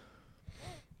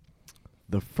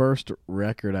 The first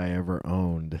record I ever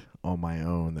owned on my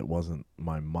own that wasn't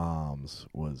my mom's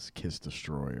was Kiss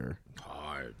Destroyer.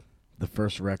 Hard. The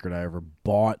first record I ever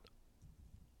bought,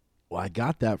 well, I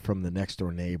got that from the next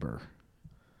door neighbor.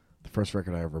 The first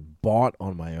record I ever bought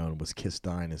on my own was Kiss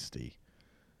Dynasty.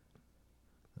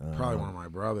 Probably one of my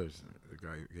brothers. The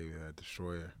guy who gave you that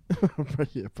Destroyer.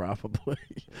 Yeah, probably.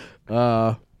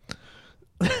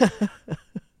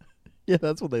 Yeah,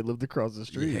 that's when they lived across the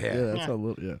street. Yeah. Yeah, that's how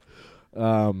little. Yeah.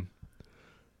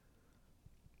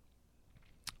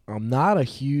 I'm not a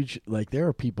huge there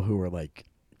are people who are like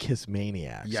Kiss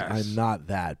maniacs. Yes. I'm not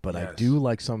that, but I Yes. do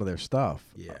like some of their stuff.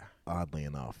 Yeah. Oddly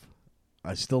enough,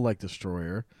 I still like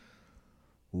Destroyer,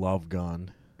 Love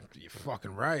Gun. You're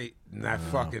fucking right. And that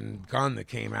fucking gun that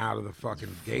came out of the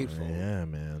fucking gatefold. Yeah,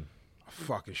 man. I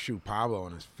fucking shoot Pablo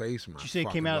in his face, man. Did you say it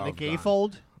came out of the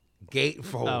gatefold?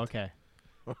 Gatefold. Oh, okay.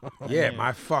 Yeah,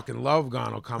 my fucking love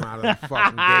gun will come out of the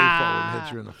fucking gatefold and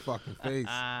hit you in the fucking face.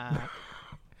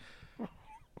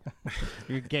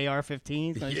 Your gay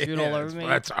R-15's gonna shoot all over me?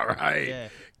 That's all right. Yeah.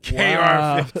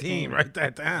 KR-15, write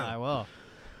that down. I will.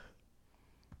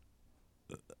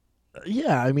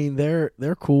 Yeah, I mean they're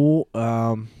cool.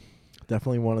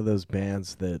 Definitely one of those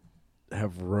bands that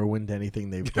have ruined anything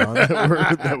they've done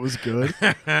that was good.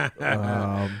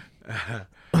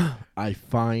 I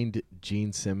find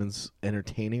Gene Simmons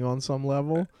entertaining on some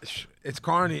level. It's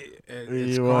corny.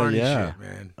 It's Well, corny yeah. shit,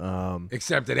 man.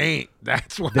 Except it ain't.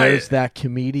 That's why. There's that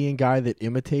comedian guy that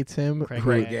imitates him. Craig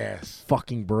who- Gass. Gas.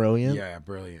 Fucking brilliant. Yeah,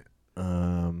 brilliant.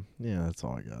 Yeah, that's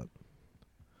all I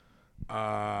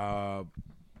got.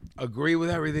 Agree with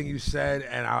everything you said,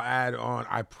 and I'll add on.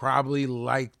 I probably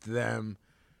liked them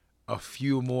a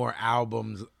few more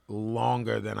albums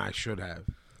longer than I should have.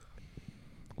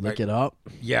 Lick It Up,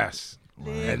 Yes.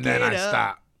 And then I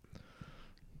stopped.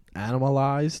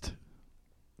 Animalized.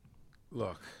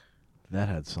 Look. That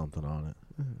had something on it.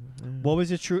 What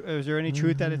was it? Was there any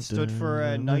truth that it stood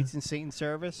for Knights in Satan's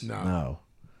Service? No.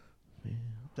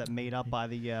 That made up by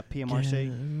the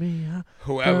PMRC?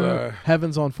 Whoever.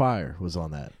 Heaven's on Fire was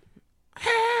on that.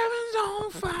 Heaven's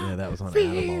on fire. Yeah, that was on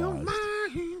Feel Animalized. my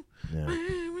hand. Yeah.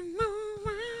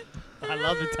 I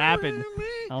love the tapping.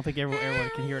 I don't think everyone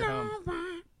can hear it at home.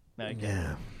 No, they can.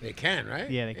 Yeah. They can,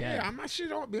 right? Yeah, they can. Yeah, my shit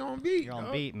don't be on beat. You're on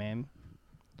dog. beat, man.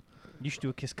 You should do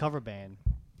a Kiss cover band.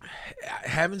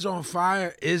 Heaven's on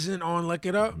Fire isn't on Lick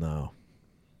It Up. No.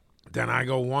 Then I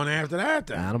go one after that.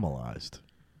 Then Animalized.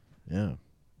 Yeah.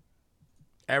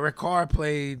 Eric Carr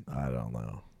played. I don't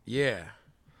know. Yeah.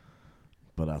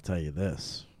 But I'll tell you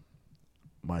this.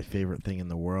 My favorite thing in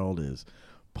the world is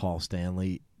Paul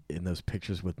Stanley in those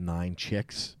pictures with 9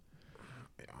 chicks.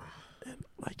 And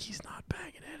he's not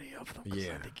banging any of them 'cause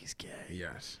Yeah. I think he's gay.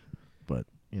 Yes. But,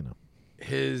 you know.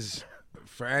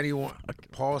 For anyone,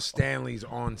 Paul Stanley's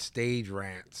on stage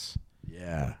rants.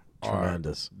 Yeah. are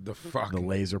Tremendous. The fucking The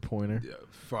laser pointer.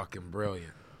 fucking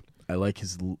brilliant. I like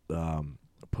his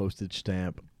postage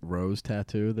stamp rose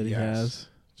tattoo that he Yes. has.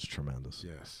 It's tremendous.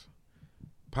 Yes.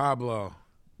 Pablo.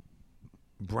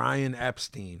 Brian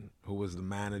Epstein, who was the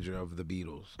manager of the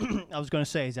Beatles. I was going to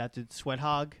say, is that the sweat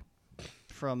hog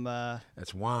from?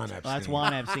 That's Juan Epstein. That's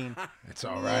Juan Epstein. It's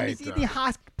all right. The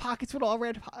hot pockets with all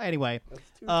red. Anyway,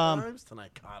 That's 2 times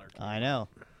tonight, Cotter. I know.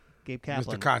 Gabe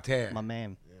Kaplan, Mr. Carter. my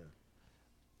man.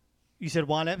 You said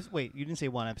Juan Epstein. Wait, you didn't say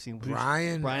Juan Epstein.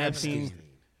 Brian Epstein.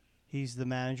 He's the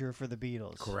manager for the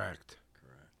Beatles. Correct.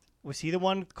 Was he the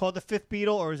one called the fifth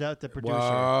Beatle, or is that the producer?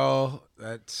 Well,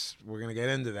 we're gonna get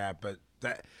into that, but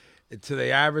that to the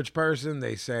average person,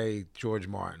 they say George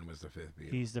Martin was the fifth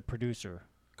Beatle. He's the producer.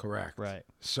 Correct. Right.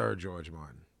 Sir George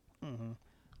Martin.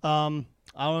 I don't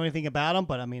know anything about him,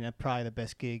 but I mean, that's probably the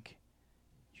best gig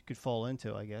you could fall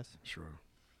into, I guess. Sure.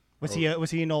 Was he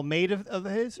an old mate of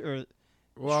his, or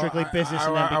Well, strictly business?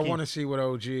 and then I became... want to see what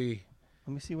OG.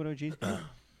 Let me see what OG's got.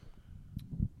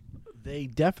 They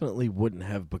definitely wouldn't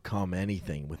have become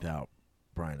anything without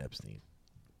Brian Epstein.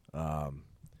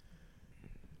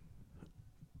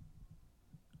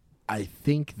 I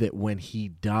think that when he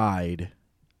died,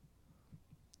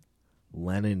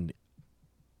 Lennon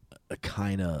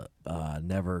kind of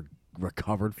never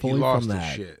recovered fully lost from his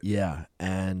that. shit. Yeah,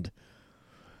 and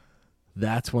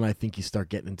that's when I think you start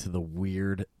getting into the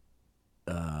weird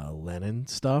Lennon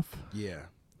stuff. Yeah.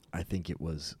 I think it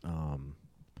was,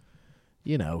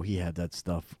 he had that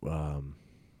stuff.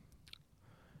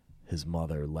 His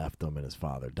mother left him and his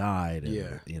father died. And,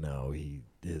 Yeah.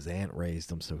 his aunt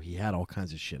raised him, so he had all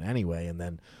kinds of shit anyway. And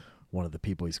then one of the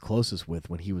people he's closest with,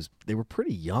 they were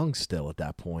pretty young still at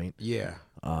that point. Yeah.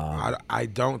 I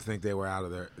don't think they were out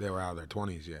of their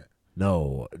 20s yet.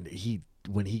 No,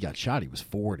 when he got shot, he was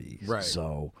 40. Right.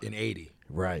 So in 80.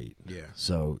 right. Yeah.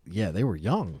 So yeah, they were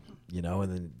young,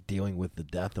 and then dealing with the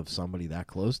death of somebody that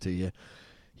close to you,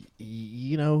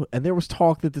 and there was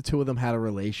talk that the two of them had a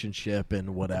relationship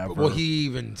and whatever. Well, he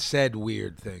even said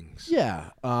weird things. Yeah.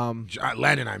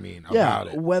 Lennon, I mean, Yeah,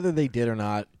 about it. whether they did or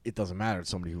not, it doesn't matter. It's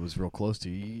somebody who was real close to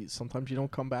you. Sometimes you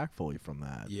don't come back fully from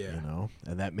that. Yeah.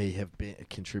 And that may have been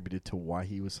contributed to why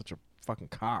he was such a fucking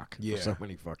cock Yeah. for so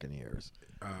many fucking years.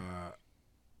 Yeah.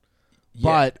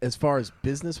 But as far as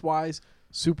business wise,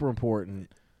 super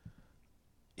important.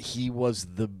 He was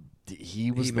the one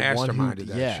who masterminded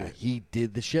that shit. he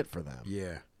did the shit for them.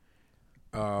 Yeah.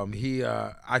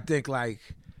 I think like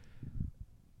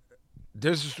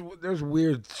there's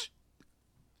weird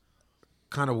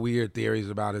kind of weird theories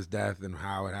about his death and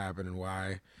how it happened and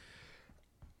why.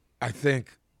 I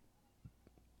think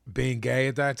being gay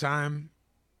at that time,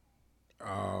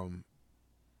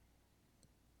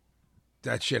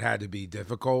 that shit had to be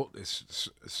difficult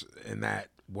in that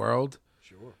world.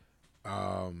 Sure.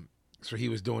 So he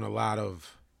was doing a lot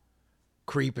of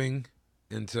creeping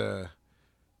into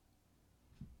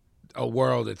a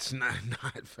world that's not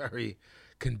very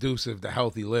conducive to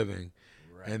healthy living,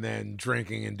 right. And then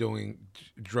drinking and doing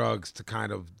drugs to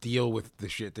kind of deal with the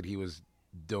shit that he was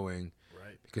doing,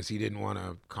 right? Because he didn't want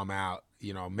to come out,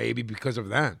 maybe because of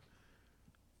them.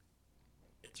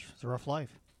 It's a rough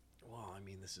life. Well, I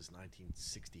mean, this is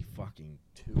 1960 fucking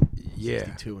Yeah.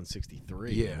 62 and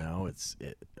 63. Yeah. It's.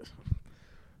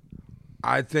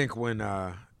 I think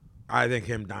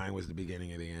him dying was the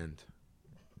beginning of the end.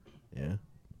 Yeah.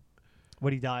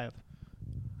 What'd he die of?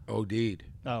 OD'd.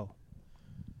 Oh.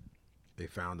 They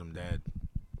found him dead.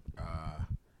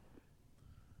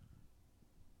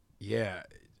 Yeah.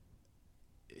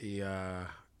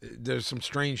 There's some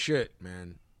strange shit,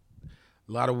 man.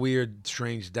 A lot of weird,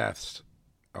 strange deaths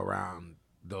around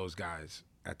those guys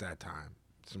at that time.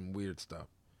 Some weird stuff.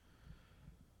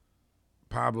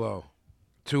 Pablo,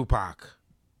 Tupac.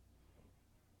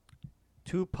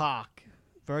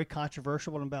 Very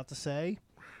controversial what I'm about to say.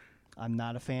 I'm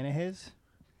not a fan of his.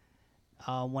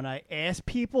 When I ask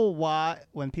people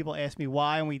when people ask me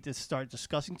why and we just start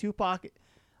discussing Tupac,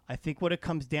 I think what it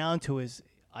comes down to is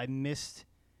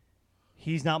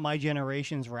he's not my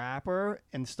generation's rapper,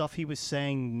 and stuff he was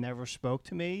saying never spoke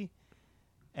to me.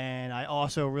 And I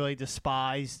also really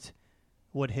despised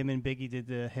what him and Biggie did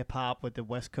to hip hop with the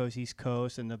West Coast, East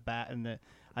Coast, and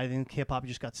I think hip hop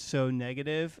just got so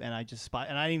negative, and I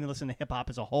didn't even listen to hip hop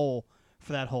as a whole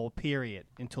for that whole period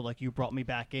until like you brought me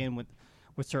back in with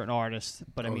certain artists.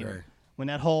 But I mean, when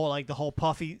that whole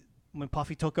when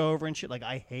Puffy took over and shit, like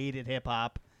I hated hip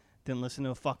hop, didn't listen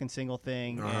to a fucking single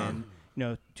thing, and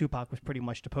Tupac was pretty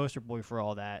much the poster boy for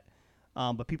all that.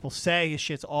 But people say his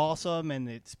shit's awesome and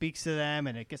it speaks to them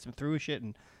and it gets them through shit,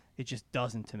 and it just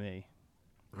doesn't to me.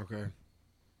 Okay.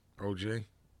 OJ?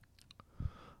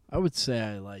 I would say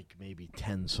I like maybe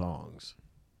 10 songs.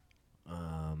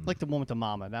 Like the one with the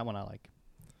mama. That one I like.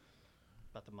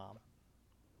 about the mom.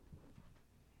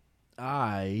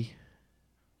 I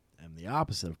am the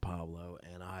opposite of Pablo,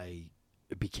 and I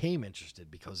became interested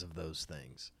because of those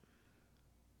things.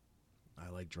 I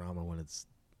like drama when it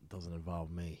doesn't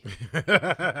involve me.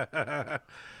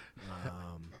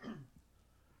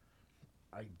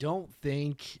 I don't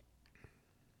think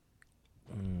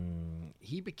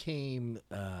he became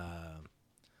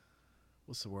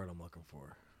what's the word I'm looking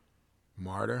for?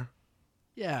 Martyr.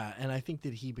 Yeah, and I think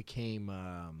that he became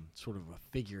sort of a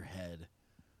figurehead.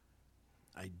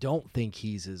 I don't think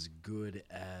he's as good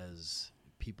as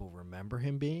people remember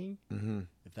him being,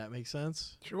 if that makes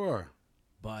sense. Sure.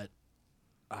 But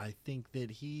I think that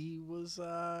he was,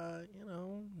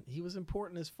 he was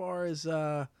important as far as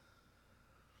I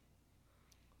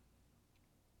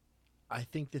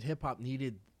think that hip hop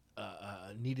needed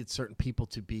certain people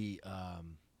to be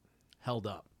held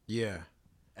up. Yeah.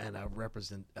 And a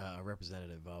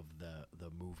representative of the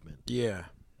movement. Yeah.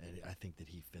 And I think that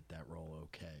he fit that role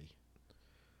okay.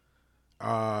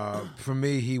 For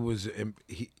me,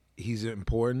 he's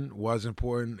important, was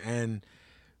important, and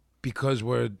because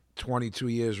we're 22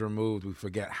 years removed, we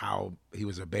forget how he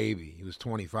was a baby. He was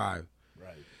 25.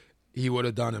 Right. He would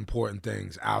have done important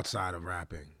things outside of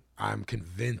rapping. I'm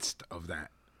convinced of that.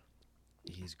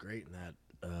 He's great in that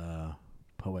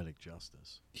Poetic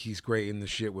Justice. He's great in the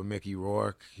shit with Mickey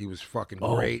Rourke. He was fucking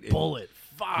great. Bullet.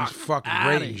 Fuck. He's fucking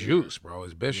great in Juice, bro.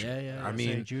 As Bishop. Yeah. I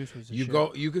mean, Juice was the you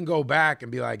shit. you can go back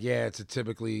and be like, yeah, it's a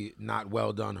typically not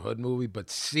well done hood movie, but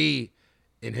see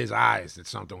in his eyes that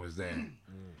something was there.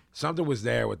 Something was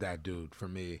there with that dude for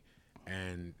me,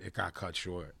 and it got cut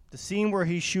short. The scene where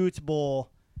he shoots Bull,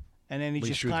 and then he When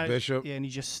he just shoots Bishop? and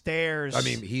he just stares. I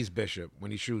mean, he's Bishop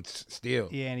when he shoots Steel.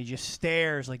 yeah, and he just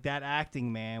stares like that.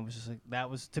 Acting, man, was just like that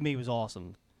was to me was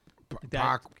awesome.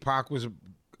 That- Pac was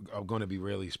going to be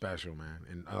really special, man,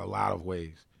 in a lot of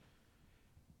ways.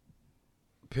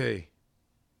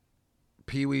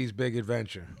 Pee-wee's Big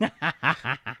Adventure.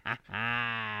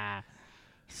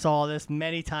 Saw this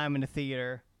many times in the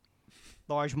theater.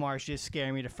 Large March just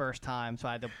scared me the first time, so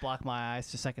I had to block my eyes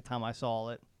the second time I saw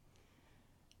it.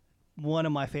 One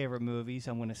of my favorite movies,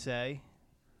 I'm going to say.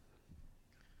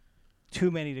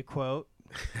 Too many to quote.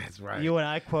 That's right. You and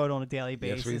I quote on a daily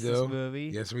Yes, basis we this do.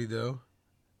 movie. Yes, we do.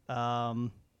 I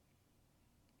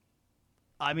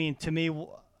mean, to me,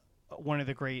 one of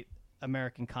the great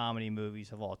American comedy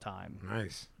movies of all time.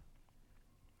 Nice.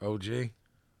 OG.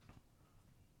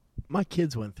 My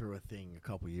kids went through a thing a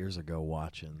couple years ago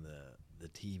watching the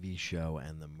TV show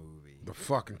and the movie. The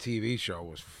fucking TV show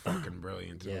was fucking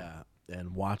brilliant, too. Yeah,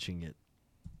 and watching it,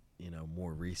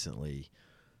 more recently,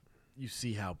 you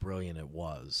see how brilliant it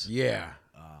was. Yeah.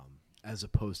 As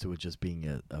opposed to it just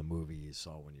being a movie you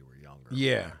saw when you were younger. or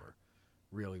Yeah. whatever.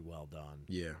 Really well done.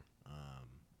 Yeah.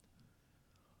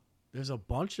 There's a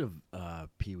bunch of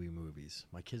Pee-wee movies.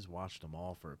 My kids watched them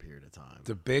all for a period of time.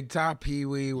 The Big Top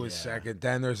Pee-wee was Yeah. second.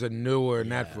 Then there's a newer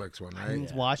Yeah. Netflix one, I right?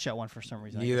 didn't watch that one for some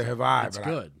reason. Neither have I. It's but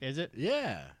good. Is it?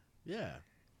 Yeah.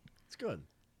 It's good.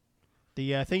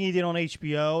 The thing he did on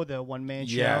HBO, the one-man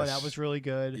show, Yes. that was really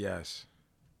good. Yes.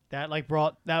 That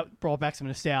brought back some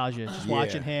nostalgia. Just Yeah.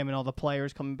 watching him and all the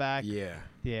players coming back. Yeah.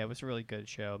 Yeah, it was a really good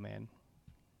show, man.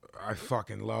 I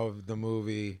fucking love the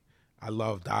movie. I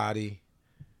love Dottie.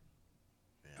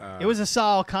 It was a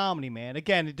solid comedy, man.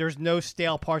 Again, there's no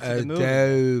stale parts of the movie.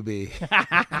 Adobe.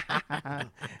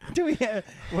 Do we have,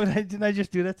 didn't I just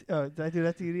do that? Did I do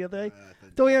that to you the other day?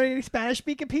 Do we have any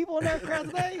Spanish-speaking people in that crowd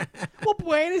today? Well,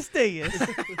 buenos dias.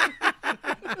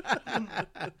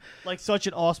 Like such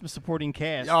an awesome supporting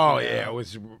cast. Oh, yeah. It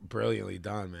was brilliantly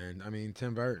done, man. I mean,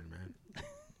 Tim Burton,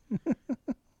 man.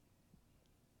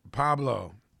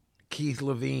 Pablo. Keith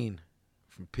Levine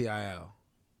from PIL.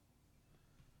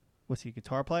 Was he a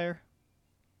guitar player?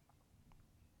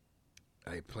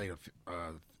 I played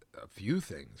a few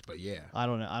things, but yeah. I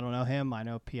don't know him. I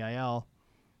know PIL.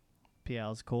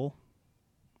 PIL's cool.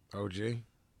 OG.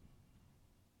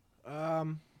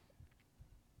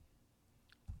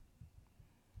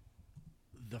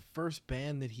 The first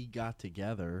band that he got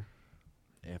together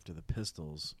after the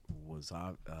Pistols was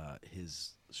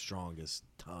his strongest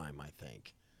time, I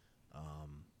think.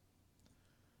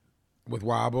 With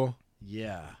Wobble.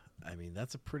 Yeah, I mean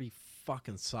that's a pretty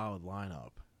fucking solid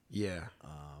lineup. Yeah.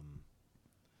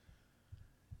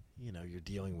 You're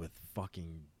dealing with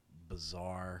fucking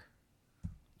bizarre,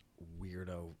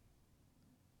 weirdo,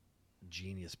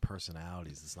 genius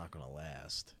personalities that's not going to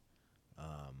last.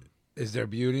 Is there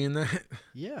beauty in that?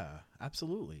 Yeah,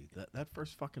 absolutely. That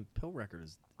first fucking Pill record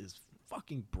is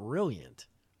fucking brilliant.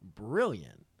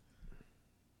 Brilliant.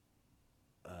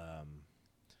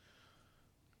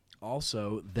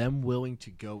 also them willing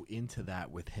to go into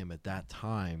that with him at that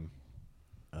time.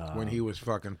 When he was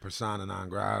fucking persona non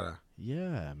grata.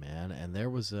 Yeah, man. And there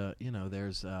was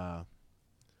there's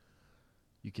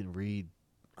you can read,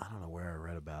 I don't know where I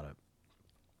read about it.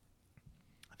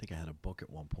 I think I had a book at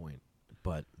one point,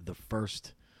 but the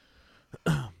first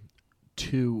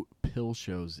 2 Pill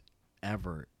shows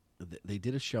ever, they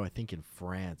did a show I think in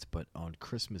France, but on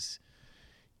Christmas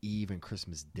Eve and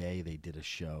Christmas Day they did a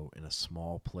show in a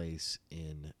small place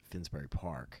in Finsbury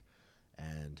Park,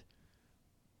 and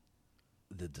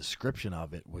the description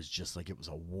of it was just like it was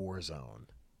a war zone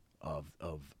of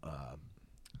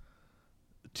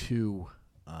 2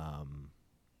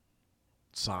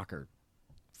 soccer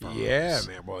firms. Yeah,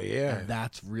 man. Well, yeah. And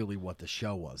that's really what the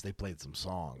show was. They played some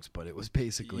songs, but it was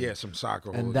basically some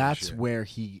soccer. and that's where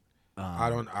he. I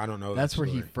don't know. That's that where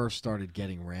he story. first started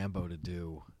getting Rambo to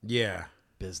do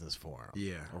business for him.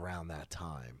 Yeah. Around that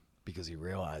time, because he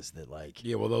realized that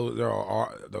Well,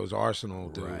 those Arsenal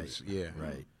dudes. Right, Yeah.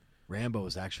 right. Rambo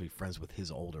was actually friends with his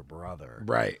older brother.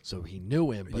 Right. So he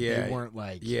knew him, but they weren't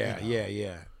Yeah.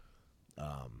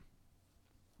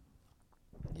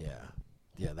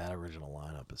 Yeah, that original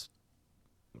lineup is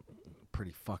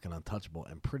pretty fucking untouchable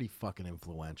and pretty fucking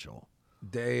influential.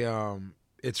 They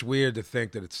it's weird to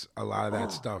think that it's a lot of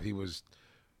that stuff he was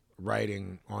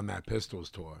writing on that Pistols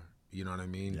tour. You know what I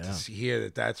mean? Yeah. To hear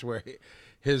that that's where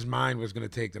his mind was going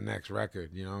to take the next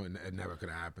record, you know, and it never could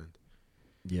have happened.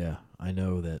 Yeah, I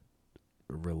know that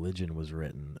Religion was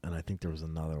written, and I think there was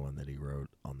another one that he wrote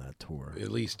on that tour. At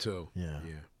least 2. Yeah.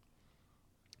 Yeah.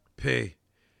 P.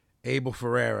 Abel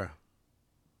Ferreira,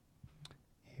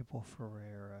 Abel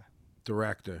Ferreira.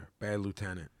 director, Bad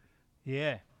Lieutenant.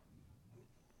 Yeah.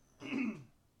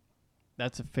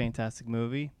 That's a fantastic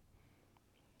movie.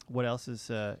 What else is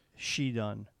she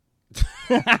done?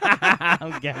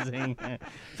 I'm guessing.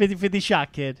 50-50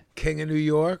 Shot Kid. King of New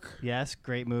York, Yes,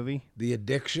 great movie. The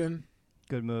Addiction,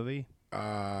 Good movie.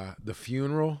 The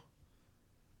Funeral,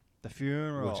 The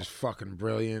Funeral. which is fucking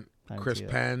brilliant. I didn't Chris see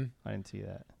that. Penn. I didn't see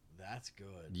that. That's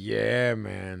good. Yeah, I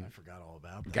man. forgot all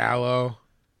about that. Gallo,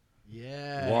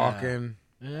 Yeah. Walking.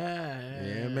 Yeah,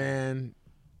 Yeah, man.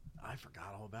 I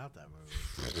forgot all about that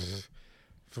movie.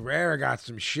 Ferreira got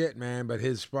some shit, man, but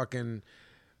his fucking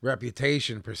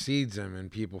reputation precedes him, and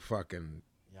people fucking,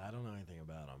 Yeah, I don't know anything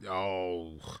about him.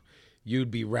 oh,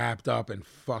 you'd be wrapped up in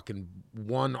fucking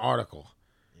one article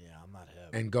Yeah, I'm not hip.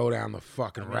 and go down the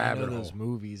fucking I rabbit know hole. those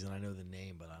movies and I know the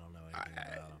name, but I don't know anything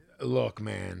about him. Look,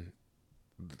 man,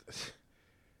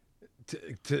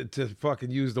 to fucking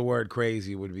use the word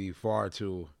crazy would be far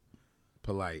too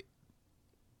polite.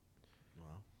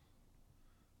 Well,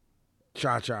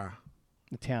 Cha-Cha.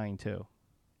 Italian too.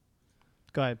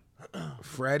 Go ahead.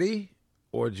 Freddie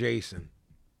or Jason?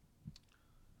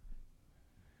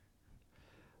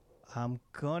 I'm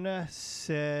gonna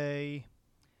say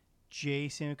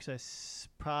Jason because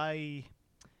probably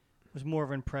was more of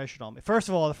an impression on me. First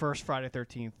of all, the first Friday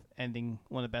 13th ending,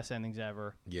 one of the best endings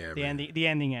ever. Yeah, The man.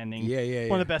 ending. Yeah.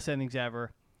 One of the best endings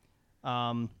ever.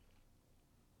 But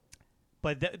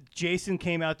Jason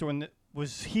came out during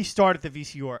he started the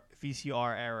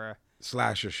VCR era.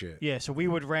 Slasher shit. Yeah, so we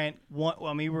would rent one.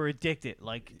 I mean, we were addicted.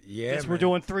 Yeah, we're man.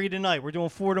 doing 3 tonight. We're doing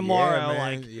 4 tomorrow. Yeah,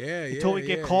 man. Yeah, until we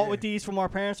get yeah, caught yeah. with these from our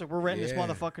parents. We're renting this Yeah.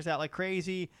 motherfuckers out like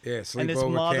crazy. Yeah, And this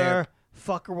sleepover mother camp.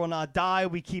 fucker will not die.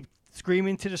 We keep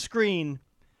screaming to the screen.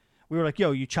 We were like,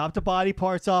 yo, you chop the body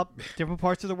parts up, different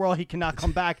parts of the world. He cannot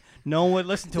come back. No one would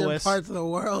listen to Different us. parts of the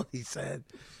world, he said.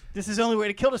 This is the only way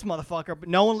to kill this motherfucker. But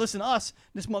no one listened to us.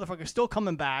 This motherfucker's still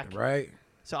coming back. Right?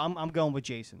 So I'm going with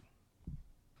Jason.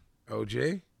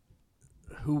 OG?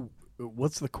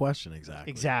 what's the question exactly?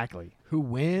 Exactly. Who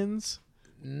wins?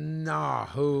 Nah,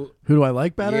 who? Who do I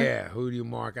like better? Yeah, who do you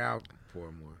mark out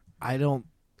for more? I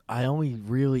only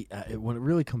really, when it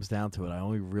really comes down to it, I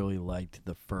only really liked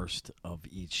the first of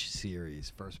each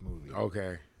series, first movie.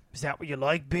 Okay. Is that what you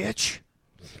like, bitch?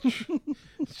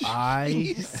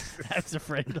 That's a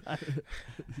friend.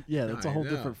 Yeah, that's a I whole know.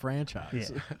 different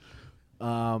franchise.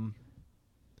 Yeah.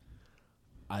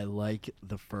 I like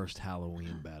the first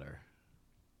Halloween better.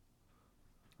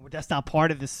 Well, that's not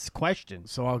part of this question.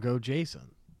 So I'll go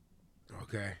Jason.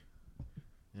 Okay.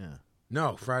 Yeah.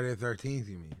 No, Friday the 13th,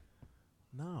 you mean?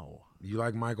 No. You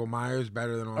like Michael Myers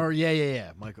better than all? Or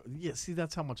yeah, Michael. Yeah, see,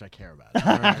 that's how much I care about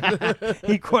it.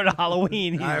 He quoted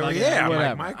Halloween. He's like, yeah, I'm like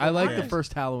Whatever. Michael I like the Myers.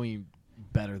 first Halloween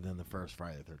better than the first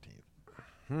Friday the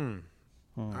 13th.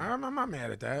 I'm not mad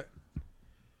at that.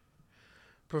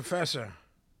 Professor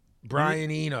Brian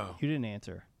Eno, You didn't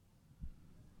answer.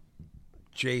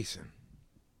 Jason.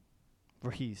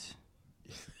 Voorhees.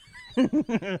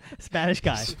 Spanish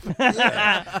guy.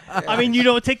 I mean, you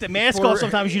don't take the mask off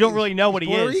sometimes. You don't really know what he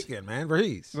Puerto is. Rican, man.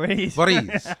 Varese.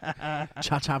 Varese.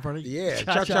 Cha-cha party? Yeah,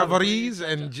 Cha-cha Cha-Cha Varese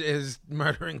and his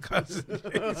murdering cousin.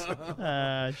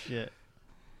 Shit.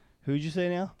 Who'd you say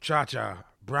now? Cha-Cha.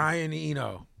 Brian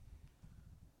Eno.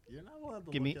 You're not allowed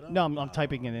to Give look me. it up. No, I'm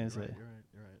typing it in. You're right.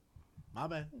 My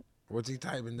bad. What's he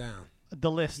typing down? The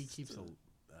list. He keeps a lot.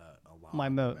 My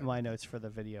notes for the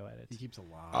video edits. He keeps a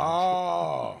lot.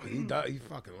 Oh, he does. He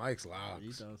fucking likes locks. He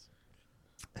does.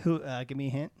 Who? Give me a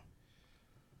hint.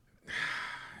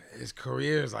 His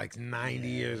career is like 90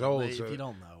 years old. If So you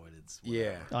don't know it, it's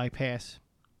yeah. I pass.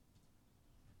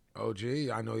 OG,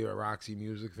 I know you're a Roxy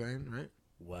Music fan, right?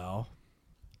 Well,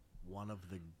 one of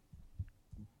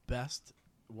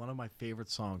my favorite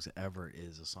songs ever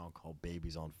is a song called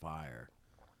 "Baby's on Fire."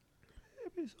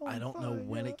 I don't know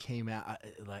when it came out.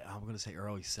 I'm gonna say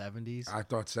early 70s. I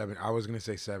thought I was gonna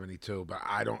say 72, but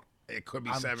I don't. It could be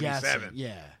I'm 77. guessing,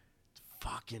 yeah, it's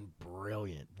fucking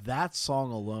brilliant. That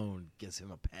song alone gets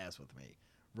him a pass with me,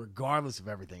 regardless of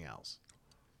everything else.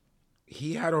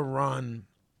 He had a run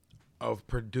of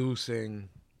producing.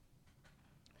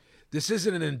 This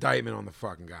isn't an indictment on the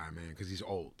fucking guy, man, because he's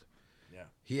old. Yeah,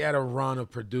 He had a run of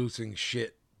producing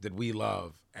shit that we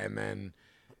love, and then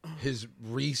his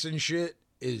recent shit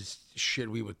is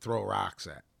shit we would throw rocks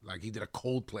at. Like, he did a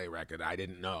Coldplay record I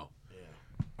didn't know.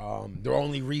 Yeah. The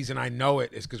only reason I know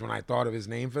it is because when I thought of his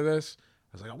name for this,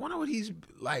 I was like, I wonder what he's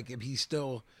like, if he's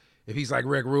like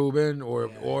Rick Rubin, or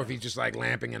if he's just like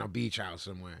lamping in a beach house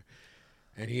somewhere.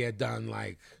 And he had done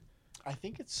like, I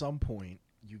think at some point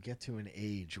you get to an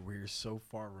age where you're so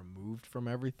far removed from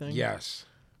everything. yes,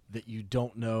 That you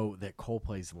don't know that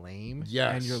Coldplay's lame.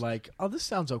 Yes. And you're like, oh, this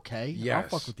sounds okay. yes.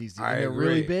 I'll fuck with these dudes. I And they're agree.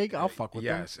 really big. I'll fuck with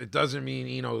them. Yes, it doesn't mean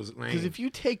Eno's lame. Because if you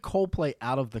take Coldplay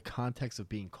out of the context of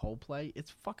being Coldplay,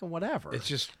 it's fucking whatever. It's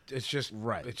just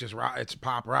Right. It's just rock. It's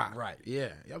pop rock. Right. Yeah.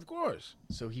 Of course.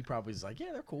 So he probably is like,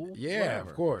 yeah, they're cool. Yeah. Whatever.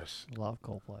 Of course. Love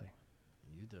Coldplay.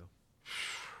 You do.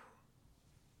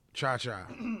 Cha-Cha.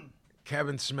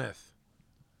 Kevin Smith.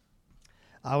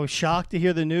 I was shocked to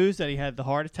hear the news that he had the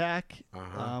heart attack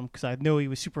Uh-huh. because I knew he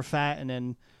was super fat and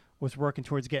then was working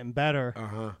towards getting better.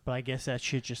 Uh-huh. But I guess that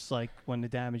shit just like when the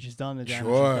damage is done, the damage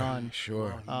Sure. is done.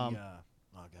 Sure. Oh, God, yeah.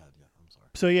 I'm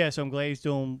sorry. So I'm glad he's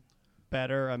doing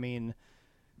better. I mean,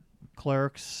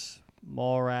 Clerks,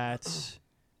 Mallrats,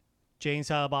 Jane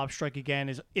Silent Bob Strike Again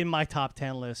is in my top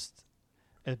 10 list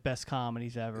as best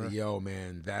comedies ever. Yo,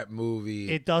 man, that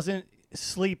movie. It doesn't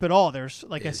sleep at all. There's,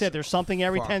 like I It's said, there's something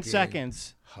every 10 fucking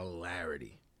seconds.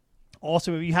 hilarity.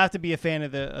 Also, you have to be a fan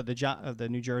of the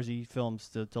New Jersey films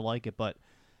to like it, but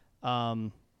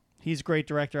he's a great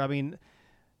director. I mean,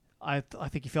 I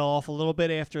think he fell off a little bit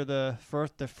after the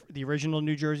original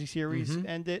New Jersey series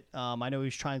ended. I know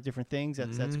he's trying different things.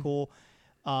 That's cool.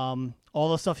 All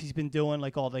the stuff he's been doing,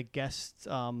 like all the guest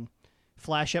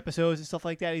Flash episodes and stuff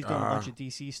like that. He's doing a bunch of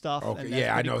DC stuff. Okay, and that's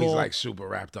yeah, I pretty know cool. he's like super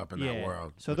wrapped up in that Yeah.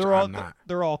 world. So which they're all I'm not.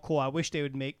 they're all cool. I wish they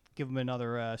would give him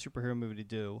another superhero movie to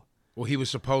do. Well, he was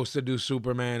supposed to do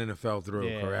Superman and it fell through.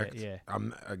 Yeah, correct. yeah. I'm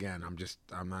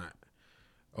not.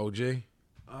 OG.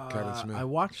 Kevin Smith. I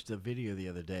watched a video the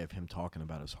other day of him talking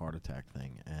about his heart attack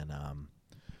thing, and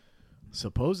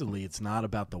supposedly it's not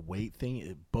about the weight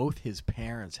thing. Both his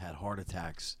parents had heart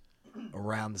attacks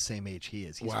around the same age he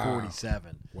is. He's Wow.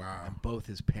 47. Wow. And both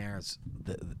his parents,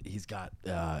 he's got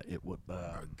Is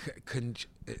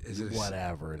it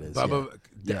whatever it is. Bubba,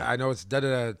 Yeah. I know it's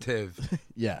derivative.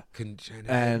 Yeah. Congenitive.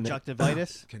 And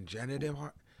Conjunctivitis. Congenitive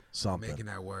heart. something. Making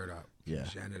that word up. Yeah.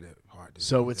 Congenitive heart disease.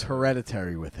 So it's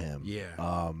hereditary with him.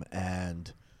 Yeah.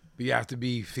 And But you have to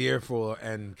be fearful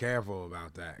and careful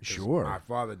about that. 'cause Sure. My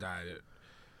father died.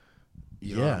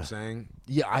 You know yeah, what I'm saying?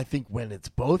 yeah, I think when it's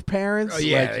both parents, Oh,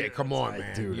 yeah, like, come it's on, like,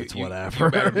 man. dude, You- it's you- whatever.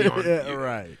 you better be on- Yeah, you-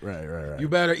 right. You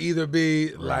better either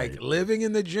be like Right. living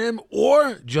in the gym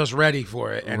or just ready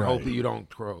for it and hope Right. that you don't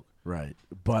croak. Right.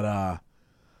 But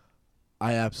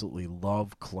I absolutely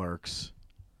love Clerks.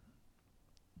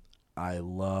 I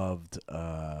loved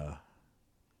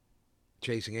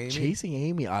Chasing Amy. Chasing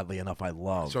Amy, oddly enough, I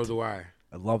loved. So do I.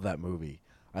 I love that movie.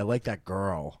 I like that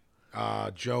girl.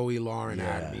 Joey Lauren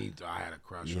Yeah. had me. I had a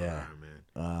crush on Yeah. her,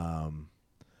 man.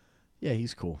 Yeah,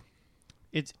 he's cool.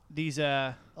 It's these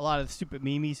a lot of the stupid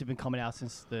memes have been coming out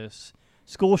since this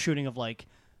school shooting of like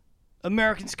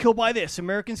Americans killed by this,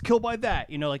 Americans killed by that.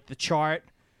 You know, like the chart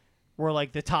where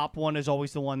like the top one is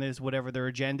always the one that is whatever their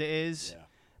agenda is. Yeah.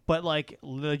 But like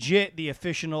legit the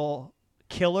official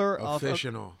killer of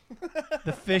Official.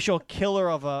 the official killer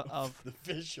of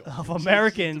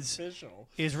Americans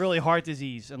is really heart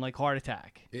disease and like heart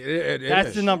attack. That's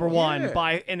is. the number one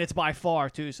Yeah. and it's by far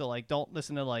too. So like, don't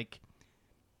listen to like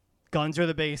guns are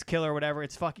the biggest killer or whatever.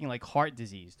 It's fucking like heart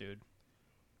disease, dude.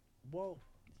 Well,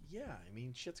 yeah. I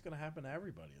mean, shit's gonna happen to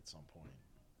everybody at some point.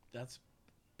 That's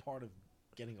part of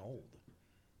getting old.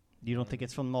 You don't think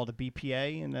it's from all the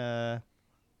BPA and the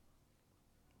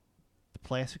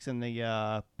plastics and the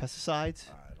pesticides?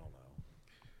 I don't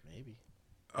know. Maybe.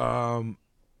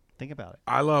 Think about it.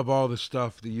 I love all the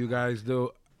stuff that you guys do.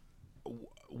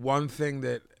 One thing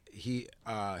that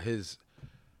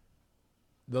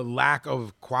the lack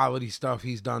of quality stuff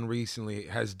he's done recently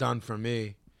has done for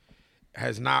me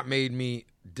has not made me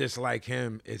dislike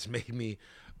him. It's made me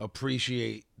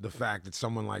appreciate the fact that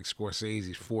someone like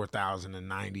Scorsese's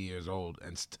 4,090 years old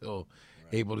and still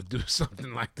able to do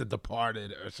something like The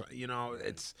Departed or something. You know,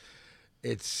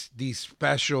 it's these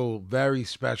special, very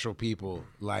special people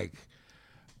like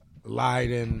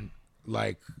Lydon,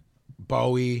 like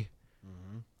Bowie,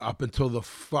 up until the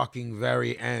fucking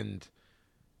very end.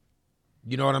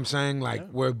 You know what I'm saying? Like,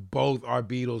 we're both our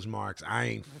Beatles marks. I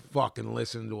ain't fucking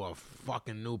listening to a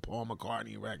fucking new Paul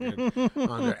McCartney record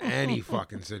under any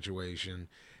fucking situation.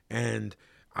 And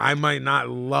I might not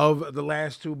love the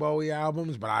last two Bowie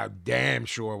albums, but I damn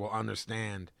sure will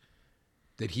understand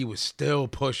that he was still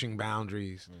pushing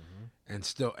boundaries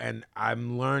and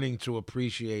I'm learning to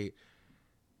appreciate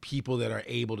people that are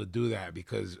able to do that,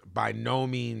 because by no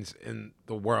means in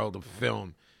the world of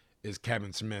film is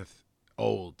Kevin Smith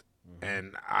old.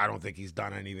 And I don't think he's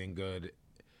done anything good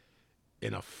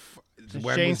in a.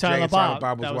 When Jane was Silent Silent Bob.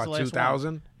 Bob? Was That was what, the last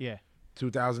 2000? one. Yeah.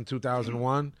 2000,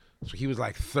 2001. So he was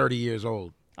like 30 years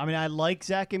old. I mean, I like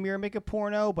Zack and Miri Make a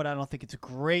Porno, but I don't think it's a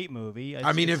great movie.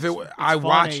 I mean, it's I funny.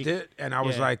 watched it and I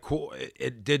was Yeah. like, cool.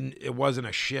 It wasn't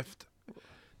a shift.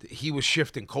 He was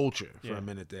shifting culture for Yeah. a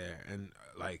minute there. And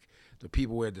like the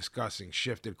people we're discussing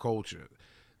shifted culture.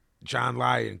 John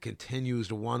Lydon continues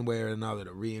to one way or another to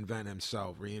reinvent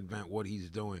himself, reinvent what he's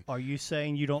doing. Are you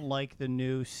saying you don't like the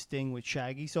new Sting with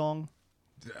Shaggy song?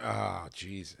 Oh,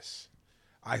 Jesus.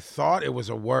 I thought it was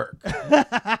a work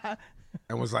and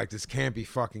was like, this can't be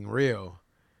fucking real.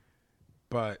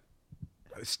 But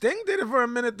Sting did it for a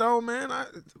minute, though, man.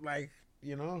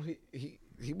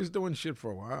 He was doing shit for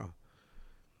a while.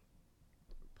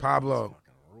 Pablo.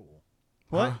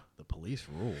 What? Huh? The police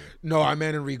rule. No, I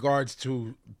meant in regards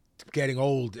to getting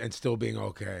old and still being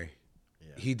okay. Yeah.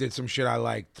 He did some shit I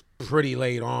liked pretty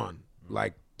late on.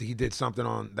 Like, he did something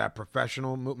on that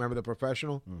Professional. Remember The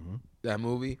Professional? Mm-hmm. That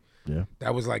movie? Yeah.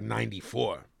 That was like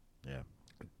 94. Yeah.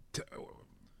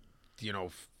 You know,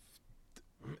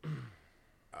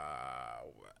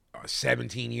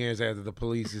 17 years after The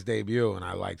Police's debut, and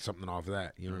I liked something off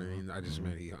that. You know what I mean? I just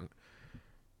meant he hung.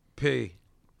 P.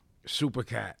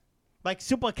 Supercat. Like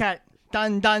Supercat.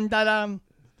 Dun dun dun dun.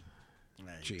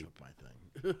 Cheap. My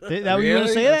thing. That you want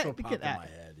to say That's that? what Look popped at in that. my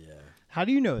head. Yeah. How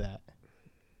do you know that?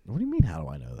 What do you mean? How do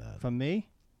I know that? From me?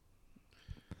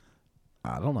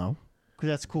 I don't know. Because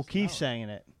that's Cool Keith saying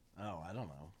it. Oh, I don't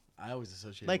know. I always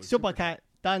associate Like it with Supercat.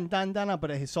 Dun dun dun dun. But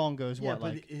his song goes Yeah, what?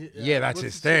 but Like Yeah, that's what's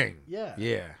his the- thing. Yeah.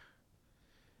 Yeah.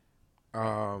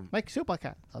 like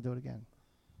Supercat. I'll do it again.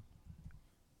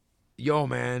 Yo,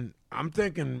 man, I'm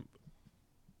thinking,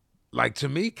 like, to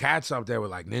me, Cat's up there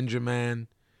with, like, Ninja Man.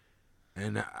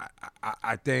 And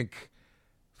I think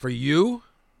for you,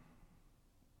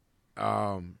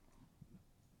 when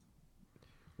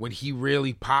he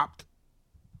really popped,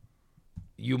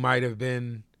 you might have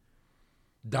been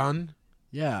done.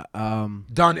 Yeah.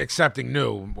 Done accepting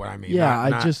new, what I mean. Yeah.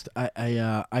 Not-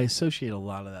 I associate a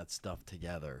lot of that stuff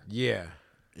together. Yeah.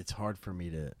 It's hard for me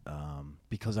to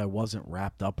because I wasn't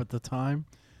wrapped up at the time.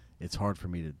 It's hard for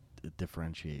me to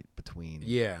differentiate between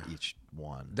each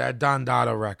one. That Don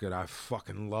Dada record, I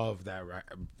fucking love that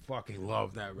record. Fucking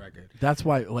love that record. That's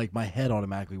why, like, my head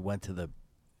automatically went to the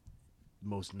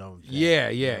most known thing. Yeah,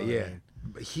 You yeah, know what I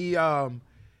yeah. mean?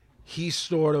 He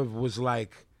sort of was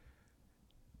like,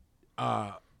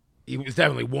 he was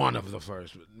definitely one of the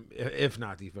first, if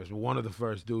not the first, but one of the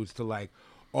first dudes to like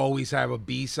always have a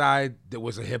B-side that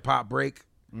was a hip hop break.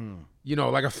 You know,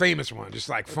 like a famous one, just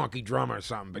like Funky Drummer or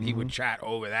something, but he would chat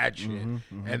over that shit.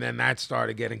 And then that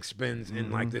started getting spins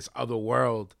in like this other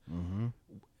world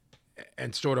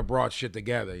and sort of brought shit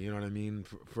together, you know what I mean,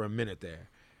 for a minute there.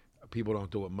 People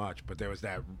don't do it much, but there was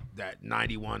that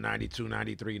 91, 92,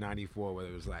 93, 94 where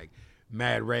it was like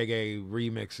mad reggae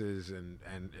remixes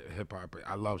and hip hop.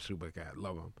 I love Supercat,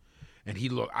 love him. And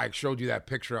I showed you that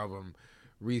picture of him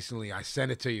recently. I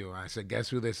sent it to you. And I said, guess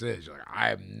who this is? You're like, I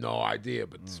have no idea,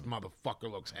 but this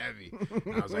motherfucker looks heavy.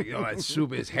 And I was like, yo, that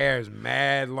super, his hair is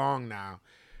mad long now.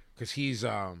 Because he's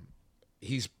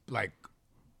like,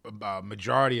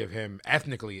 majority of him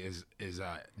ethnically is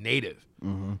native.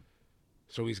 Mm-hmm.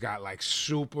 So he's got like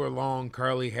super long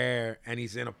curly hair, and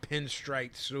he's in a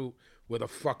pinstripe suit with a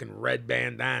fucking red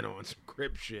bandana on some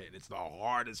Crip shit. It's the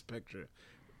hardest picture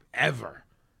ever.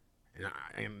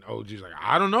 And OG's like,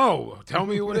 I don't know. Tell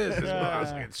me who it is. I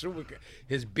was like, super.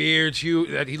 His beard's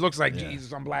huge. He looks like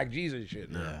Jesus on Black Jesus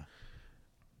shit now.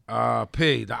 Yeah.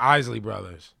 P, the Isley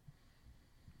Brothers.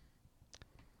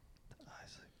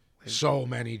 So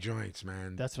many joints,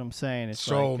 man. That's what I'm saying. It's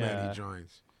so like, many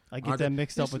joints. I get that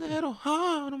mixed up with little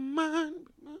heart of mine.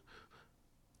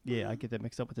 Yeah, I get that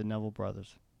mixed up with the Neville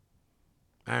brothers.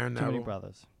 Aaron Too many Neville.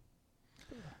 brothers.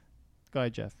 Go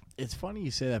ahead, Jeff. It's funny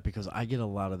you say that because I get a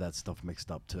lot of that stuff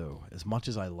mixed up too. As much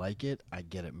as I like it, I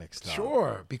get it mixed up.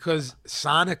 Sure, because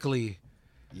sonically,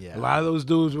 Yeah. a lot of those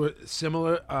dudes were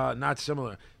similar, not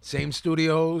similar. Same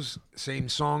studios, same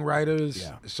songwriters.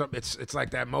 Yeah. So it's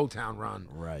like that Motown run.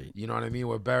 Right. You know what I mean?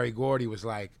 Where Berry Gordy was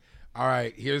like, all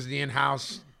right, here's the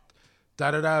in-house,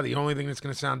 da-da-da. The only thing that's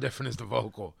going to sound different is the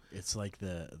vocal. It's like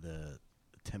the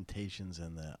Temptations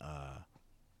and the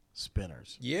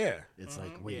Spinners. Yeah. It's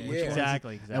like, wait, Yeah. which one is it?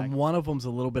 Exactly. And one of them's a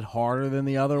little bit harder than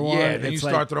the other one. Yeah, then you It's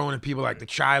start like, throwing in people like the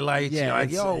Chai Lights. yeah, You're like,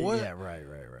 it's- yo, what? Yeah, right.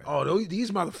 Oh,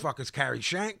 these motherfuckers carry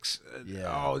shanks. Yeah.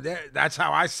 Oh, that's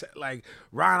how I said. Like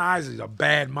Ron Isley's a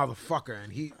bad motherfucker,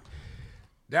 and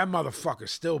that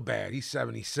motherfucker's still bad. He's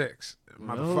 76.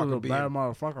 Motherfucker being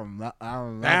motherfucker.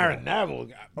 Aaron Neville.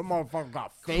 That motherfucker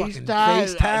got Fucking face tag.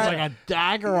 face tag. It's like a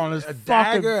dagger on his A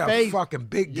fucking dagger, face. a fucking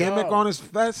big gimmick Yo. on his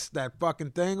vest. That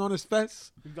fucking thing on his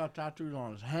vest. He got tattoos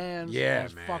on his hands. Yeah, on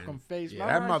his man. fucking face. Yeah,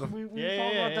 Remember that mother- we Yeah,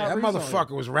 talked yeah, about That recently.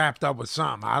 motherfucker was wrapped up with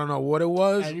something. I don't know what it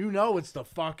was. And you know it's the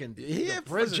fucking Yeah, the for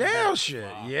prison jail bed. shit.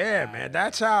 Fuck, Yeah, man.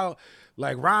 That's how,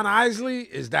 like, Ron Isley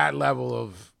is that level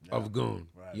of goon.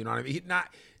 Right. You know what I mean? He,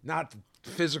 not the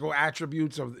physical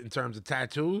attributes in terms of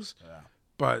tattoos, Yeah.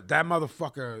 but that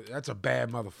motherfucker, that's a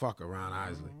bad motherfucker, Ron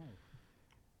Isley.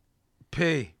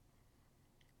 P,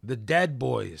 the Dead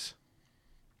Boys.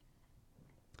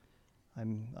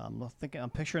 I'm thinking. I'm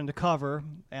picturing the cover,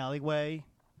 alleyway,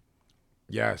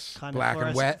 Yes, kind black of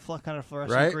and wet. kind of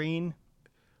fluorescent right? green.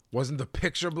 Wasn't the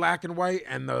picture black and white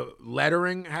and the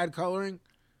lettering had coloring?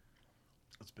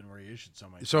 It's been reissued so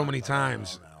many So many times. I don't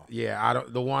times. know now. Yeah, I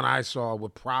don't. The one I saw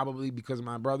would probably, because of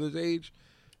my brother's age,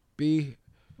 be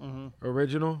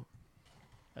original.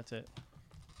 That's it.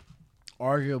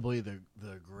 Arguably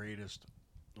the greatest.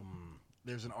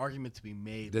 There's an argument to be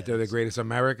made That they're the it's- greatest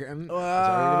American. Is that what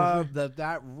you're gonna say?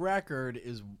 that record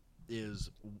is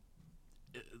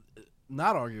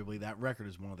not arguably that record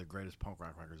is one of the greatest punk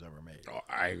rock records ever made. Oh,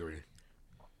 I agree.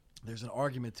 There's an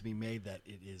argument to be made that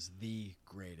it is the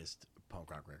greatest punk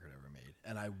rock record ever made,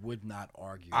 and I would not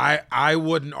argue. I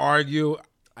wouldn't argue.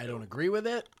 I don't agree with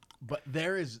it, but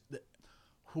there's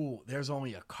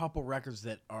only a couple records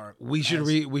that are. We should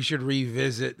as- we should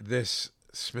revisit this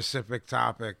specific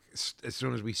topic as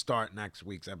soon as we start next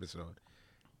week's episode.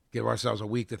 Give ourselves a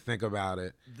week to think about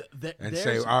it and say,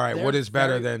 there's- all right, what there's is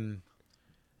better very- than?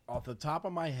 Off the top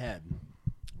of my head,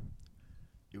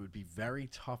 it would be very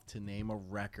tough to name a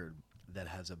record that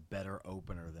has a better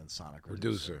opener than Sonic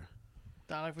Reducer.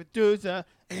 Sonic Reducer,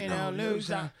 ain't no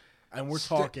loser. And we're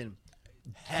talking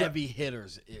heavy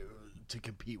hitters to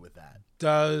compete with that.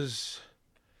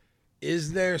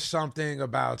 Is there something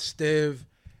about Stiv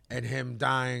and him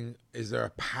dying? Is there a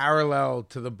parallel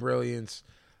to the brilliance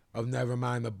of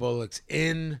Nevermind the Bullocks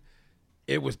in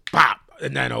it was pop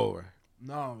and then over?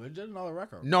 No, they did another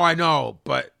record. No, I know,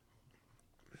 but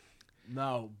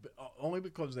No, only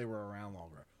because they were around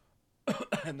longer.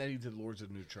 And then he did Lords of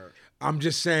the New Church. I'm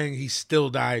just saying he still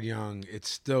died young. It's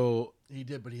still, He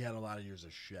did, but he had a lot of years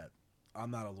of shit. I'm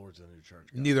not a Lords of the New Church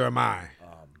guy. neither am I.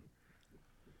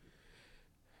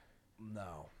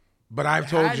 No. But I've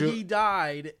told Had you. he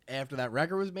died after that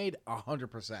record was made,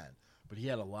 100%. But he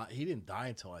had a lot. He didn't die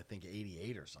until I think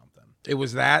 88 or something. It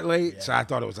was that late, Yeah. so I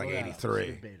thought it was like Oh, yeah. 83.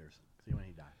 See Baders. See when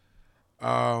he died.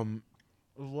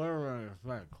 It was literally a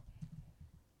thing.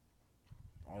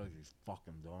 All these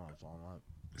fucking donuts all night.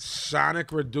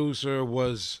 Sonic Reducer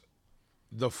was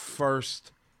the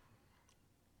first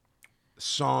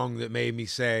song that made me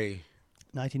say,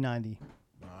 1990.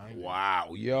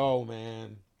 wow, yo,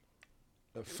 man.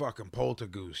 The fucking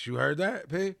Poltergeist. You heard that,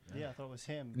 P? Yeah, I thought it was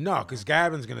him. No, because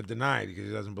Gavin's going to deny it because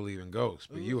he doesn't believe in ghosts.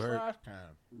 But you heard.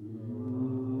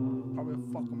 Probably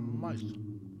a fucking mice.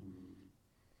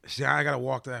 See, I got to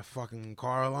walk to that fucking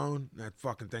car alone. That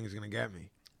fucking thing is going to get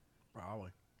me.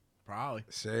 Probably.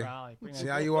 See? Probably. Bring See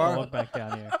that how you are? dog back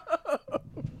down here.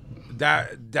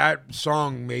 That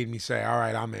song made me say, all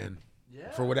right, I'm in. Yeah.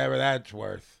 For whatever that's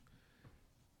worth.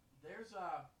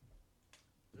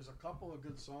 There's a couple of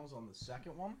good songs on the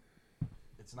second one.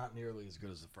 It's not nearly as good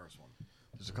as the first one.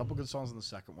 There's a couple good songs on the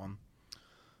second one.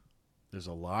 There's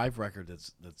a live record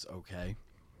that's okay,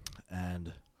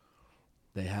 and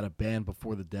they had a band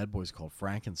before the Dead Boys called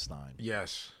Frankenstein.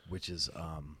 Yes. Which is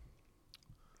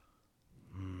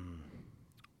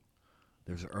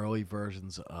there's early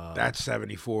versions of That's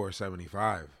 74,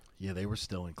 75. Yeah, they were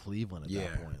still in Cleveland at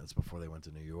that point. That's before they went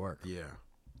to New York. Yeah.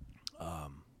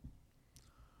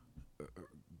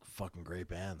 Fucking great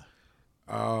band.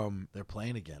 They're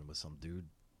playing again with some dude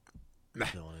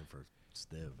filling in for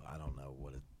Stiv. I don't know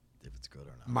if it's good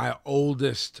or not. My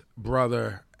oldest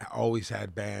brother always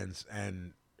had bands,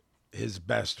 and his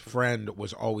best friend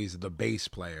was always the bass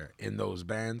player in those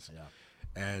bands. Yeah.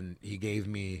 And he gave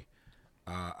me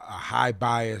a high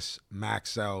bias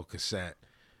Maxell cassette.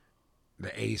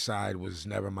 The A side was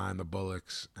Nevermind the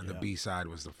Bullocks, and the B side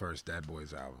was the first Dead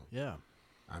Boys album. Yeah.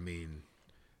 I mean,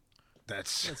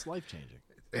 that's life changing.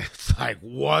 It's like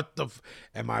what the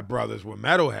and my brothers were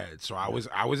metalheads, so I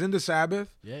was into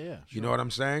Sabbath. Yeah. Sure. You know what I'm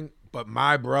saying? But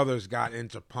my brothers got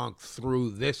into punk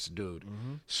through this dude,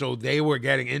 so they were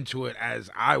getting into it as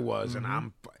I was, and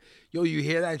I'm. Yo, you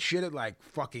hear that shit at like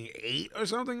fucking 8 or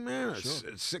something, man? Or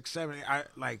Sure. 6, 7, 8. I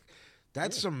like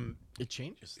that's some. It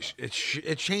changes stuff.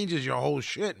 It changes your whole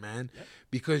shit, man,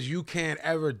 because you can't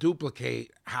ever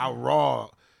duplicate how raw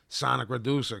Sonic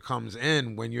Reducer comes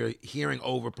in when you're hearing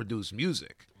overproduced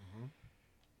music.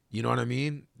 You know what I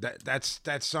mean? That's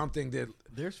something that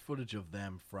There's footage of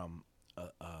them from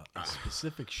a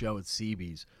specific show at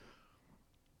CB's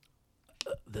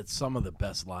that's some of the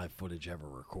best live footage ever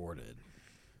recorded.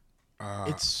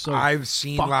 It's so I've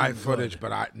seen fucking live footage, good.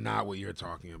 but not what you're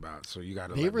talking about. So you got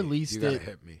to. They released you gotta it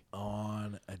hit me.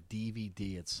 on a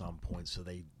DVD at some point, so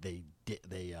they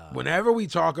Whenever we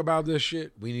talk about this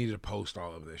shit, we need to post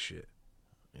all of this shit.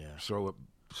 yeah. So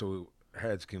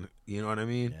heads can, you know what I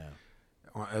mean?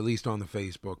 Yeah. At least on the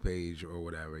Facebook page or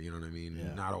whatever, you know what I mean?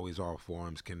 Yeah. Not always all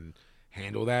forums can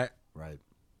handle that. Right.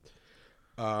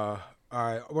 All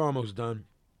right, we're almost done.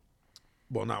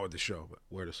 Well, not with the show, but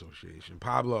word association.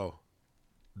 Pablo,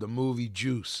 the movie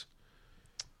Juice.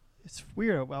 It's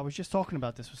weird. I was just talking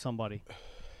about this with somebody.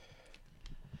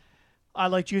 I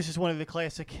like Juice as one of the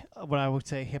classic, what I would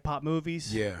say, hip hop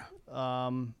movies. Yeah.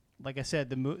 Like I said,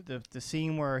 the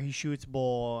scene where he shoots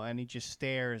bull and he just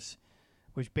stares,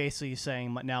 which basically is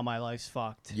saying, "Now my life's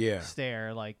fucked." Yeah.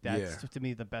 Stare like that's to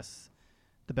me the best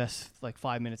like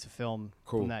 5 minutes of film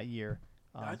Cool. from that year.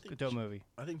 I think Dope movie.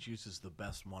 I think Juice is the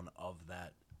best one of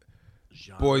that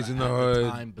genre. Boys in the at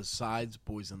Hood. time, besides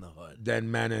Boys in the Hood. Then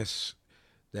Menace.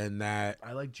 Then that.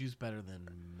 I like Juice better than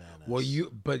Menace. Well,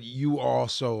 you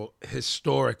also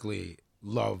historically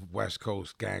love West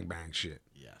Coast gangbang shit.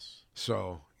 Yes.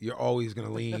 So you're always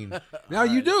gonna lean. Now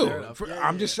you do. fair enough. Yeah,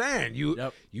 I'm yeah. just saying you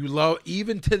Yep. you love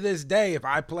even to this day. If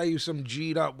I play you some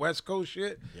G'd up West Coast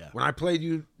shit, Yeah. when I played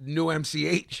you new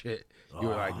MC8 shit, you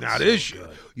were like, Oh, "Now so this shit."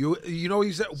 You know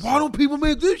he said, "Why don't people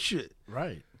make this shit?"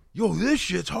 Right. Yo, this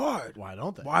shit's hard. Why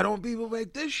don't they? Why don't people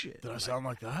make this shit? Did I sound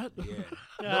like that?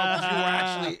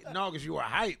 Yeah. Because you were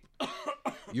hype.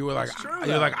 You were like, true, you're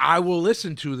though. like, I will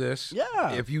listen to this.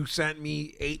 Yeah. If you sent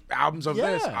me 8 albums of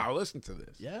this, Yeah. I'll listen to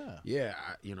this. Yeah. Yeah.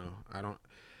 I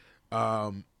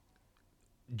don't.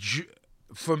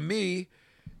 For me,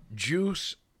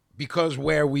 Juice, because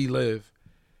where we live,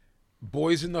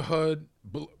 Boys in the Hood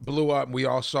blew up. We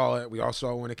all saw it. We all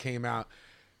saw it when it came out.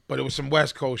 But it was some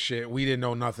West Coast shit. We didn't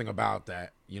know nothing about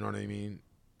that. You know what I mean?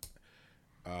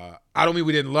 I don't mean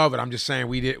we didn't love it. I'm just saying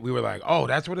we were like, oh,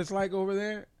 that's what it's like over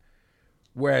there.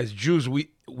 Whereas Juice, we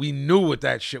knew what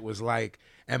that shit was like,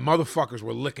 and motherfuckers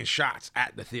were licking shots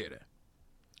at the theater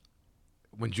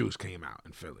when Juice came out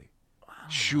in Philly.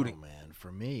 Shooting. Oh, man.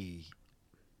 For me,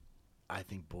 I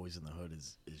think Boys in the Hood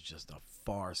is just a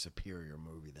far superior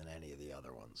movie than any of the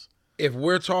other ones. If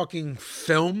we're talking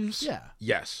films, Yeah.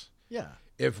 yes. Yeah.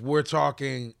 If we're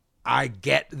talking, I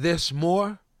get this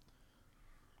more,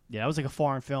 Yeah, it was like a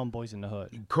foreign film, Boys in the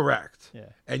Hood. correct. Yeah.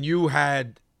 And you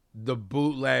had the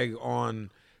bootleg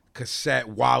on cassette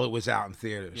while it was out in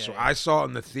theaters. Yeah, So yeah. I saw it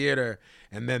in the theater,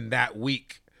 and then that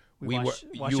week We watched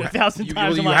it you 1,000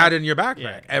 times you a lot. had it in your backpack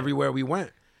Yeah. everywhere we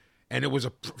went. And it was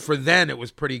for then it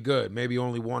was pretty good. Maybe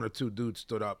only 1 or 2 dudes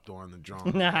stood up during the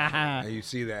drum. And you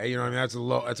see that, you know what I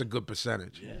mean? That's a good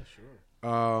percentage. Yeah,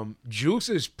 sure. Juice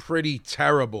is pretty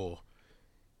terrible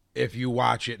if you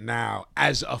watch it now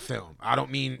as a film. I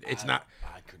don't mean it's not.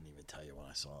 I couldn't even tell you when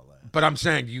I saw it last. But I'm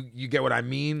saying you get what I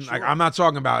mean. Like I'm not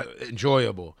talking about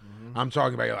enjoyable. I'm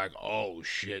talking about you're like, oh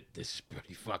shit, this is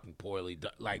pretty fucking poorly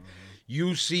done. Like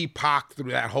you see Pac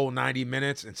through that whole 90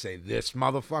 minutes and say, this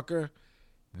motherfucker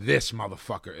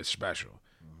is special.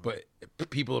 But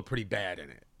people are pretty bad in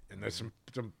it, and there's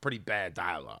some pretty bad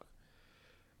dialogue.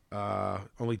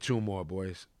 Only 2 more,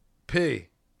 boys. P,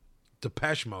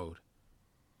 Depeche Mode.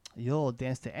 You'll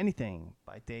Dance to Anything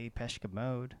by Depeche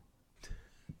Mode.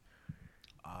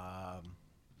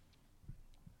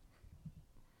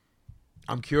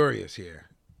 I'm curious here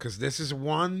because this is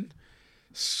one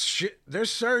shit.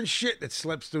 There's certain shit that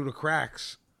slips through the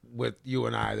cracks with you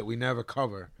and I that we never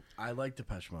cover. I like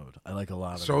Depeche Mode. I like a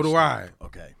lot of So their do stuff. I.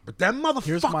 Okay. But them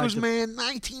Here's my motherfuckers, man,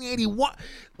 1981,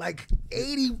 like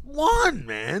 81,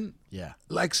 man. Yeah.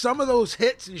 Like some of those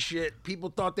hits and shit, people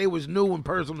thought they was new when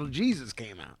Personal Jesus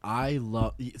came out. I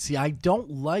love. See, I don't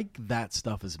like that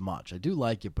stuff as much. I do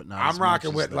like it, but not. as I'm much rocking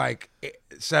as with the, like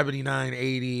 79,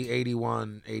 80,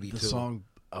 81, 82. the song.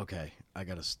 Okay, I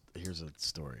gotta. Here's a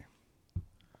story.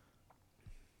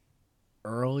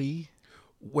 Early.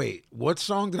 Wait, what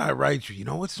song did I write you? You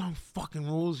know what song fucking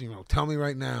rules? You know, tell me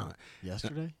right now.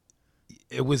 Yesterday.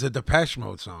 It was a Depeche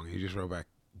Mode song. You just wrote back,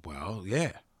 well,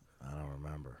 yeah. I don't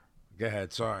remember. Go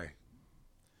ahead, sorry.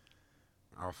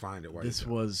 I'll find it. This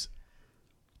was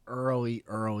early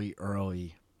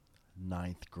 9th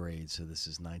grade, so this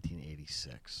is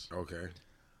 1986. Okay.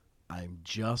 I'm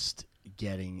just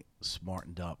getting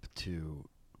smartened up to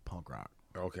punk rock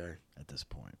Okay. at this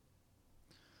point.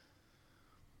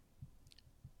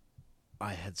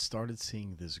 I had started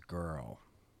seeing this girl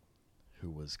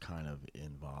who was kind of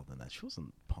involved in that. She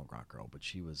wasn't a punk rock girl, but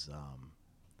she was,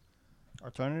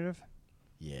 Alternative?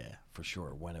 yeah, for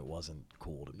sure, when it wasn't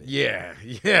cool to be. Yeah.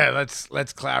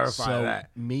 Let's clarify So that.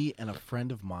 me and a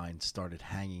friend of mine started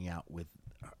hanging out with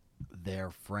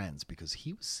their friends because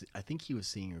I think he was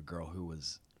seeing a girl who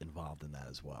was involved in that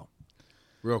as well.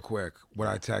 Real quick, what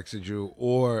I texted you,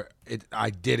 or I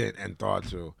didn't and thought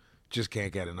to, just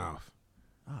can't get enough.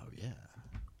 Oh, yeah.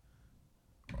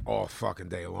 All fucking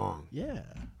day long. Yeah.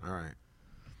 All right.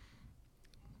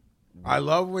 I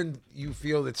love when you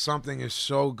feel that something is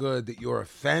so good that you're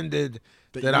offended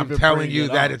That that you I'm even telling bring you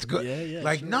it that up. it's good. Yeah,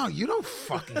 like, sure. no, you don't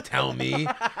fucking tell me.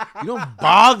 You don't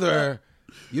bother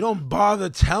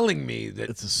telling me that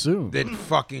It's assumed. that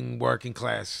fucking working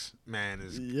class man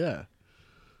is. Yeah.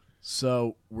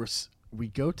 So we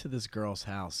go to this girl's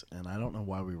house, and I don't know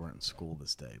why we weren't in school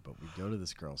this day, but we go to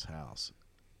this girl's house,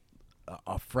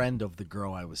 a friend of the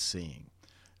girl I was seeing,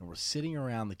 and we're sitting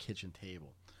around the kitchen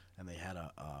table, and they had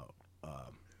a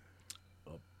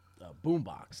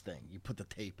boombox thing. You put the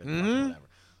tape in, Mm-hmm. whatever.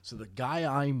 So the guy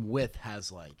I'm with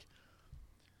has like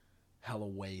hella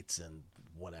weights and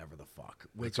whatever the fuck.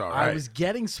 Which It's all I right. was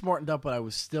getting smartened up, but I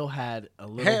was still had a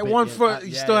little. Had bit one in- foot. You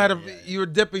yeah, still had yeah. you were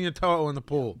dipping your toe in the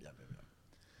pool.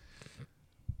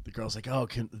 The girl's like, oh,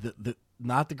 can the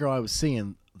not the girl I was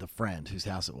seeing, the friend whose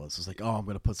house it was like, oh, I'm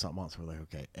gonna put something on. So we're like,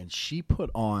 okay, and she put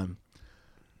on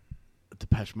a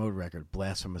Depeche Mode record.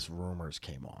 Blasphemous Rumors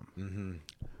came on, Mm-hmm.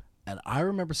 and I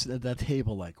remember sitting at that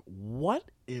table like, what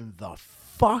in the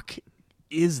fuck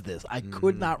is this? I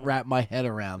could not wrap my head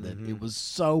around it. It was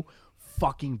so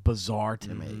fucking bizarre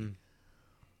to me.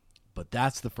 But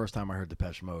that's the first time I heard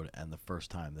Depeche Mode, and the first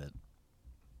time that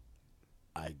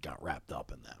I got wrapped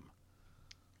up in them.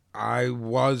 I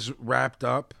was wrapped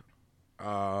up,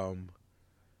 and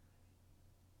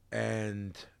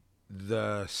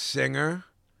the singer,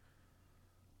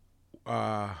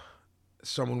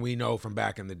 someone we know from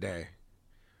back in the day,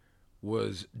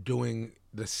 was doing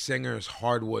the singer's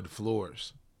hardwood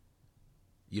floors.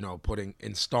 You know,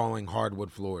 installing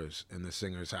hardwood floors in the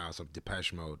singer's house of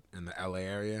Depeche Mode in the LA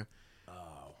area.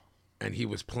 Oh. And he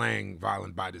was playing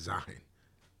Violent by Design.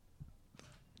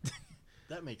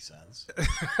 That makes sense.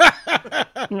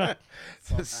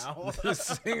 The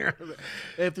singer.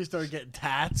 After he started getting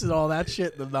tats and all that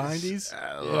shit in the 90s.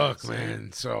 Look,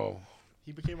 man. So,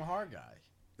 He became a hard guy.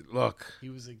 look. He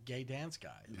was a gay dance guy.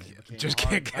 He became Just a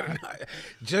hard can't get guy. enough.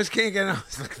 Just can't get enough.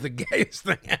 It's like the gayest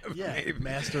thing ever. Yeah, maybe.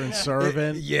 master and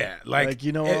servant. Yeah, like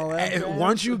you know all that jazz?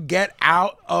 once you get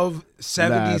out of 70s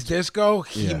That- disco,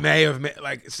 he yeah. may have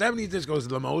like 70s disco is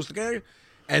the most gay,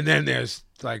 and then there's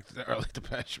like the early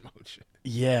Depeche Mode shit.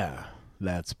 Yeah.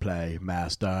 Let's play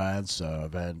master and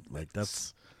servant. Like,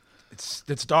 that's...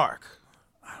 It's dark.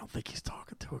 I don't think he's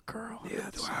talking to a girl.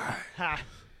 Neither do I. Ha.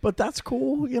 But that's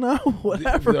cool, you know?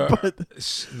 Whatever. but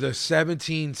The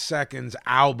 17 Seconds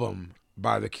album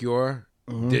by The Cure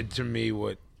did to me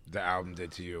what the album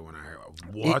did to you when I heard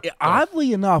what.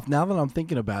 Oddly enough, now that I'm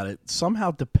thinking about it,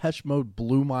 somehow Depeche Mode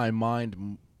blew my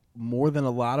mind more than a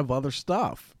lot of other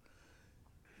stuff.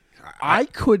 I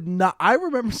could not. I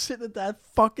remember sitting at that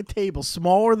fucking table,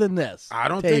 smaller than this. I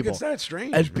don't table, think it's that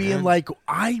strange, and being man. like,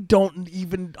 I don't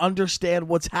even understand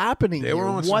what's happening. They were here.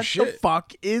 on some What the shit.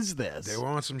 fuck is this? They were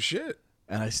on some shit.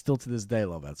 And I still to this day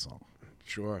love that song.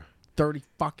 Sure. 30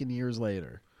 fucking years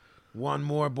later. One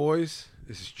more, boys.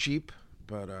 This is cheap,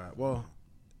 but well,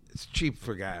 it's cheap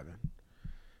for Gavin.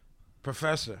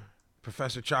 Professor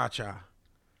Cha-Cha,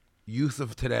 youth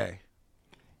of today.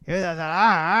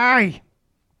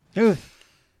 Youth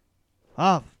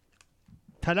of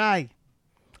today.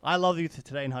 I love the youth of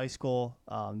today in high school.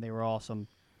 They were awesome.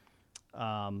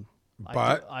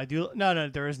 But? I do. No,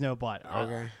 there is no but.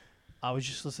 Okay. I was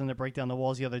just listening to Break Down the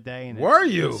Walls the other day, and Were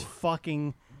you? It's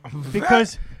fucking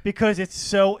because it's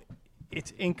so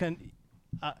it's I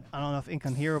don't know if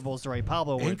incoherable is the right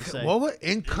Pablo word to say. What was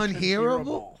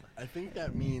incoherable? I think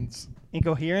that means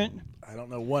Incoherent. I don't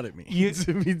know what it means. You- it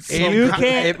means You something.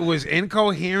 can't- It was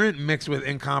incoherent mixed with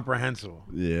incomprehensible.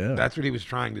 Yeah. That's what he was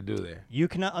trying to do there. You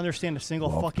cannot understand a single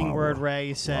Love fucking Pablo. word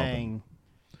Ray is saying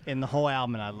in the whole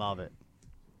album, and I love it.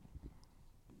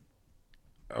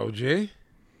 OG?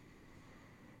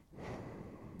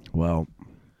 Well,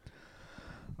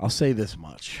 I'll say this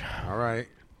much. All right.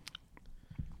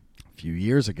 A few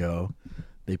years ago,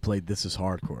 they played This Is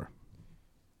Hardcore.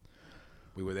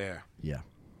 We were there. Yeah.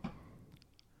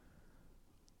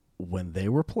 When they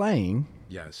were playing,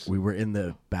 Yes. we were in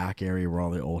the back area where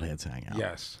all the old heads hang out.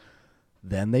 Yes.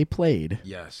 Then they played,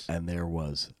 Yes. and there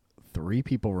was 3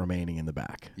 people remaining in the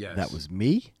back. Yes. That was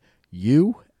me,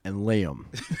 you, and Liam.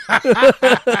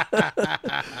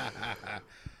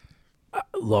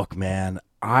 Look, man,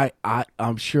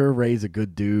 I'm sure Ray's a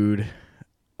good dude.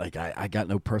 Like, I got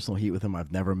no personal heat with him.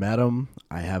 I've never met him.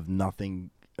 I have nothing.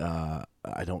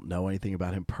 I don't know anything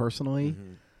about him personally.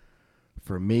 Mm-hmm.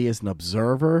 For me, as an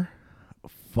observer,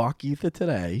 fuck Youth of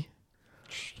Today.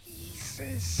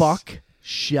 Jesus. Fuck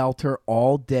Shelter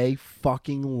all day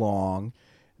fucking long.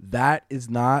 That is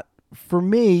not, for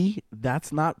me,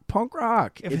 that's not punk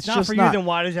rock. If it's not just for you, then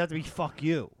why does it have to be fuck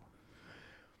you?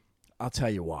 I'll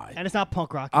tell you why. And it's not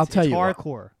punk rock. I'll It's, tell it's you what.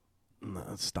 hardcore. No,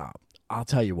 stop. I'll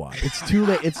tell you why. It's too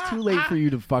late. It's too late for you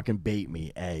to fucking bait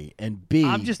me. A and B.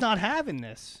 I'm just not having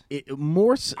this.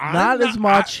 Not as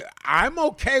much. I'm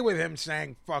okay with him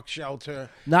saying "fuck Shelter."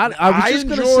 Not. I was I just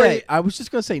gonna enjoy- say. I was just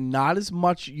gonna say. Not as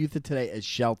much Youth of Today as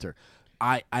Shelter.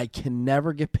 I can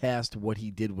never get past what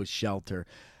he did with Shelter.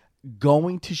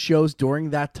 Going to shows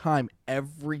during that time,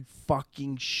 every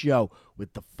fucking show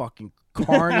with the fucking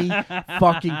carny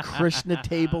fucking Krishna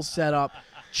table set up,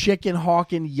 chicken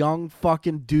hawking young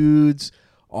fucking dudes,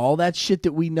 all that shit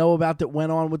that we know about that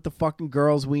went on with the fucking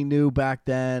girls we knew back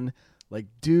then. Like,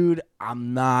 dude,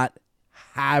 I'm not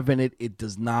having it. It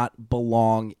does not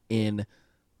belong in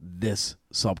this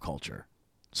subculture.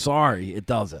 Sorry, it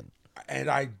doesn't. And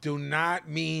I do not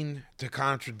mean to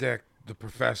contradict the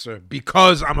professor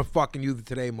because I'm a fucking Youth of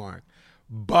Today mark.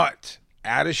 But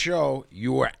at a show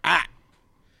you were at,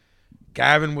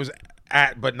 Gavin was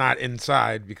at, but not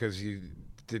inside because he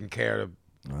didn't care to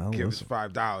give us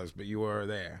 $5. But you were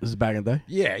there. This is back in the day?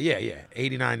 Yeah.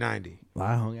 89.90.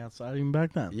 I hung outside even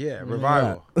back then. Yeah, Look at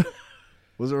Revival. that.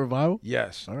 Was it Revival?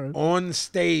 Yes. All right. On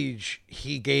stage,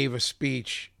 he gave a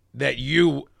speech that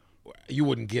you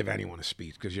wouldn't give anyone a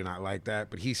speech because you're not like that.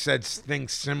 But he said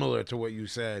things similar to what you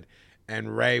said,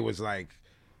 and Ray was like,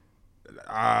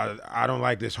 "I don't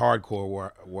like this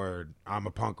hardcore word. I'm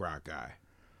a punk rock guy."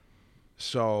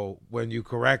 So when you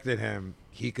corrected him,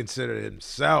 he considered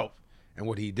himself and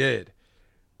what he did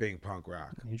being punk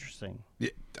rock. Interesting. Yeah,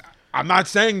 I'm not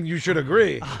saying you should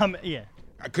agree. Yeah.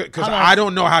 Because I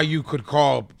don't know how you could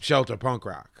call Shelter punk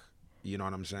rock. You know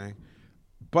what I'm saying?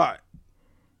 But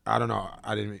I don't know.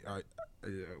 I didn't.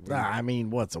 I mean,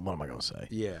 what am I gonna say?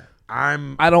 Yeah,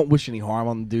 I don't wish any harm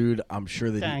on the dude. I'm sure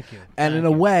that. Thank you. And Thank in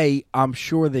a you. way, I'm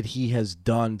sure that he has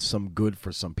done some good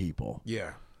for some people.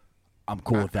 Yeah. I'm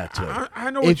cool with that too.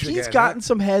 I know what if you're he's getting gotten at.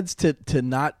 some heads to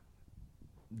not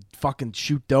fucking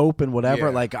shoot dope and whatever, Yeah.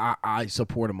 like I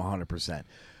support him 100%.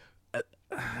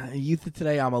 Youth of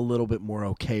Today, I'm a little bit more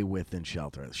okay with than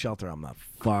Shelter. Shelter, I'm not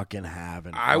fucking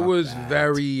having. I Fuck was that.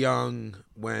 very young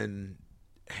when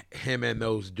him and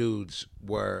those dudes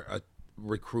were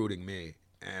recruiting me,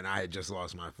 and I had just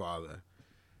lost my father.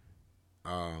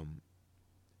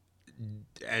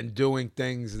 And doing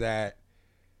things that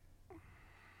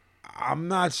I'm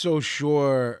not so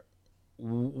sure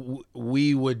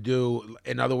we would do.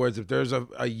 In other words, if there's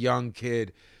a young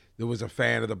kid that was a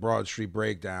fan of the Broad Street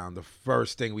Breakdown, the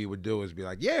first thing we would do is be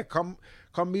like, yeah, come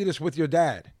meet us with your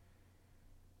dad.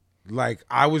 Like,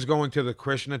 I was going to the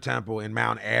Krishna temple in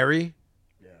Mount Airy,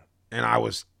 and I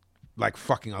was like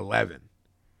fucking 11.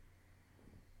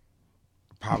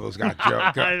 Pablo's got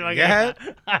jokes. Go I ahead.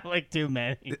 I like too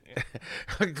many.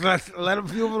 Let a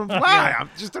few of them fly. I'm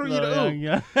just throwing you the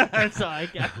oop. Yeah. So I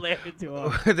got laughing to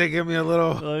him. They give me a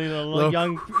little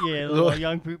Young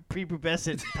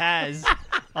prepubescent Paz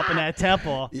up in that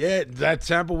temple. Yeah, that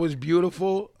temple was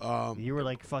beautiful. You were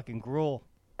like fucking Gruel.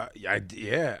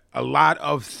 Yeah, a lot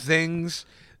of things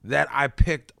that I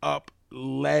picked up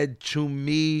led to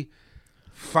me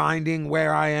finding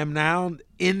where I am now,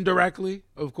 indirectly,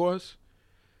 of course.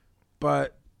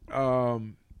 But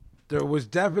there was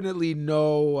definitely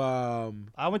no.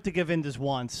 I went to Govinda's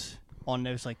once on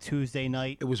this like Tuesday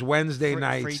night. It was Wednesday free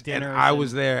nights, and dinners I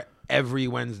was there every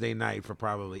Wednesday night for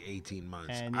probably 18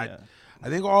 months. And, I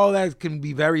think all that can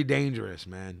be very dangerous,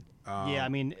 man. Yeah, I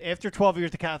mean, after 12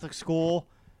 years of Catholic school,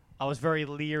 I was very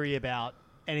leery about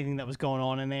anything that was going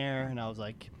on in there, and I was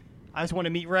like, I just want to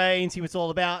meet Ray and see what it's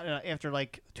all about. And after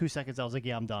like 2 seconds, I was like,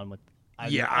 yeah, I'm done with.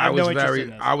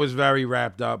 I was very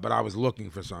wrapped up, but I was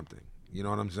looking for something. You know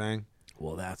what I'm saying?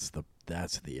 Well, that's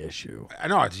the issue. I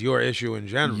know it's your issue in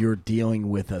general. You're dealing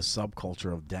with a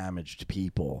subculture of damaged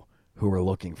people who are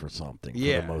looking for something for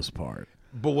the most part.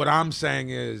 But what I'm saying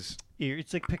is,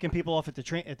 it's like picking people off at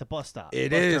the bus stop. It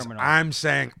bus is. terminal. I'm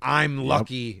saying I'm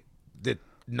lucky that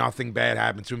nothing bad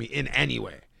happened to me in any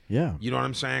way. Yeah. You know what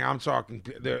I'm saying? I'm talking.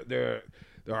 There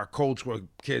are cults where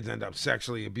kids end up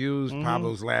sexually abused.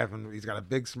 Pablo's laughing. He's got a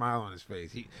big smile on his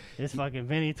face. This fucking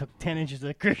Vinny took 10 inches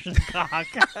of Christian's cock.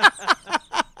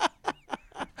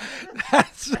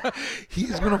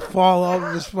 He's gonna fall off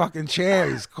of his fucking chair.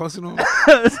 He's causing him.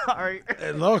 Sorry.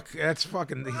 Look, that's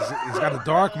fucking. He's got a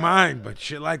dark mind, but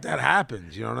shit like that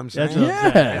happens. You know what I'm saying?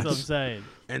 That's what I'm saying.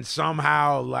 And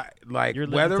somehow, like You're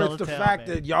whether living it's the tell fact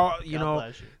man. that y'all, God know,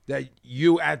 bless you. that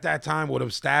you at that time would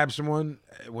have stabbed someone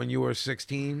when you were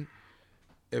 16,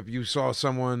 if you saw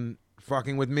someone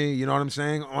fucking with me, you know what I'm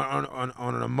saying, on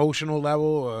an emotional level,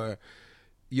 or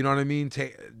you know what I mean.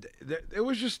 It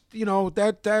was just,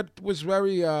 that was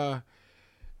very. I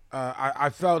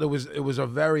felt it was a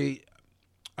very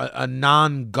a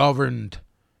non-governed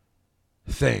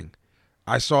thing.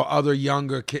 I saw other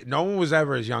younger kids. No one was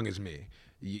ever as young as me.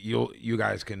 You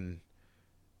guys can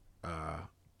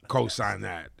co-sign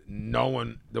that.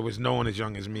 There was no one as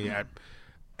young as me at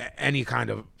any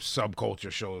kind of subculture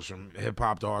shows, from hip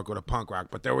hop to hardcore to punk rock.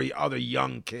 But there were other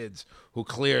young kids who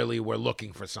clearly were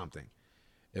looking for something.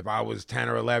 If I was 10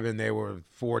 or 11, they were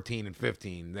 14 and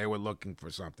 15. They were looking for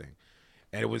something,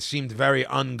 and it seemed very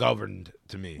ungoverned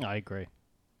to me. I agree.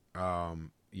 But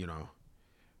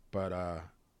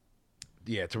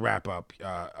yeah, to wrap up,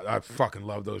 I fucking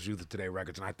love those Youth of Today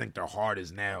records, and I think they're hard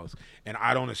as nails. And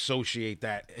I don't associate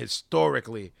that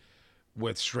historically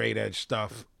with straight edge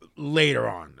stuff later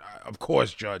on. Of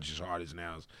course, Judge is hard as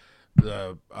nails.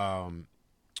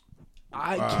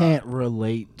 I can't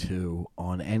relate to,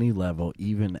 on any level,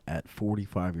 even at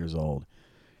 45 years old,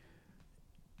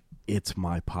 it's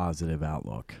my positive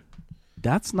outlook.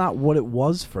 That's not what it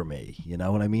was for me. You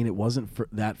know what I mean? It wasn't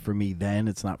that for me then.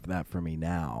 It's not that for me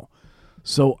now.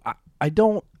 So I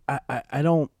don't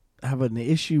have an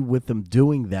issue with them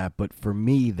doing that, but for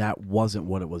me, that wasn't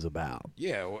what it was about.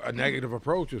 Yeah, a negative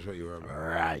approach is what you were about.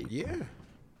 Right. Yeah.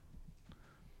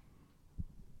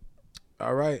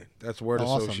 All right. That's word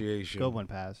Awesome. association. Good one,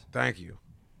 Paz. Thank you.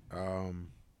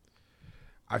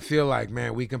 I feel like,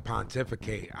 man, we can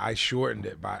pontificate. I shortened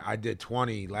it I did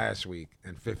 20 last week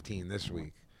and 15 this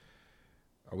week.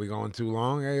 Are we going too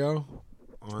long, Ayo?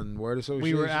 On word association?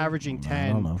 We were averaging don't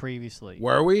 10 know. previously.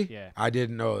 Were we? Yeah. I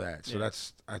didn't know that. So Yeah.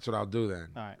 that's what I'll do then.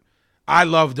 All right. I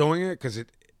love doing it because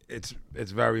it's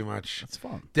very much It's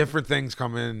fun. different things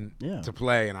come in Yeah. to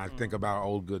play, and I think about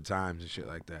old good times and shit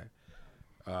like that.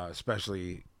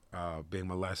 Especially being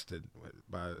molested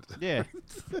by. Yeah.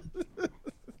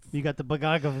 You got the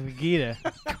Bhagavad Gita.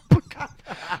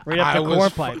 Right up the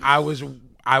cornpipe.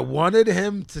 I wanted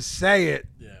him to say it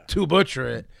to butcher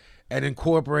it and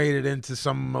incorporate it into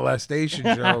some molestation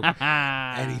joke,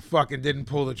 and he fucking didn't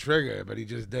pull the trigger, but he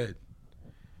just did.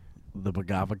 The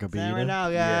Bhagavad Gita.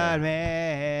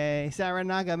 Saranagame,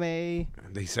 Saranagame,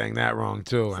 And they sang that wrong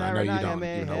too, and I know you don't.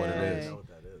 You know what it is.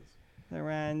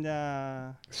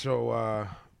 Saranda. So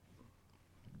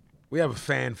we have a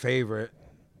fan favorite.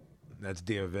 That's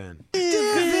Dear Vin.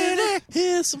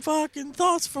 Here's some fucking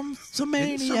thoughts from some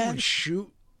Didn't someone maniac.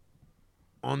 shoot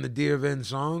on the Dear Vin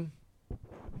song?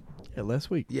 Yeah, last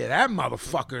week. Yeah, that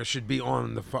motherfucker should be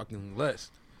on the fucking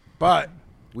list. But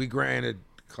we granted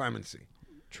clemency.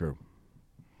 True.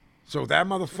 So if that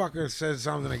motherfucker says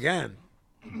something again,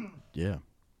 Yeah.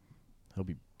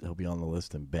 He'll be on the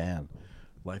list and banned.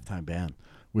 Lifetime ban.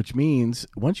 Which means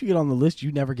once you get on the list,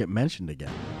 you never get mentioned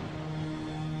again.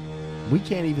 We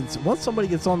can't even. Once somebody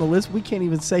gets on the list, we can't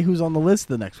even say who's on the list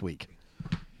the next week.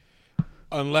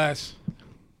 Unless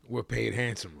we're paid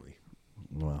handsomely.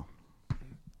 Well,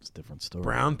 it's a different story.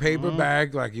 Brown paper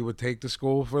bag like you would take to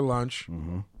school for lunch.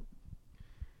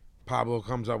 Pablo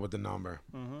comes up with the number.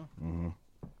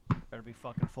 Better be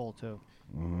fucking full too.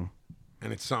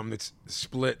 And it's something that's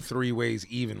split 3 ways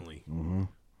evenly.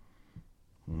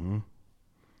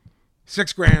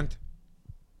 $6,000.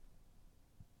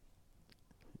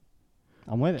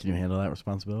 I'm with it. Can you handle that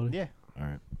responsibility? Yeah. All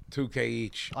right. $2,000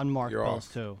 each. Unmarked You're bills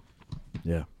off. too.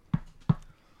 Yeah.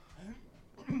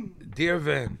 Dear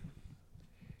Vin,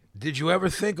 did you ever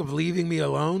think of leaving me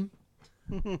alone?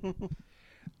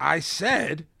 I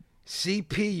said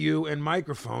CPU and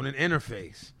microphone and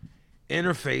interface.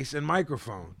 Interface and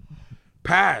microphone.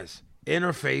 Paz,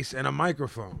 interface and a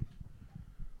microphone.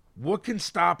 What can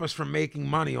stop us from making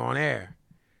money on air?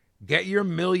 Get your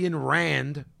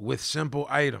R1,000,000 with simple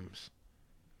items.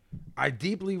 I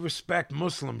deeply respect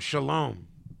Muslim shalom.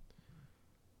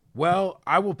 Well,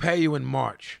 I will pay you in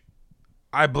March.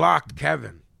 I blocked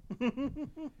Kevin.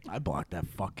 I blocked that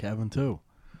fuck Kevin too.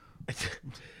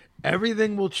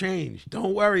 Everything will change.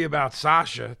 Don't worry about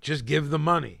Sasha. Just give the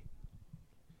money.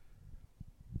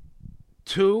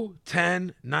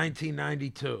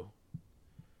 2/10/1992.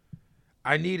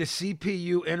 I need a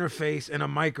CPU interface and a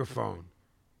microphone.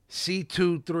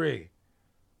 C23.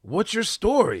 What's your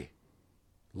story?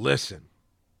 Listen.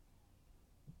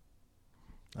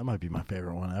 That might be my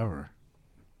favorite one ever.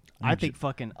 I think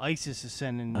fucking ISIS is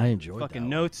sending I enjoyed fucking that one.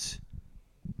 notes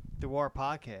through our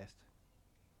podcast.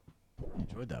 I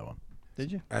enjoyed that one.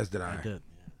 Did you? As did I. I did.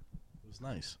 Yeah. It was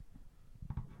nice.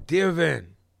 Dear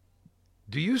Vin,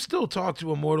 do you still talk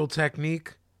to Immortal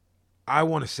Technique? I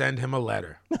want to send him a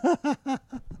letter.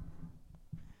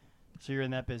 So you're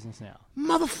in that business now.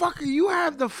 Motherfucker, you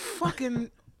have the fucking...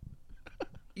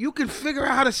 You can figure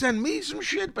out how to send me some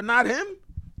shit, but not him?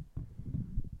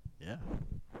 Yeah.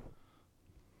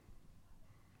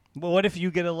 But what if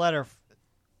you get a letter,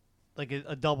 like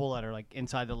a double letter, like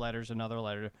inside the letter's another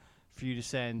letter for you to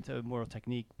send to Immortal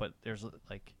Technique, but there's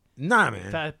like, Nah,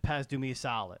 man. Paz, do me a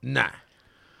solid. Nah.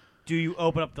 Do you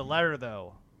open up the letter,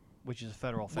 though, which is a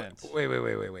federal offense? Wait.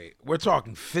 We're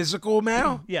talking physical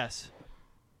mail? Yes.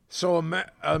 So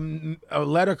a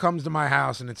letter comes to my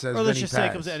house and it says Or let's Vinny just say it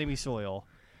Paz. comes to enemy soil.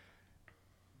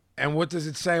 And what does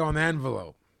it say on the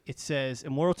envelope? It says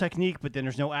Immortal Technique, but then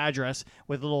there's no address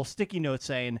with a little sticky note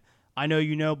saying, I know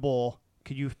you know Bull.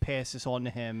 Could you pass this on to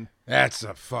him? That's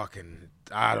a fucking...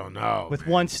 I don't know, With man.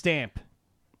 one stamp.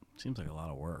 Seems like a lot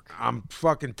of work. I'm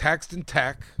fucking texting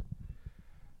tech.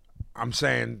 I'm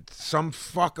saying some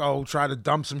fucko tried to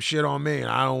dump some shit on me and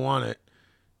I don't want it.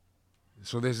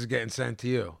 So this is getting sent to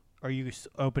you. Are you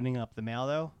opening up the mail,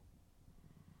 though?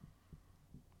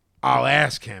 I'll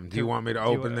ask him, do you want me to Do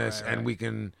you- open this? right, And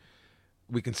right.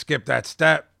 we can skip that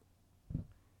step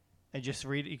And just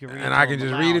read it. You can read it. and to I can him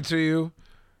just aloud. read it to you.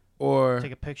 Or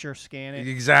Take a picture, scan it.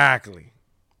 exactly.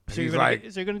 So He's you're gonna like,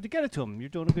 get, so you're going to get it to him. You're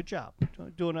doing a good job.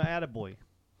 Doing an attaboy.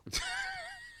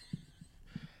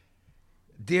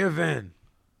 Dear Vin,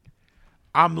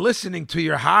 I'm listening to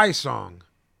your high song.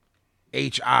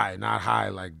 H-I, not high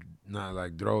like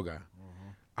droga.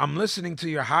 I'm listening to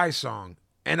your high song,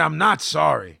 and I'm not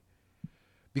sorry.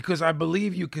 Because I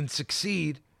believe you can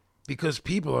succeed because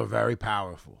people are very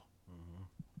powerful.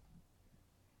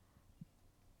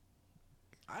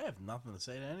 I have nothing to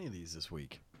say to any of these this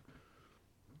week.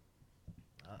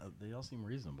 They all seem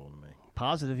reasonable to me.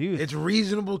 Positive youth. It's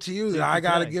reasonable to you that Safe I to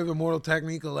got to say. give Immortal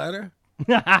Technique a letter?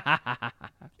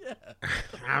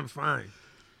 I'm fine.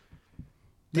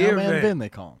 Dear Dear Man Vin. Vin, they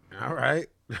call him. All right.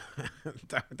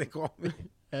 That's what they call me.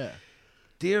 Yeah.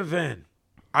 Dear Vin,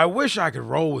 I wish I could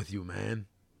roll with you, man.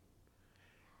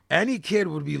 Any kid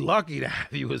would be lucky to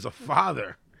have you as a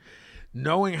father,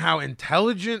 knowing how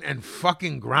intelligent and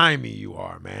fucking grimy you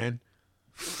are, man.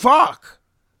 Fuck!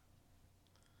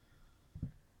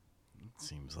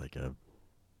 Seems like a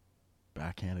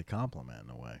backhanded compliment in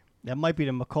a way. That might be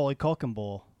the Macaulay Culkin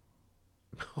Bull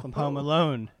from Home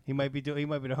Alone. He might be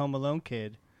the Home Alone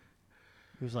kid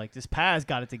who's like, this Paz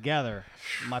got it together.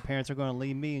 My parents are going to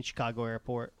leave me in Chicago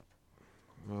Airport.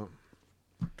 Well,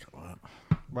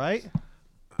 Right?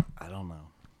 I don't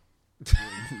know.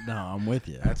 No, I'm with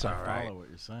you. That's I all right. follow what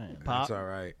you're saying. Pop. that's all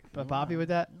right. But Poppy with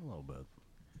that? A little bit.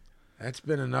 That's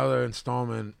been another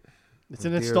installment. It's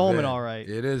of an Dear installment, Vin. all right.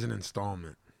 It is an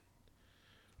installment.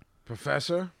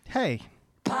 Professor, Hey,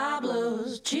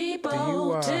 Pablo's Cheapo Do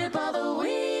you, Tip of the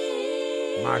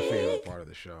Week. my favorite part of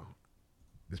the show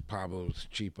is Pablo's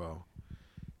Cheapo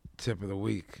Tip of the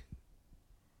Week.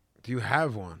 Do you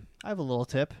have one? I have a little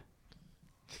tip.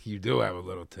 You do have a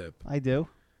little tip. I do.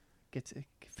 It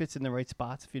fits in the right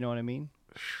spots, if you know what I mean.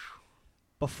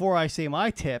 Before I say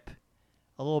my tip,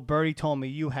 a little birdie told me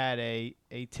you had a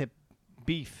tip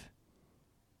beef.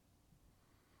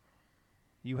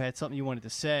 You had something you wanted to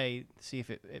say, see if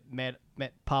it met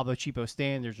Pablo Cheapo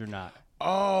standards or not.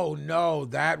 Oh, no.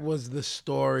 That was the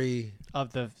story.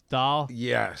 Of the doll?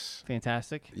 Yes.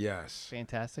 Fantastic. Yes.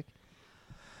 Fantastic.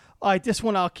 All right, this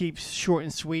one I'll keep short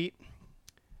and sweet.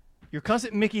 Your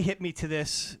cousin Mickey hit me to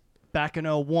this back in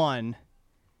 2001,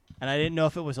 and I didn't know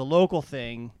if it was a local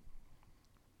thing.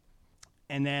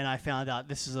 And then I found out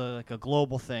this is like a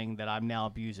global thing that I'm now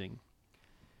abusing.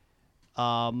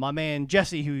 My man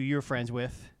Jesse, who you're friends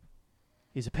with,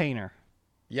 he's a painter.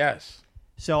 Yes.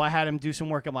 So I had him do some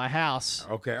work at my house.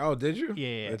 Okay. Oh, did you?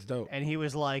 Yeah. That's dope. And he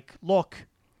was like, look,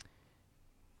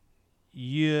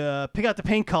 you pick out the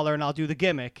paint color and I'll do the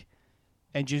gimmick.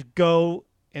 And just go,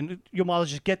 and you might as well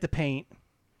just get the paint.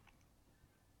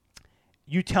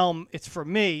 You tell him it's for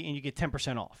me, and you get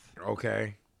 10% off.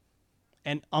 Okay.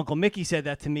 And Uncle Mickey said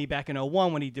that to me back in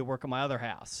 2001 when he did work at my other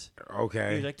house. Okay.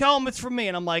 He was like, tell him it's for me.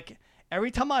 And I'm like,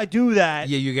 every time I do that,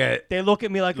 Yeah, you get they look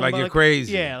at me like you're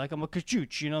crazy. Yeah, like I'm a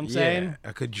kajooch, you know what I'm saying?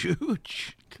 a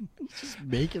kajooch. Just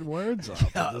making words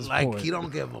up. At this Like point. you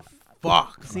don't give a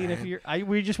fuck. See, man. if you're,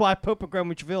 we just watched Pope of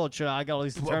Greenwich Village, so I got all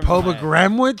these terms. in my Popa head.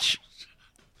 Greenwich.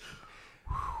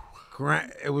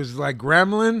 It was like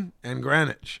Gremlin and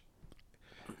Greenwich.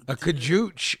 A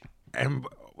kajooch, and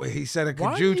he said a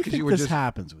Why do you kajooch because think you were this just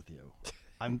happens with you?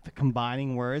 I'm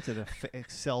combining words at an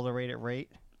accelerated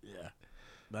rate. Yeah,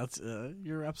 that's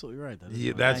you're absolutely right. That is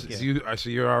Yeah, fine. that's Thank so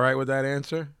you're all right with that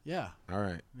answer? yeah, All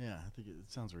right, yeah. I think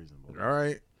it sounds reasonable. all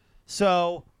right.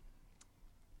 So,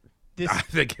 this I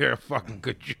think you're a fucking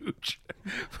kajooch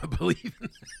for believing.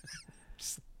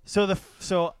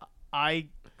 So I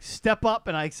step up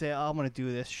and I say, oh, I'm going to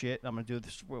do this shit. I'm going to do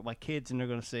this with my kids, and they're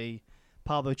going to see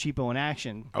Pablo Cheapo in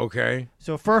action. Okay,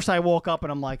 So first I woke up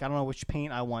and I'm like, I don't know which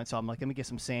paint I want. So I'm like, let me get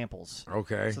some samples.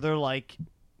 okay. So they're like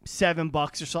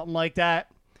 $7 or something like that.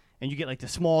 And you get like the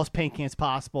smallest paint cans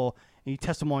possible, and you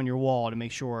test them on your wall to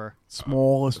make sure.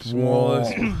 Smallest.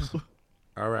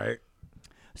 All right,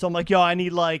 So I'm like, yo, I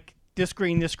need like this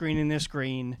green, and this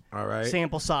green. all right.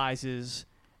 Sample sizes,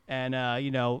 and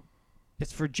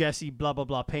it's for Jesse blah blah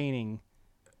blah painting.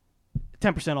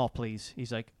 10% off, please.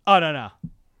 He's like, oh no,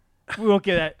 we won't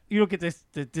get that. You don't get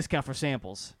the discount for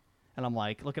samples. And I'm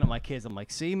like, looking at my kids. I'm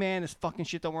like, see, man, this fucking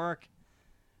shit don't work.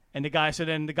 And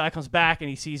then the guy comes back and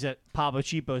he sees that Pablo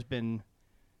Cheapo's been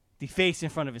defaced in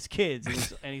front of his kids,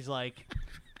 and he's like,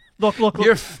 look.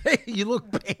 Your face, you look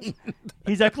pained.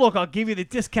 He's like, look, I'll give you the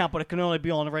discount, but it can only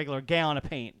be on a regular gallon of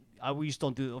paint. We just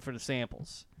don't do it for the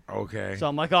samples. Okay. So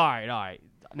I'm like, all right.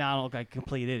 Now I don't look like a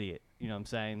complete idiot. You know what I'm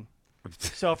saying?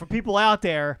 So for people out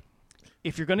there,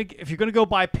 if you're gonna go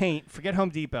buy paint, forget Home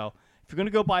Depot. If you're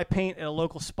gonna go buy paint at a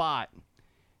local spot,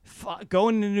 go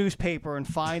in the newspaper and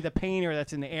find a painter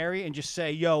that's in the area and just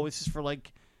say, yo, this is for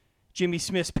like Jimmy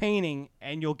Smith's painting,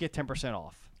 and you'll get 10%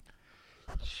 off.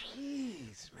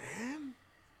 Jeez, man.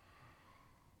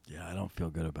 Yeah, I don't feel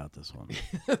good about this one.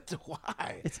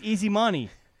 Why? It's easy money.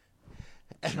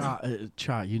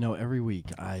 Cha, every week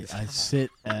I sit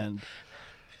and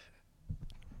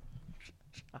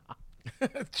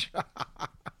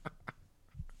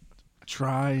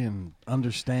try and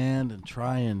understand and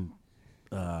try and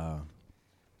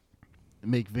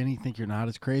make Vinny think you're not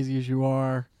as crazy as you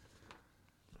are.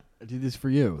 I do this for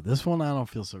you. This one I don't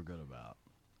feel so good about.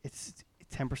 It's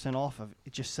 10% off of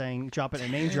it, just saying drop it in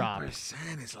a name drop.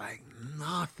 10% is like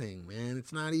nothing, man.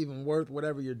 It's not even worth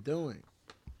whatever you're doing.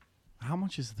 How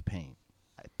much is the paint?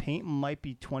 Paint might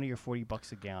be $20 or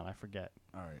 $40 a gallon. I forget.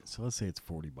 All right, so let's say it's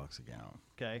 $40 a gallon.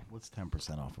 Okay, What's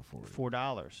 10% off of 40?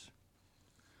 $4.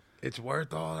 It's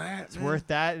worth all that. It's worth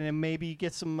that, and then maybe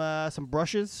get some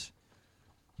brushes,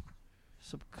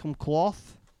 some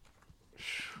cloth.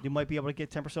 You might be able to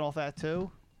get 10% off that too.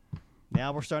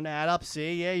 Now we're starting to add up.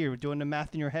 See, yeah, you're doing the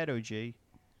math in your head, OG.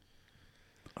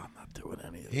 I'm not doing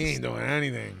any of this. He ain't doing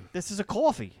anything. This is a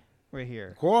coffee right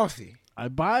here. Coffee. I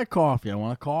buy a coffee. I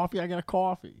want a coffee. I get a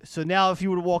coffee. So now, if you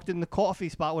would have walked in the coffee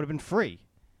spot, it would have been free.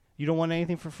 You don't want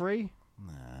anything for free?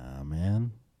 Nah,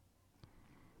 man.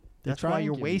 That's why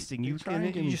you're wasting. You You try can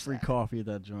and give you me just free coffee at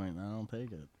that joint. I don't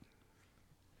take it.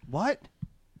 what?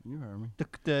 You heard me.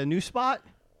 The new spot,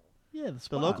 Yeah,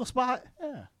 the local spot.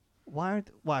 Yeah. Why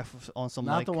on some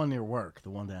Not like? the one near work. The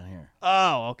one down here.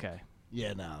 Oh, okay.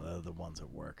 Yeah, no, the ones at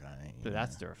work. I ain't. So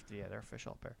that's their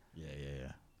official up there.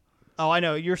 Yeah. Oh, I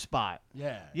know your spot.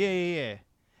 Yeah. Yeah.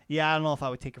 Yeah, I don't know if I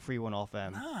would take a free one off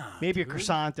them. Nah, Maybe a dude.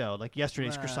 croissant though, like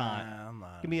yesterday's croissant. I'm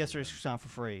not. Give me yesterday's croissant for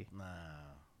free. Nah.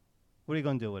 What are you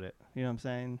gonna do with it? You know what I'm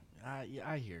saying? Yeah,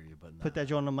 I hear you, but Put that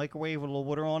joint in the microwave with a little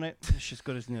water on it. It's just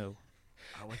good as new.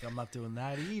 I'm not doing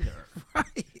that either.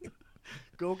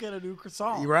 Go get a new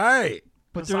croissant. You're right.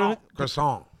 But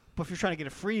Croissant. if you're trying to get a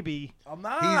freebie, I'm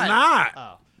not. He's not.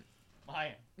 oh, I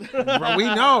am. Bro, we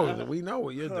know. We know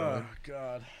what you're doing. Oh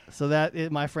God. So that,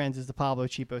 my friends, is the Pablo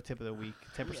Cheapo tip of the week.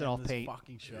 10% off This paint.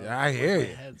 fucking show. Yeah, I hear My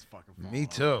you. head's fucking Me falling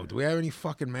too. Do we have any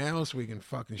fucking mail so we can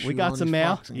fucking shoot We got on some these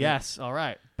mail. fucks and Yes. All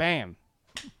right. Bam.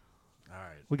 All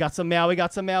right. We got some mail. We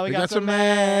got some mail. We got some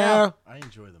mail. I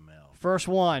enjoy the mail. First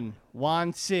one,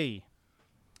 Juan C.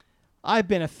 I've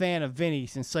been a fan of Vinny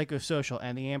since Psychosocial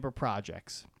and the Amber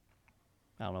Projects.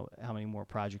 I don't know how many more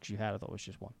projects you had. I thought it was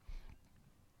just one.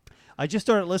 I just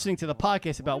started listening to the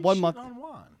podcast about 1 month. On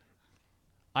one.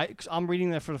 I'm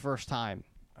reading that for the first time.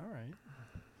 All right.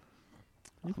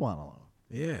 Leave one alone.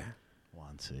 Yeah.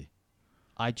 One C.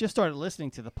 I just started listening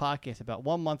to the podcast about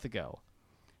 1 month ago.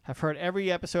 Have heard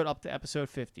every episode up to episode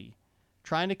 50.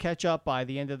 Trying to catch up by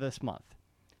the end of this month.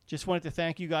 Just wanted to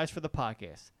thank you guys for the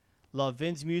podcast. Love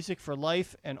Vin's music for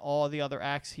life and all the other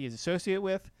acts he is associated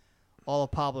with. All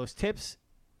of Pablo's tips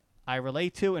I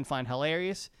relate to and find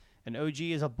hilarious. And OG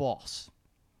is a boss.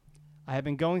 I have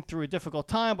been going through a difficult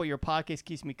time, but your podcast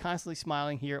keeps me constantly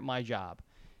smiling here at my job.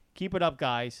 Keep it up,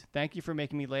 guys. Thank you for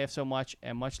making me laugh so much,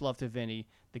 and much love to Vinny,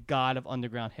 the god of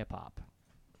underground hip-hop.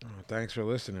 Oh, thanks for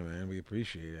listening, man. We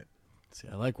appreciate it. See,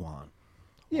 I like Juan.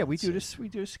 Yeah, we do this. We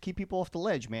do this to keep people off the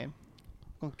ledge, man.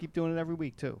 We'll keep doing it every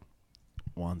week, too.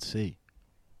 Juan C.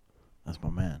 That's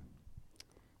my man.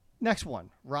 Next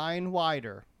one, Ryan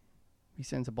Wider. He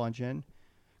sends a bunch in.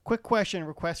 Quick question,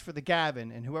 request for the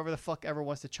Gavin, and whoever the fuck ever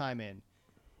wants to chime in.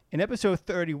 In episode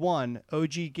 31,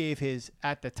 OG gave his,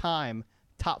 at the time,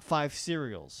 top 5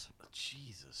 cereals.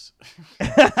 Jesus.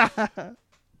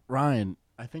 Ryan,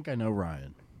 I think I know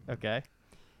Ryan. Okay.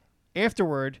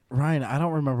 Afterward, Ryan, I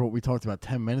don't remember what we talked about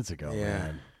 10 minutes ago, Yeah.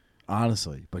 man.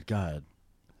 Honestly, but go ahead.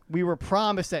 we were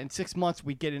promised that in 6 months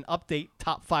we'd get an update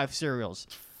top 5 cereals.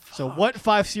 So what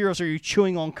 5 cereals are you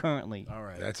chewing on currently? All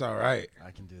right. That's all right.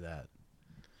 I can do that.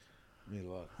 Me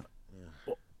look.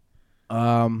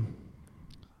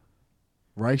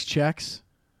 Rice Chex.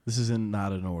 This is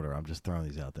not in order. I'm just throwing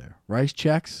these out there. Rice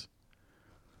Chex.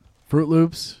 Fruit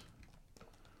Loops.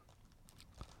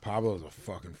 Pablo's a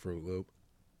fucking Fruit Loop.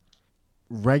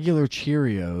 Regular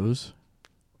Cheerios.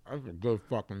 That's a good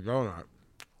fucking donut.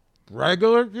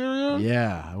 Regular Cheerios?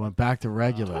 Yeah, I went back to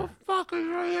regular. What the fuck is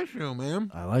your issue,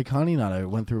 man? I like Honey Nut. I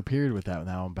went through a period with that.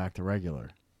 Now I'm back to regular.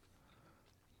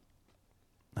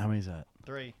 How many is that?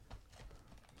 3.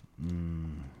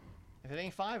 If it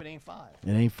ain't 5, it ain't 5.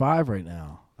 It ain't 5 right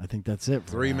now. I think that's it.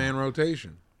 For 3-man now.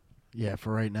 rotation. Yeah,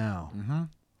 for right now. Mm-hmm.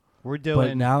 We're But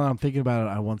doing now that I'm thinking about it,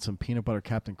 I want some peanut butter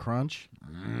Captain Crunch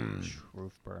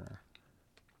roof burner.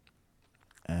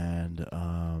 and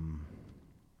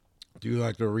Do you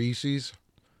like the Reese's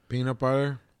peanut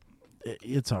butter?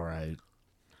 it's all right.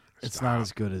 It's not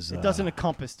as good as It doesn't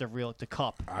encompass the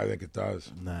cup. I think it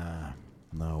does. Nah,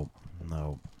 no.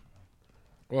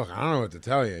 Look, I don't know what to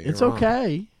tell you. You're It's wrong.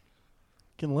 okay.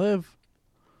 Can live.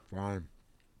 Fine.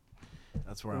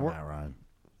 That's where I'm We're- at, Ryan.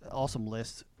 Awesome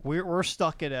list. We're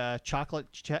stuck at chocolate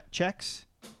checks.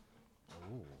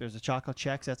 There's a chocolate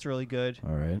checks. That's really good.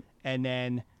 All right. And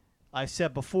then I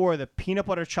said before, the peanut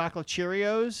butter chocolate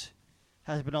Cheerios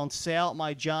has been on sale at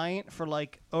my Giant for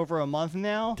like over a month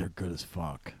now. They're good as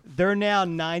fuck. They're now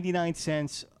 99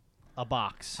 cents a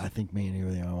box. I think me and you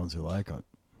are the only ones who like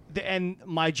it. And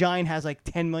my Giant has like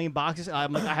 10 million boxes.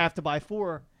 I'm like, I have to buy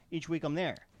 4 each week I'm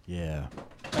there. Yeah.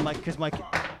 I'm like, because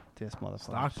this motherfucker.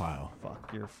 Stockpile.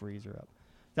 Fuck your freezer up.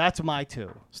 That's my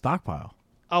 2. Stockpile.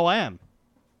 Oh, I am.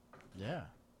 Yeah.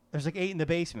 There's like 8 in the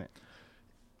basement.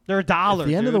 They're $1. If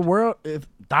the end of dude. the world, if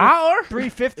 $1,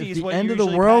 $3.50 if is the what end you're of the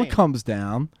usually world paying. comes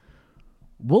down,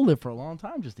 we'll live for a long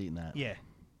time just eating that. Yeah.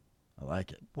 I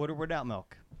like it. Water without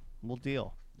milk. We'll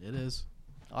deal. It is.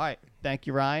 All right. Thank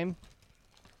you, Ryan.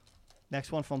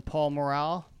 Next one from Paul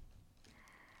Morale.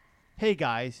 Hey,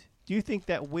 guys. Do you think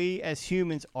that we as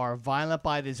humans are violent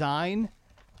by design?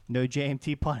 No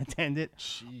JMT pun intended.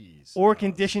 Jeez. Or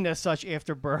conditioned as such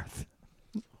after birth?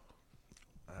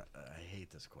 I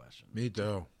hate this question. Me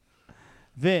too.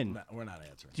 Vin, We're not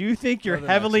answering. do you think you're Go to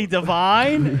the heavily next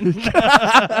one.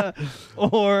 divine?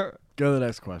 Or Go to the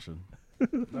next question.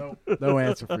 No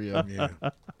answer for you. Yeah.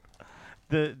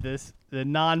 the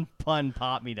non-pun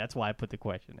popped me. That's why I put the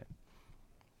question in.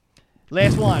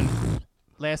 Last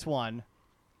one.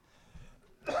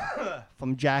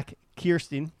 From Jack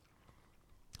Kirsten.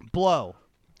 Blow.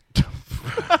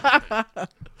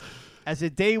 As a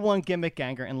day one gimmick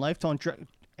ganger and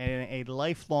a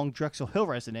lifelong Drexel Hill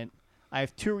resident, I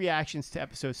have 2 reactions to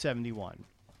episode 71.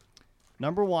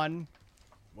 Number 1,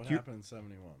 What You- happened in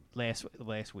 71?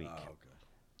 last week. Oh, okay.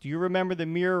 Do you remember the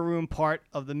mirror room part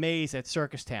of the maze at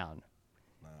Circus Town?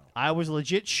 No. I was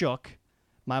legit shook.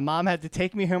 My mom had to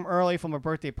take me home early from a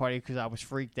birthday party because I was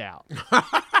freaked out.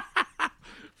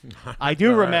 I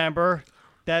do remember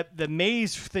that the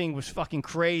maze thing was fucking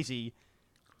crazy.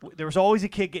 There was always a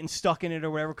kid getting stuck in it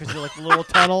or whatever because they're like little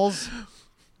tunnels.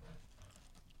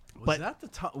 Was But- that the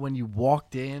time when you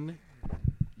walked in?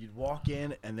 You'd walk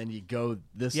in and then you go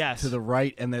this Yes. to the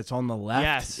right and it's on the left.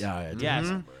 Yes. Yeah. I do Yes.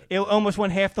 remember It almost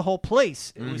went half the whole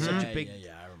place. It was such Yeah, a big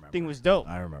yeah, I remember. thing. Was dope.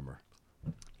 I remember.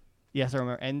 Yes, I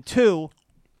remember. And 2,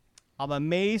 I'm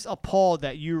amazed, appalled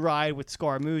that you ride with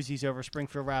Scarmoozie's over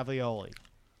Springfield Ravioli.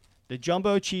 The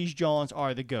Jumbo Cheese Johns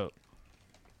are the GOAT.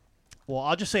 Well,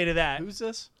 I'll just say to that, Who's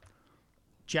this?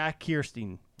 Jack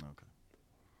Kirstein. Okay.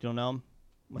 You don't know him?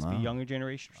 Must be No. younger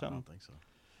generation or I something. don't think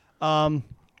so.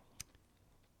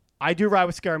 I do ride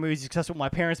with Scaramouche because that's what my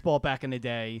parents bought back in the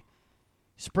day.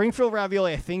 Springfield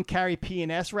Ravioli, I think, carry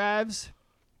P&S Ravs.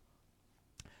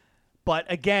 But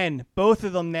again, both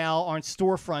of them now aren't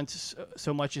storefronts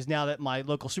so much as now that my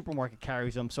local supermarket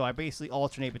carries them. So I basically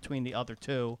alternate between the other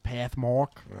 2.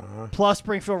 Pathmark. Plus,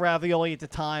 Springfield Ravioli at the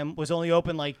time was only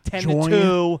open like 10 Join to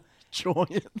 2. Join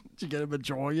it. Did you get him a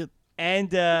joint?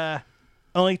 And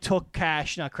only took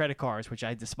cash, not credit cards, which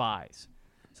I despise.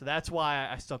 So that's why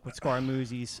I stuck with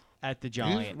Scaramouche's at the He's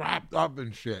Giant. wrapped up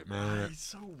in shit, man. He's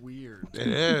so weird. It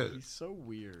is. He's so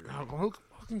weird. Who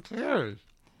fucking cares?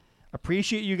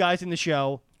 Appreciate you guys in the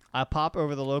show. I pop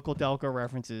over the local Delco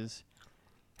references.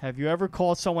 Have you ever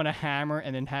called someone a hammer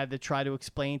and then had to try to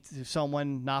explain to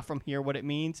someone not from here what it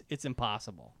means? It's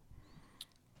impossible.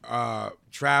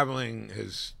 Traveling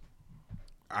has,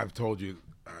 I've told you,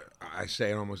 I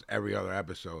say in almost every other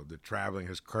episode that traveling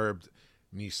has curbed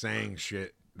me saying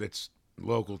shit that's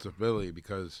local to Philly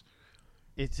because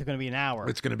It's going to be an hour.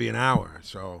 it's going to be an hour.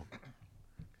 So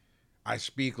I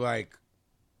speak like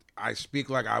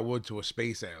I would to a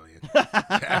space alien.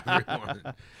 To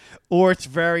everyone. Or it's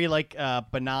very like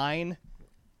benign.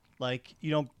 Like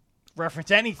you don't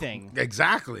reference anything.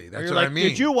 Exactly. Or That's you're what like, I mean.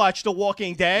 did you watch The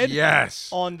Walking Dead Yes.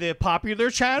 on the popular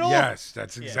channel? Yes.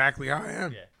 That's exactly how I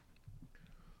am. Yeah.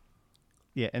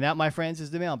 Yeah, and that, my friends, is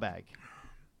the mailbag.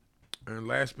 And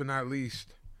last but not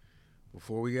least,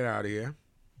 before we get out of here,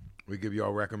 we give you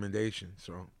our recommendations.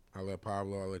 So I'll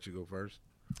let you go first.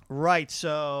 Right,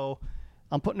 so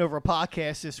I'm putting over a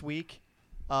podcast this week.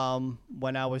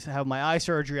 When I was having my eye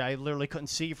surgery, I literally couldn't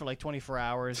see for like 24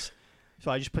 hours.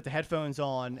 So I just put the headphones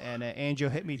on, and Angio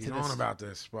hit me He's to on this. about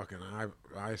this fucking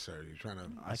eye surgery. You're trying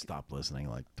to. I stopped listening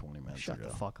like 20 minutes Shut ago.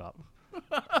 the fuck up.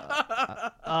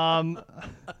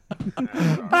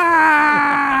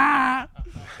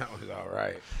 That was all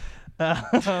right.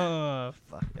 Oh,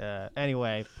 fuck.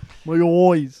 Anyway, My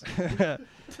eyes.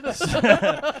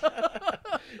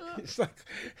 It's like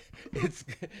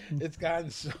it's gotten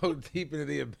so deep into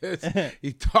the abyss.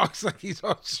 He talks like he's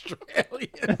Australian.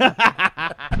 My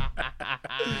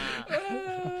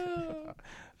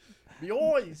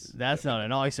eyes. that's not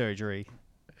an eye surgery.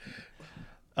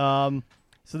 So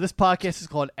this podcast is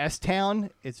called S-Town.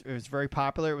 It was very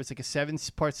popular. It was like a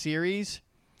 7-part series.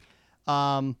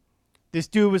 This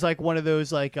dude was like one of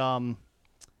those like from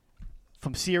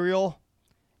Serial,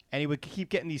 and he would keep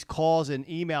getting these calls and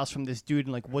emails from this dude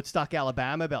in like Woodstock,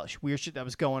 Alabama about weird shit that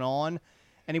was going on.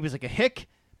 And he was like a hick,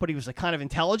 but he was like kind of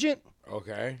intelligent,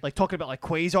 Okay. like talking about like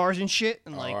quasars and shit,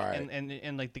 and like Alright.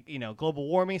 and like the global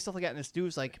warming and stuff like that. And this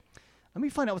dude's like, let me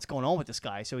find out what's going on with this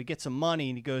guy. So he gets some money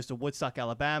and he goes to Woodstock,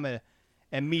 Alabama,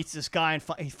 and meets this guy, and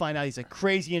he find out he's like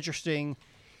crazy interesting.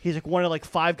 He's like one of like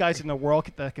 5 guys in the world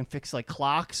that can fix like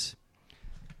clocks,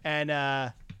 and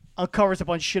uncovers a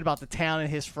bunch of shit about the town and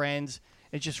his friends.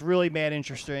 It's just really mad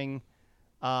interesting.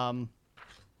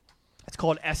 It's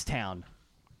called S-Town.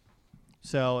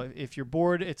 So if you're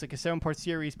bored, it's like a 7-part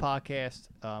series podcast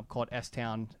called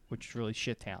S-Town, which is really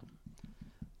shit town.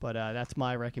 But that's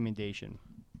my recommendation.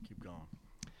 Keep going.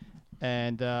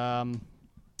 And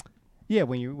yeah,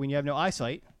 when you have no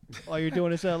eyesight, all you're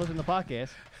doing is listening to the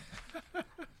podcast.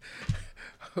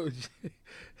 Oh, gee.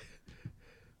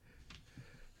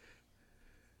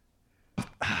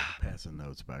 Passing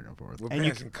notes back and forth. We're And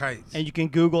you passing kites. And you can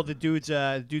Google the dude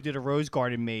did a rose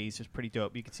garden maze. It's pretty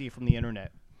dope. You can see it from the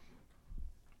internet.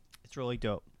 It's really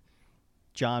dope.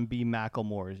 John B.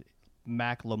 McLemore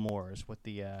is what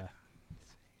the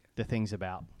thing's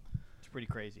about. It's pretty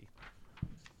crazy.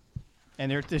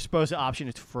 And they're supposed to option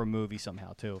it for a movie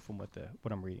somehow too, from what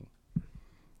I'm reading.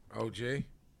 OG.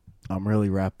 I'm really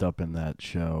wrapped up in that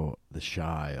show, The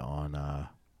Shy, on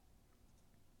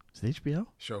Is it HBO?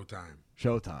 Showtime.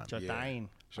 Showtime. Showtime.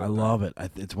 I love it.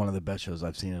 It's one of the best shows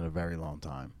I've seen in a very long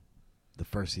time. The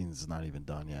first season's not even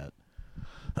done yet.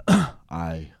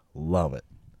 I love it.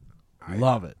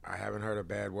 Love it. I haven't heard a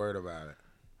bad word about it.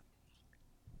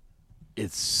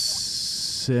 It's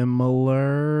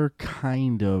similar,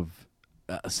 kind of,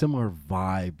 a similar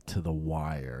vibe to The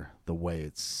Wire. The way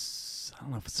it's, I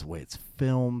don't know if it's the way it's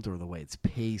filmed or the way it's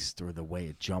paced or the way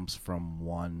it jumps from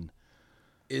one.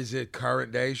 Is it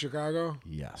current day Chicago?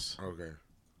 Yes. Okay.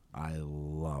 I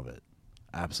love it.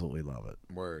 Absolutely love it.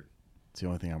 Word. It's the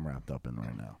only thing I'm wrapped up in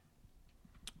right now.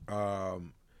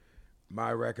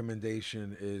 My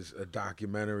recommendation is a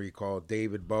documentary called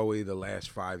David Bowie, The Last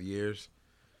 5 Years.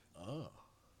 Oh.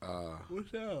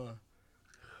 What's that?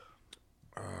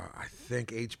 I think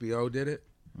HBO did it.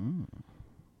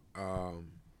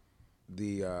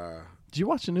 Did you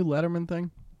watch the new Letterman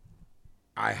thing?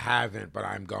 I haven't, but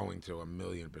I'm going to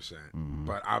 1,000,000%.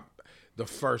 But the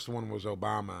first one was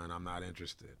Obama, and I'm not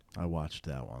interested. I watched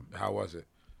that one. How was it?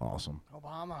 Awesome.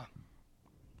 Obama.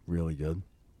 Really good.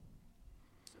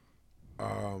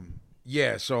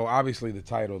 Yeah, so obviously the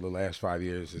title, The Last 5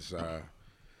 Years, is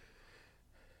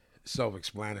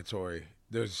self-explanatory.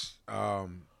 There's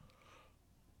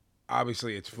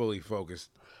obviously it's fully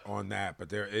focused on that, but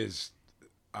there is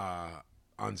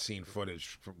unseen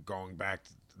footage from going back to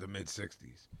the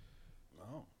mid-'60s.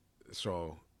 Oh.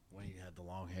 So When he had the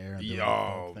long hair and the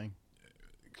Yo. thing.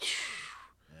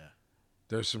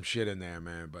 there's some shit in there,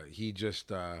 man. But he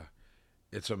just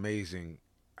it's amazing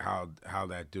how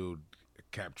that dude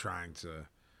kept trying to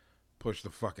push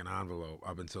the fucking envelope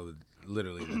up until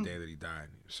literally the day that he died.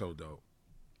 So dope.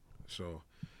 So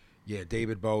yeah,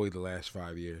 David Bowie, The Last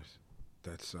 5 Years.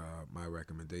 That's my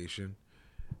recommendation.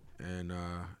 And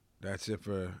that's it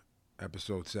for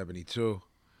episode 72.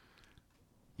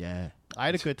 Yeah. I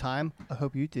had a good time. I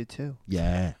hope you did too.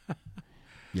 Yeah.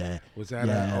 Yeah. Was that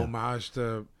Yeah. an homage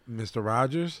to Mr.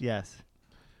 Rogers? Yes.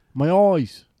 My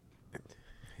eyes.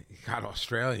 He got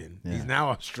Australian. Yeah. He's now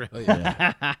Australian.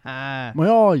 My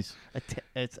eyes.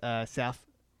 It's South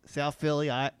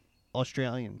Philly,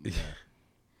 Australian.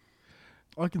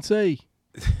 I can see.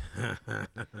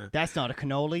 That's not a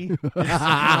cannoli.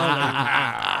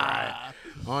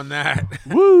 On that,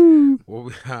 Woo!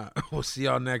 we'll see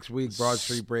y'all next week.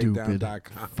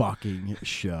 BroadStreetBreakdown.com. Stupid fucking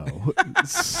show.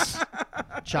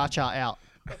 Cha cha out.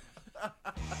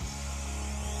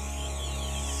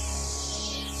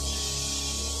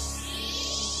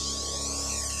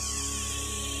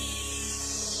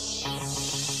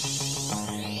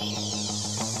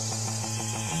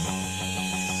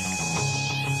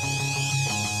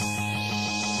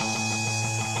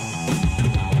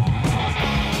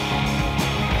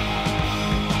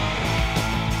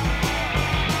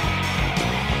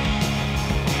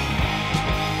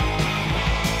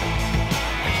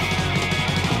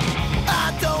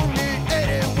 I don't need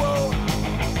anyone,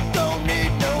 don't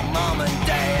need no mom and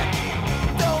dad,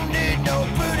 don't need no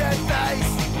pretty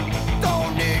face,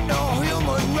 don't need no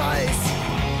human race.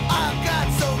 I've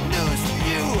got some news for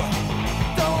you,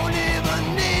 don't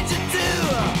even need you to.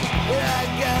 I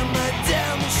got my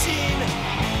damn machine,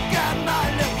 got my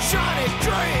electronic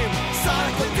dream.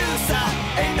 Sonic producer,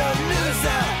 ain't no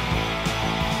loser.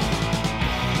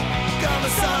 Got my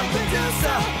sonic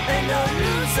producer, ain't no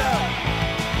loser.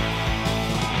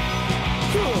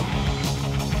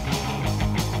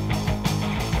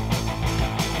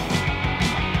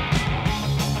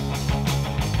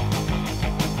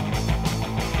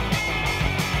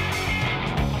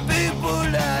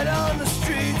 People out on the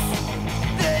streets,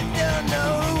 they don't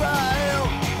know who I am.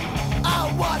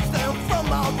 I watch them from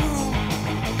my room,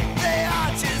 they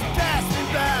are just passing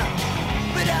by.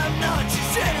 But I'm not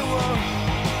just anyone,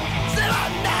 so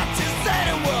I'm not just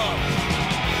anyone.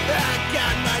 I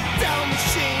got my dumb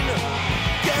machine,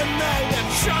 got my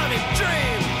electronic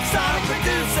dream. Sonic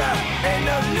producer, ain't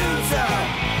no loser.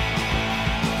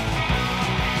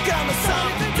 Got my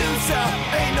sonic producer,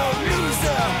 ain't no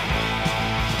loser.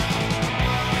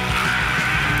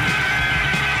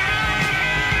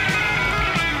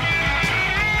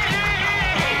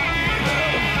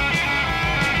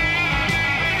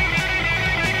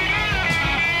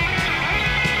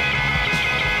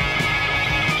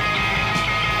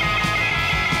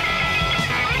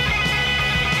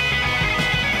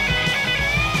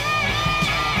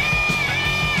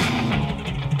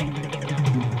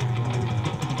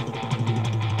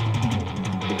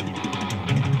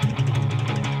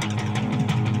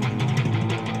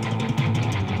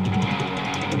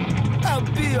 I'll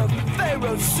be a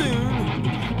pharaoh soon,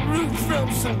 root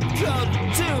from some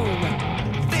cartoon.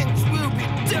 Things will be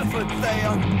different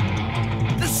there.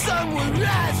 The sun will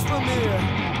rise from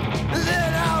here.